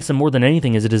overtakes him more than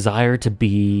anything is a desire to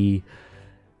be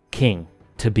king.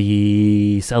 To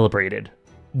be celebrated.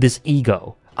 This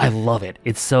ego. I love it.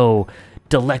 It's so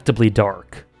delectably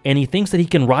dark. And he thinks that he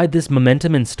can ride this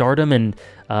momentum and stardom and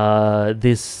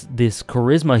this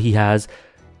charisma he has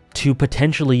to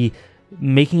potentially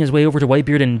making his way over to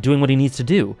Whitebeard and doing what he needs to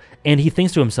do. And he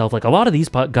thinks to himself, like, a lot of these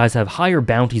guys have higher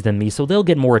bounties than me, so they'll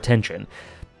get more attention.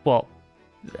 Well,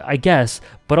 I guess,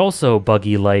 but also,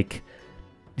 Buggy, like,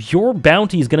 your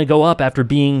bounty is going to go up after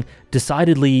being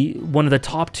decidedly one of the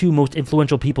top 2 most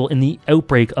influential people in the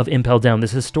outbreak of Impel Down,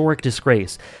 this historic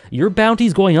disgrace. Your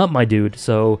bounty's going up, my dude,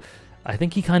 so I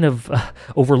think he kind of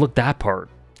overlooked that part.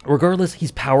 Regardless,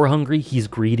 he's power hungry, he's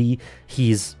greedy,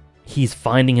 he's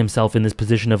finding himself in this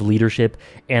position of leadership,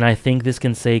 and I think this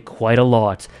can say quite a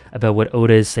lot about what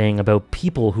Oda is saying about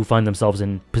people who find themselves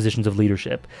in positions of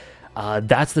leadership.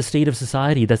 That's the state of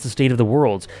society, that's the state of the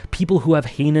world. People who have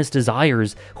heinous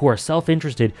desires, who are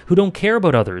self-interested, who don't care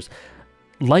about others.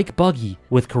 Like Buggy,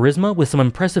 with charisma, with some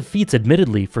impressive feats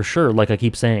admittedly, for sure, like I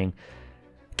keep saying,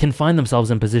 can find themselves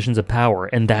in positions of power,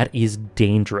 and that is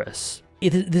dangerous.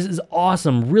 This is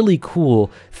awesome, really cool,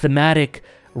 thematic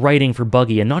writing for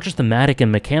Buggy, and not just thematic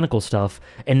and mechanical stuff,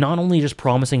 and not only just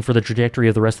promising for the trajectory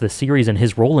of the rest of the series and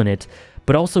his role in it,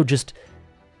 but also just,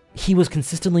 he was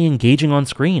consistently engaging on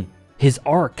screen. His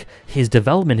arc, his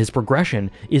development, his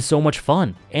progression is so much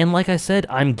fun. And like I said,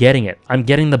 I'm getting it. I'm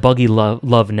getting the Buggy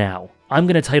love now. I'm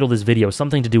going to title this video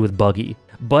something to do with Buggy.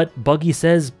 But Buggy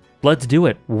says, let's do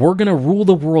it. We're going to rule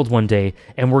the world one day,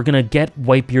 and we're going to get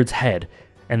Whitebeard's head.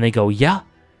 And they go, yeah.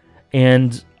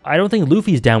 And I don't think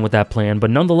Luffy's down with that plan, but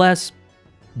nonetheless,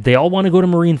 they all want to go to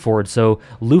Marineford. So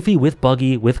Luffy with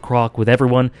Buggy, with Croc, with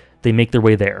everyone, they make their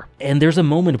way there. And there's a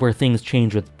moment where things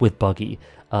change with Buggy,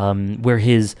 where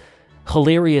his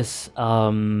hilarious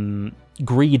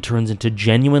greed turns into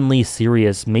genuinely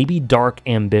serious, maybe dark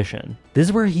ambition. This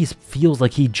is where he feels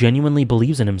like he genuinely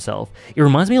believes in himself. It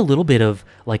reminds me a little bit of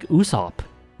like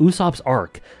Usopp's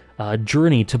arc,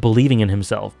 journey to believing in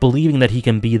himself, believing that he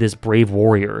can be this brave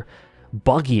warrior.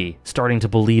 Buggy starting to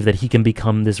believe that he can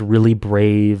become this really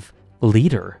brave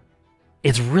leader.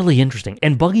 It's really interesting.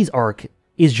 And Buggy's arc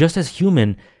is just as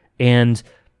human and,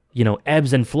 you know,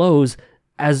 ebbs and flows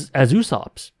as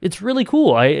Usopp's. It's really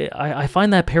cool. I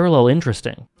find that parallel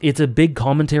interesting. It's a big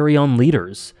commentary on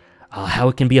leaders, how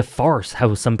it can be a farce,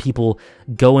 how some people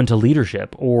go into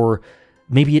leadership, or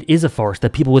maybe it is a farce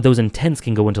that people with those intents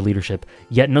can go into leadership.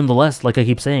 Yet nonetheless, like I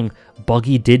keep saying,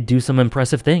 Buggy did do some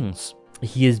impressive things.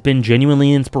 He has been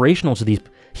genuinely inspirational to these.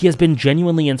 He has been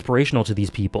genuinely inspirational to these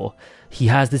people. He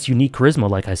has this unique charisma,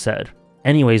 like I said.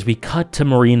 Anyways, we cut to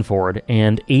Marineford,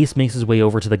 and Ace makes his way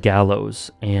over to the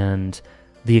gallows, and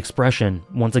the expression,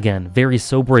 once again, very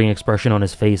sobering expression on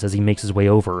his face as he makes his way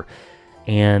over.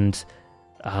 And,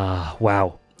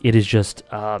 wow, it is just,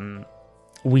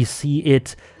 we see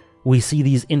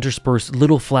these interspersed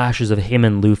little flashes of him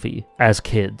and Luffy as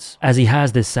kids, as he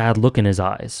has this sad look in his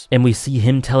eyes. And we see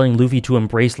him telling Luffy to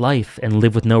embrace life and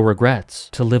live with no regrets,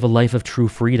 to live a life of true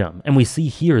freedom. And we see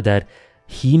here that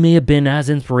he may have been as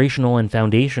inspirational and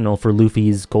foundational for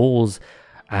Luffy's goals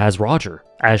as Roger,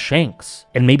 as Shanks.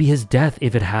 And maybe his death,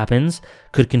 if it happens,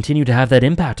 could continue to have that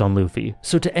impact on Luffy.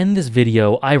 So to end this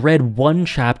video, I read one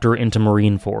chapter into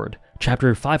Marineford.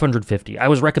 Chapter 550. I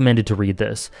was recommended to read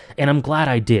this, and I'm glad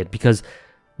I did, because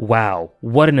wow,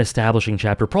 what an establishing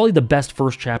chapter. Probably the best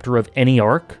first chapter of any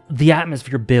arc. The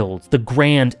atmosphere builds, the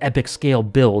grand epic scale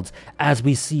builds as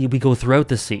we go throughout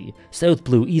the sea. South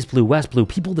Blue, East Blue, West Blue,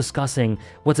 people discussing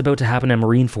what's about to happen at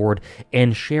Marineford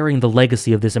and sharing the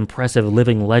legacy of this impressive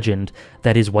living legend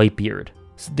that is Whitebeard.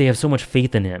 They have so much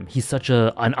faith in him. He's such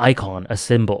an icon, a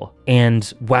symbol.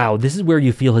 And wow, this is where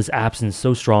you feel his absence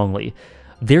so strongly.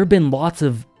 There have been lots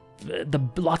of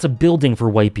building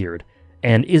for Whitebeard,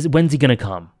 and when's he gonna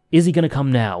come? Is he gonna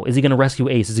come now? Is he gonna rescue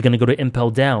Ace? Is he gonna go to Impel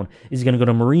Down? Is he gonna go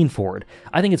to Marineford?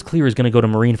 I think it's clear he's gonna go to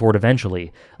Marineford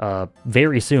eventually,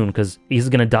 very soon, because Ace is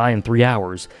gonna die in 3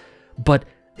 hours. But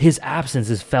his absence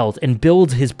is felt and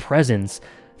builds his presence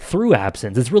through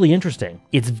absence. It's really interesting.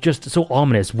 It's just so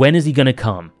ominous. When is he gonna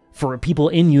come? For people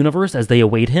in universe as they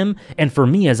await him, and for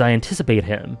me as I anticipate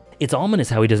him. It's ominous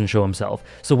how he doesn't show himself.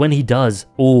 So when he does,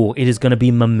 oh, it is going to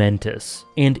be momentous.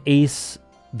 And Ace,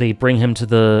 they bring him to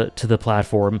the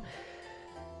platform.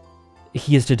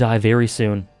 He is to die very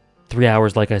soon. 3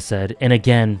 hours, like I said. And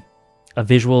again, a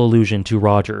visual allusion to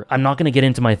Roger. I'm not going to get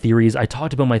into my theories. I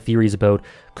talked about my theories about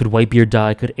could Whitebeard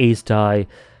die, could Ace die.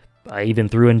 I even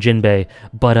threw in Jinbei.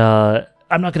 But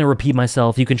I'm not going to repeat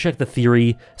myself. You can check the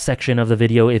theory section of the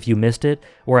video if you missed it,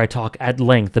 where I talk at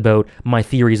length about my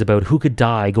theories about who could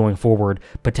die going forward.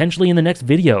 Potentially in the next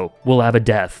video, we'll have a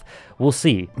death. We'll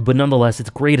see. But nonetheless, it's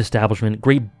great establishment,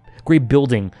 great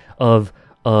building of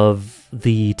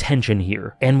the tension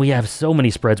here. And we have so many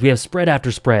spreads. We have spread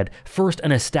after spread. First,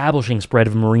 an establishing spread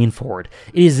of Marineford.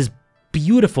 It is this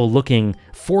beautiful looking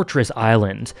fortress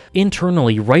island.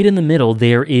 Internally, right in the middle,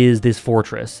 there is this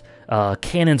fortress.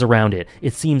 Cannons around it.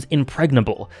 It seems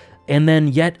impregnable. And then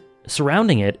yet,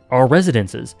 surrounding it are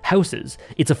residences, houses.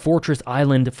 It's a fortress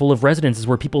island full of residences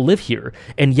where people live here.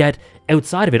 And yet,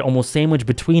 outside of it, almost sandwiched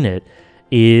between it,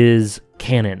 is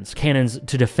cannons. Cannons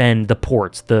to defend the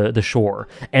ports, the shore.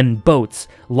 And boats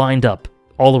lined up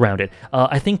all around it.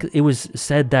 I think it was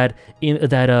said that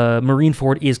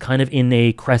Marineford is kind of in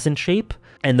a crescent shape,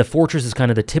 and the fortress is kind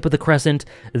of the tip of the crescent,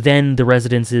 then the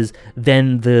residences,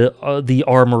 then the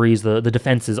armories, the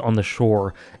defenses on the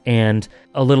shore, and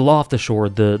a little off the shore,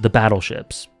 the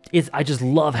battleships. I just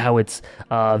love how it's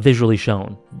visually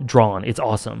drawn. It's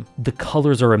awesome. The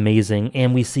colors are amazing,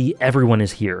 and we see everyone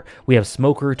is here. We have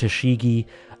Smoker, Tashigi,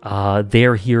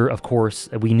 they're here, of course.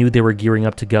 We knew they were gearing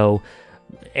up to go.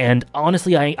 And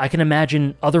honestly, I can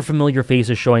imagine other familiar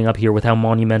faces showing up here with how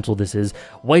monumental this is.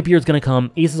 Whitebeard's gonna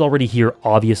come. Ace is already here,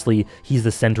 obviously. He's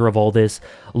the center of all this.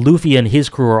 Luffy and his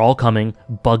crew are all coming.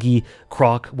 Buggy,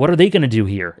 Croc, what are they gonna do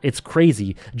here? It's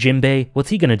crazy. Jinbei, what's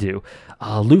he gonna do?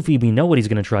 Luffy, we know what he's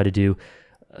gonna try to do.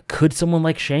 Could someone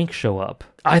like Shanks show up?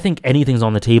 I think anything's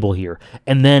on the table here.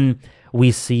 And then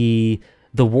we see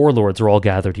the warlords are all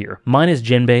gathered here. Minus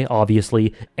Jinbei,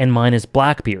 obviously, and minus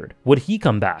Blackbeard. Would he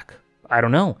come back? I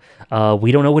don't know.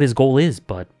 We don't know what his goal is,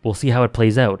 but we'll see how it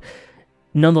plays out.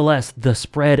 Nonetheless, the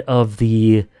spread of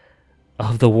the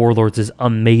warlords is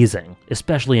amazing,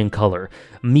 especially in color.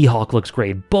 Mihawk looks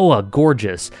great. Boa,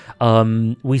 gorgeous.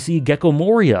 We see Gecko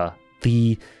Moria.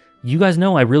 You guys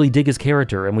know I really dig his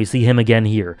character, and we see him again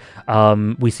here.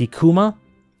 We see Kuma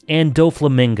and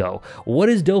Doflamingo. What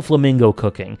is Doflamingo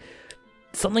cooking?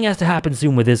 Something has to happen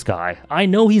soon with this guy. I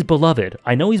know he's beloved.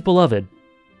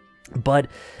 But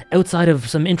outside of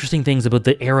some interesting things about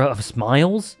the era of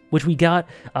Smiles, which we got,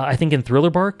 I think in Thriller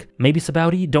Bark, maybe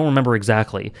Sabaudi, don't remember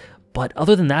exactly. But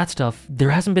other than that stuff,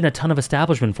 there hasn't been a ton of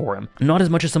establishment for him. Not as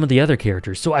much as some of the other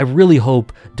characters, so I really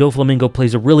hope Doflamingo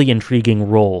plays a really intriguing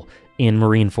role in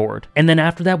Marineford. And then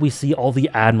after that, we see all the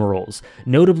admirals,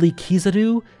 notably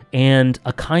Kizaru and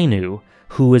Akainu,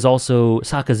 who is also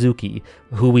Sakazuki,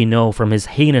 who we know from his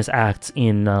heinous acts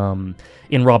in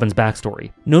Robin's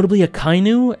backstory. Notably,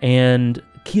 Akainu and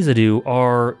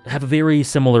Kizaru have a very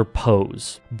similar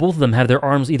pose. Both of them have their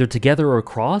arms either together or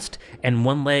crossed, and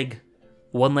one leg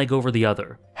over the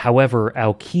other. However,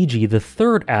 Aokiji, the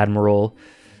third admiral,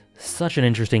 such an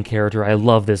interesting character. I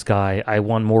love this guy. I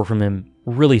want more from him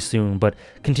really soon, but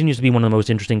continues to be one of the most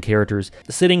interesting characters,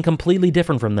 sitting completely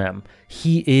different from them.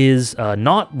 He is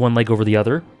not one leg over the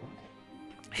other.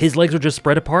 His legs are just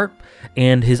spread apart,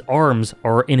 and his arms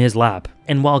are in his lap.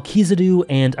 And while Kizaru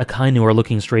and Akainu are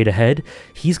looking straight ahead,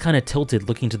 he's kind of tilted,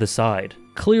 looking to the side,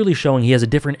 clearly showing he has a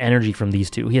different energy from these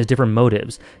two. He has different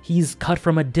motives. He's cut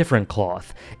from a different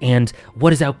cloth. And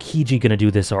what is Aokiji gonna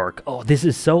do this arc? Oh, this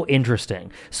is so interesting.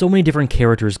 So many different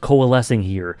characters coalescing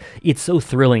here. It's so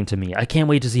thrilling to me. I can't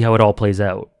wait to see how it all plays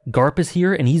out. Garp is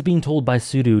here, and he's being told by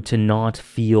Sudo to not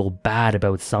feel bad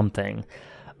about something.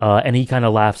 And he kind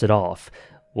of laughs it off.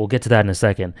 We'll get to that in a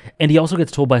second. And he also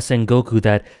gets told by Sengoku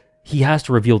that he has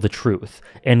to reveal the truth.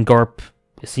 And Garp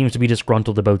seems to be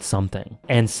disgruntled about something.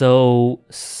 And so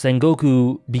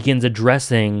Sengoku begins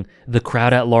addressing the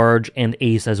crowd at large and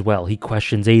Ace as well. He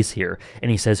questions Ace here,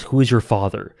 and he says, "Who is your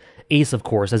father?" Ace, of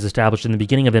course, as established in the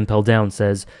beginning of Impel Down,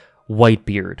 says,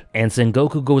 "Whitebeard." And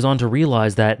Sengoku goes on to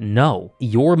realize that, no,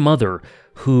 your mother,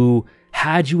 who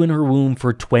had you in her womb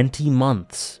for 20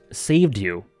 months, saved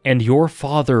you. And your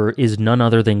father is none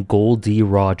other than Gold D.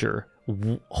 Roger.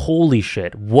 Holy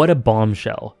shit, what a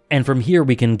bombshell. And from here,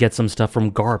 we can get some stuff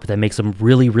from Garp that makes him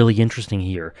really, really interesting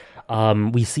here.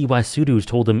 We see why Sudo's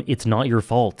told him it's not your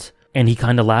fault, and he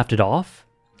kind of laughed it off.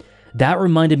 That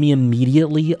reminded me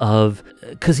immediately of,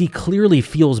 because he clearly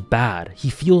feels bad. He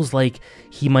feels like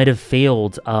he might have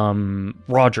failed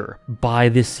Roger by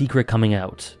this secret coming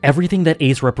out. Everything that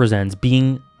Ace represents,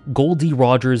 being Gold D.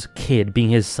 Roger's kid, being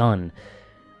his son,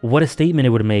 what a statement it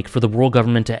would make for the world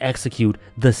government to execute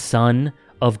the son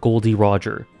of Gold D.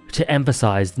 Roger. To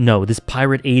emphasize, no, this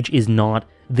pirate age is not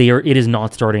there. It is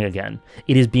not starting again.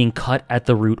 It is being cut at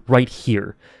the root right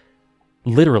here.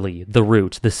 Literally, the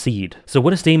root, the seed. So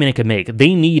what a statement it could make.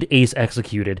 They need Ace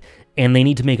executed, and they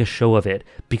need to make a show of it,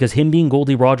 because him being Gold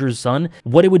D. Roger's son,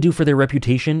 what it would do for their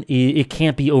reputation, it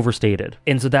can't be overstated.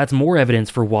 And so that's more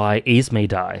evidence for why Ace may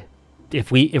die. If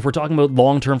we're talking about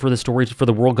long-term for the story, for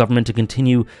the world government to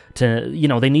continue to,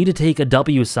 they need to take a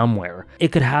W somewhere.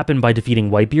 It could happen by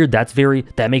defeating Whitebeard.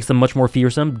 That makes them much more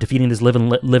fearsome, defeating this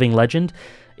living legend.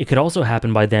 It could also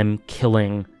happen by them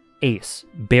killing Ace,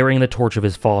 bearing the torch of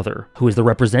his father, who is the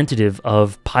representative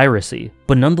of piracy.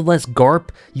 But nonetheless, Garp,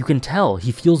 you can tell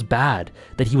he feels bad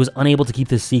that he was unable to keep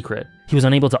this secret. He was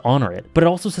unable to honor it. But it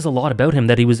also says a lot about him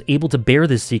that he was able to bear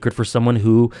this secret for someone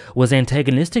who was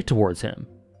antagonistic towards him.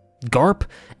 Garp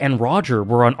and Roger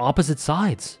were on opposite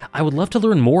sides. I would love to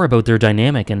learn more about their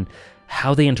dynamic and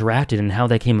how they interacted and how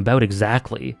that came about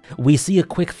exactly. We see a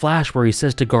quick flash where he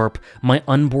says to Garp, "My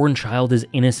unborn child is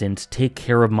innocent, take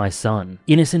care of my son."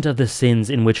 Innocent of the sins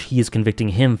in which he is convicting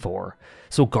him for.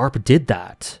 So Garp did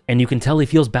that, and you can tell he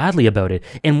feels badly about it.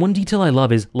 And one detail I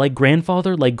love is, like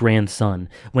grandfather, like grandson.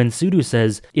 When Sudo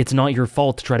says, "It's not your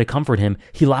fault," to try to comfort him,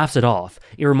 he laughs it off.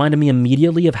 It reminded me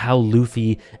immediately of how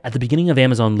Luffy, at the beginning of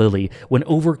Amazon Lily, when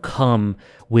overcome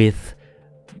with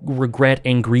regret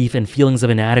and grief and feelings of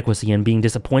inadequacy and being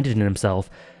disappointed in himself,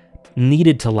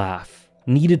 needed to laugh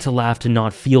to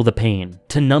not feel the pain,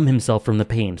 to numb himself from the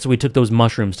pain, so he took those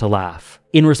mushrooms to laugh.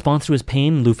 In response to his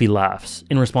pain, Luffy laughs.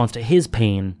 In response to his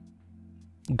pain,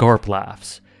 Garp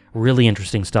laughs. Really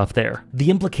interesting stuff there. The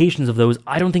implications of those,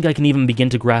 I don't think I can even begin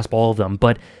to grasp all of them,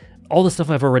 but all the stuff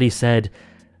I've already said,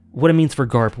 what it means for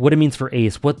Garp, what it means for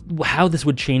Ace, how this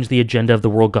would change the agenda of the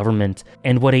world government,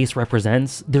 and what Ace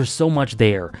represents, there's so much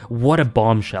there. What a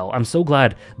bombshell. I'm so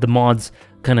glad the mods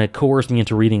kind of coerced me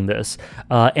into reading this.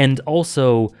 And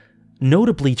also,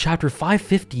 notably, Chapter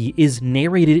 550 is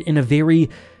narrated in a very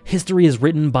history is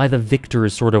written by the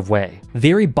victors sort of way.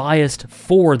 Very biased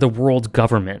for the world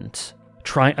government.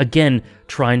 Trying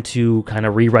to kind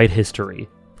of rewrite history.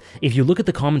 If you look at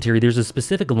the commentary, there's a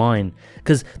specific line,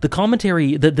 because the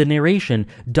commentary, the narration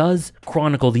does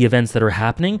chronicle the events that are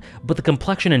happening, but the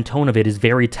complexion and tone of it is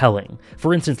very telling.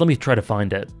 For instance, let me try to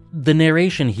find it. The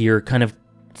narration here kind of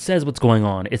says what's going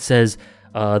on. It says,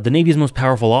 the Navy's most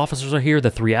powerful officers are here, the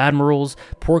 3 admirals.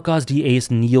 Porkos D. Ace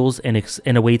kneels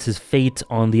and awaits his fate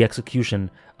on the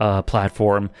execution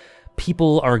platform.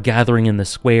 People are gathering in the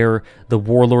square, the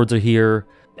warlords are here.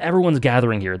 Everyone's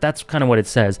gathering here. That's kind of what it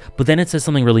says. But then it says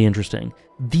something really interesting.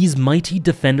 These mighty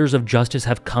defenders of justice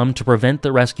have come to prevent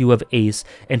the rescue of Ace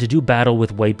and to do battle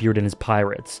with Whitebeard and his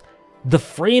pirates. The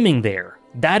framing there,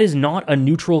 that is not a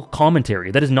neutral commentary.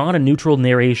 That is not a neutral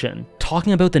narration.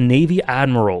 Talking about the Navy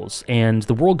admirals and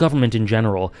the world government in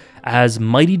general as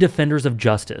mighty defenders of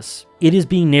justice. It is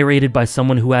being narrated by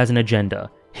someone who has an agenda.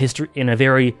 History, in a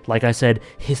very, like I said,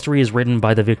 history is written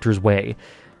by the victor's way.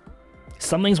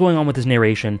 Something's going on with this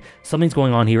narration, something's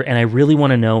going on here, and I really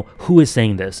want to know who is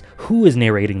saying this, who is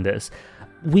narrating this.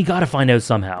 We gotta find out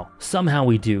somehow. Somehow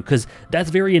we do, because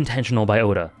that's very intentional by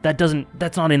Oda.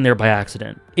 That's not in there by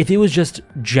accident. If it was just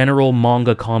general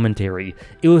manga commentary,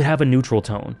 it would have a neutral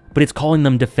tone, but it's calling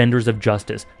them defenders of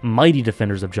justice, mighty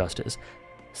defenders of justice.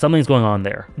 Something's going on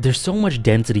there. There's so much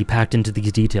density packed into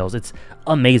these details, it's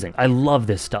amazing. I love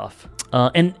this stuff.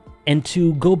 And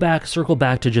to circle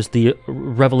back to just the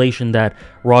revelation that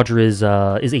Roger is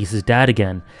Ace's dad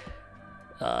again,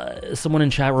 someone in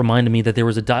chat reminded me that there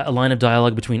was a line of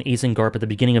dialogue between Ace and Garp at the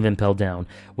beginning of Impel Down,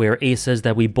 where Ace says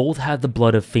that we both had the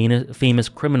blood of famous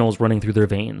criminals running through their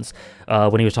veins,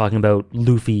 when he was talking about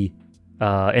Luffy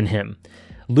and him.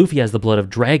 Luffy has the blood of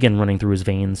dragon running through his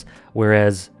veins,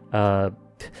 whereas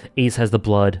Ace has the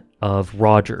blood of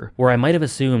Roger, where I might have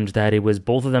assumed that it was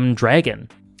both of them dragon.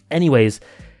 Anyways,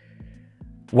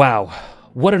 wow,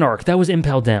 what an arc. That was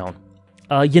Impel Down.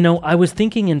 I was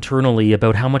thinking internally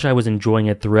about how much I was enjoying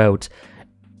it throughout,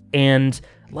 and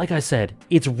like I said,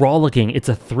 it's rollicking, it's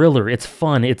a thriller, it's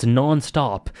fun, it's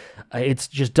non-stop. It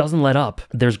just doesn't let up.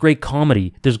 There's great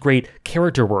comedy, there's great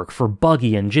character work for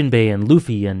Buggy and Jinbei and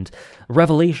Luffy, and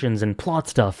revelations and plot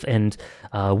stuff and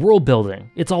world building.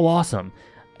 It's all awesome.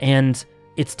 And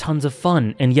it's tons of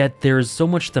fun, and yet there's so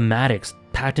much thematics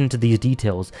packed into these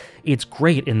details. It's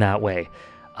great in that way.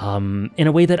 In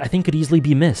a way that I think could easily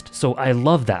be missed, so I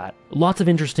love that. Lots of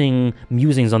interesting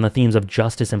musings on the themes of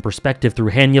justice and perspective through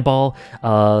Hannibal,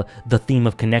 the theme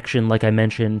of connection, like I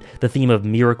mentioned, the theme of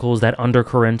miracles, that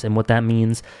undercurrent and what that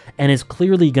means, and is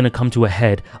clearly going to come to a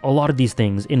head, a lot of these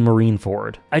things, in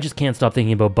Marineford. I just can't stop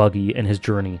thinking about Buggy and his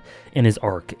journey, and his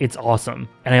arc. It's awesome.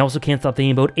 And I also can't stop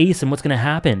thinking about Ace and what's going to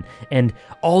happen, and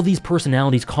all these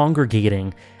personalities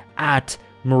congregating at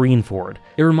Marineford.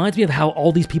 It reminds me of how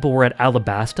all these people were at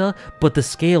Alabasta, but the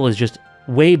scale is just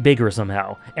way bigger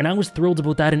somehow, and I was thrilled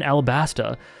about that in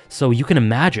Alabasta, so you can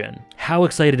imagine how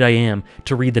excited I am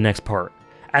to read the next part.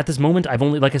 At this moment, I've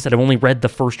only read the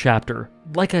first chapter.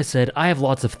 Like I said, I have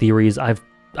lots of theories. I'm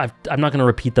not going to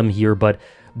repeat them here, but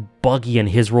Buggy and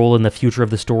his role in the future of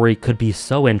the story could be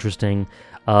so interesting.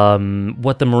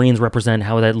 What the Marines represent,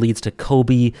 how that leads to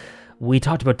Kobe, We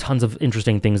talked about tons of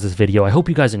interesting things this video. I hope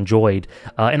you guys enjoyed.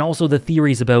 And also the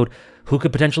theories about who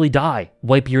could potentially die.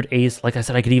 Whitebeard, Ace, like I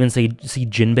said, I could even see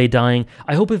Jinbei dying.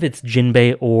 I hope if it's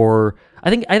Jinbei or...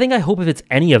 I hope if it's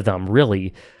any of them,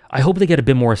 really. I hope they get a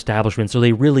bit more establishment so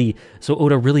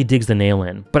Oda really digs the nail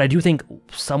in. But I do think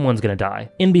someone's gonna die.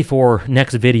 In before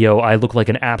next video, I look like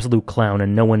an absolute clown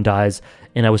and no one dies,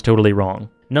 and I was totally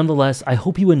wrong. Nonetheless, I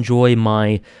hope you enjoy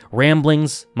my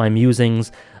ramblings, my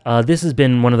musings. This has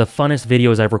been one of the funnest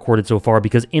videos I've recorded so far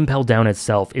because Impel Down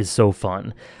itself is so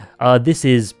fun. This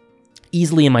is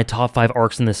easily in my top 5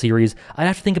 arcs in the series. I'd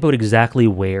have to think about exactly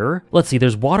where. Let's see,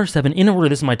 there's Water 7. In order,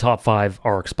 this is my top 5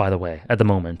 arcs, by the way, at the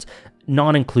moment.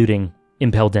 Not including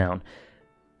Impel Down.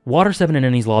 Water 7 in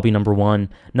Enies Lobby, number 1.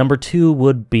 Number 2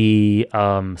 would be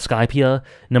Skypia.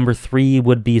 Number 3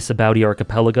 would be Sabaudi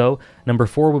Archipelago. Number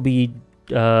 4 would be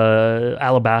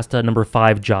Alabasta. Number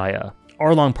 5, Jaya.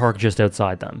 Arlong Park just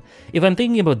outside them. If I'm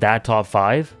thinking about that top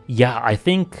 5, yeah, I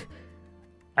think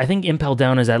Impel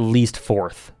Down is at least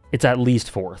 4th. It's at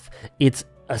least 4th. It's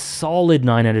a solid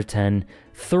 9 out of 10.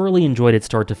 Thoroughly enjoyed it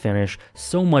start to finish.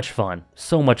 So much fun.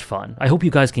 So much fun. I hope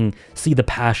you guys can see the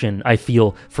passion I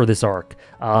feel for this arc.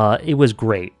 It was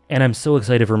great, and I'm so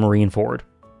excited for Marineford.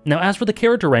 Now, as for the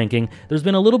character ranking, there's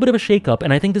been a little bit of a shakeup,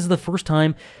 and I think this is the first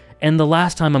time and the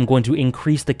last time I'm going to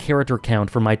increase the character count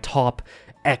for my top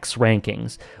X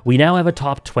rankings. We now have a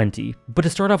top 20, but to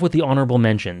start off with the honorable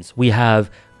mentions, we have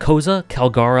Koza,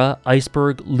 Calgara,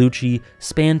 Iceberg, Lucci,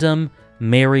 Spandam,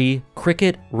 Mary,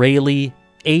 Cricket, Rayleigh,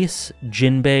 Ace,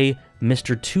 Jinbei,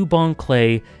 Mr. Tubong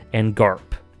Clay, and Garp.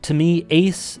 To me,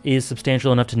 Ace is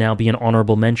substantial enough to now be an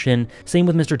honorable mention. Same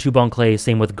with Mr. Tubong Clay,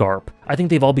 same with Garp. I think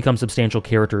they've all become substantial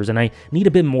characters, and I need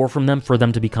a bit more from them for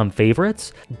them to become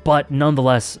favorites, but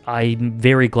nonetheless, I'm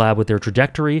very glad with their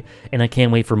trajectory, and I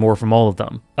can't wait for more from all of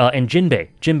them. And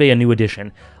Jinbei, a new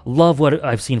addition. Love what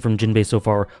I've seen from Jinbei so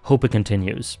far, hope it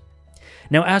continues.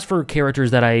 Now, as for characters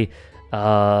that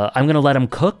I'm gonna let them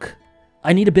cook,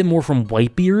 I need a bit more from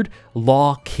Whitebeard,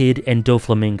 Law, Kid, and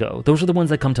Doflamingo. Those are the ones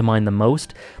that come to mind the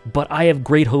most, but I have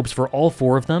great hopes for all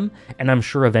 4 of them, and I'm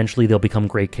sure eventually they'll become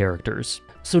great characters.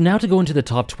 So now to go into the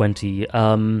top 20,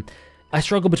 I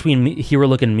struggle between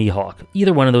Hiruluk and Mihawk.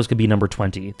 Either one of those could be number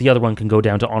 20. The other one can go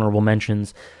down to honorable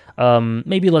mentions.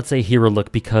 Maybe let's say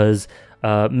Hiruluk because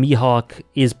Mihawk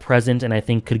is present and I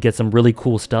think could get some really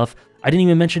cool stuff. I didn't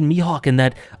even mention Mihawk in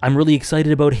that I'm really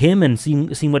excited about him and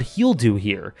seeing what he'll do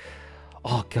here.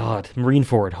 Oh god,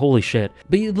 Marineford, holy shit.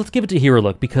 But let's give it to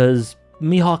Hiruluk, because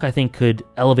Mihawk, I think, could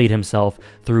elevate himself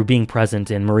through being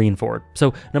present in Marineford.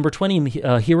 So, number 20,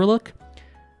 Hiruluk.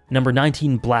 Number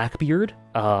 19, Blackbeard.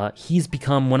 He's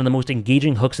become one of the most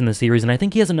engaging hooks in the series, and I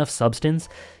think he has enough substance.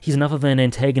 He's enough of an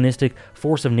antagonistic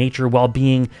force of nature while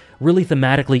being really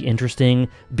thematically interesting,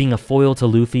 being a foil to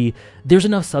Luffy. There's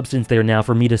enough substance there now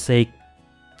for me to say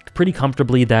pretty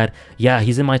comfortably that, yeah,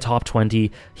 he's in my top 20.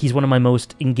 He's one of my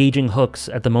most engaging hooks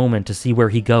at the moment to see where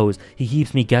he goes. He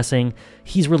keeps me guessing.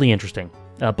 He's really interesting.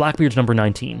 Blackbeard's number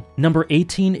 19. Number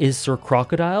 18 is Sir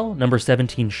Crocodile. Number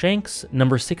 17, Shanks.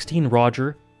 Number 16,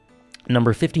 Roger.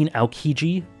 Number 15,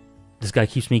 Aokiji. This guy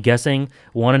keeps me guessing.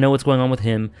 Want to know what's going on with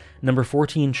him. Number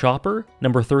 14, Chopper.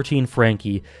 Number 13,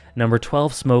 Frankie. Number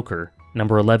 12, Smoker.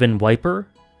 Number 11, Wiper.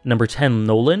 Number 10,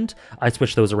 Noland. I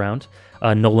switched those around.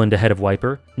 Noland ahead of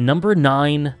Wiper. Number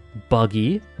 9,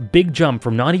 Buggy. Big jump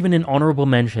from not even in honorable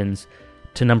mentions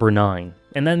to number 9.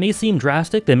 And that may seem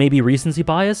drastic, that may be recency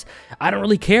bias. I don't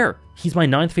really care. He's my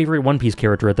 9th favorite One Piece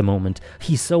character at the moment.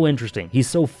 He's so interesting. He's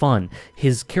so fun.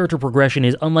 His character progression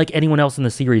is unlike anyone else in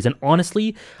the series, and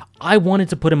honestly, I wanted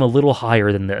to put him a little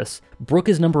higher than this. Brook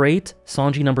is number 8,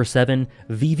 Sanji number 7,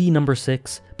 Vivi number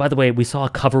 6. By the way, we saw a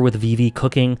cover with Vivi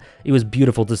cooking. It was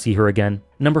beautiful to see her again.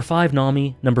 Number 5,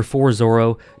 Nami. Number 4,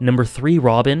 Zoro. Number 3,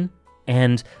 Robin.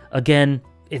 And again,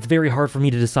 it's very hard for me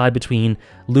to decide between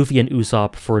Luffy and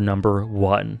Usopp for number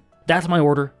 1. That's my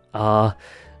order.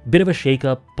 Bit of a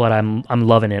shakeup, but I'm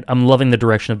loving it. I'm loving the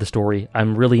direction of the story.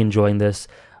 I'm really enjoying this.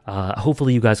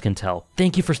 Hopefully you guys can tell.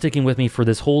 Thank you for sticking with me for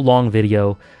this whole long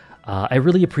video. I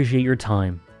really appreciate your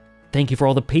time. Thank you for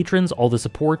all the patrons, all the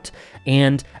support,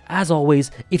 and as always,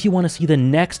 if you want to see the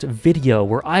next video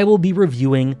where I will be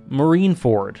reviewing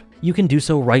Marineford, you can do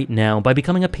so right now by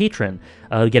becoming a patron,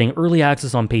 getting early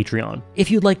access on Patreon.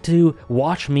 If you'd like to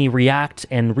watch me react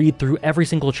and read through every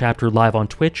single chapter live on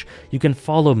Twitch, you can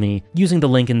follow me using the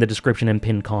link in the description and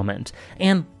pinned comment.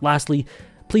 And lastly,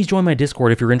 please join my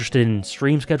Discord if you're interested in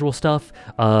stream schedule stuff,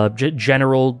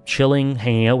 general chilling,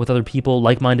 hanging out with other people,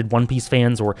 like-minded One Piece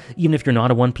fans, or even if you're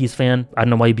not a One Piece fan, I don't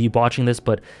know why you'd be watching this,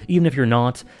 but even if you're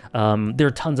not, there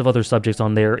are tons of other subjects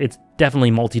on there. It's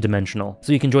definitely multi-dimensional,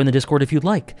 so you can join the Discord if you'd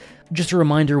like. Just a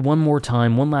reminder, one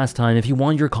last time, if you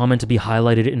want your comment to be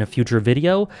highlighted in a future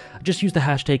video, just use the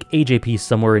hashtag AJP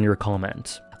somewhere in your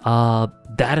comment.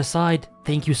 That aside,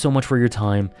 thank you so much for your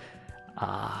time.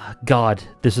 God,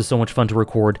 this is so much fun to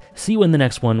record. See you in the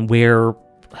next one, where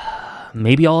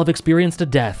maybe I'll have experienced a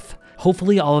death.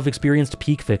 Hopefully I'll have experienced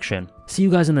peak fiction. See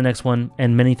you guys in the next one,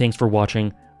 and many thanks for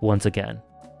watching once again.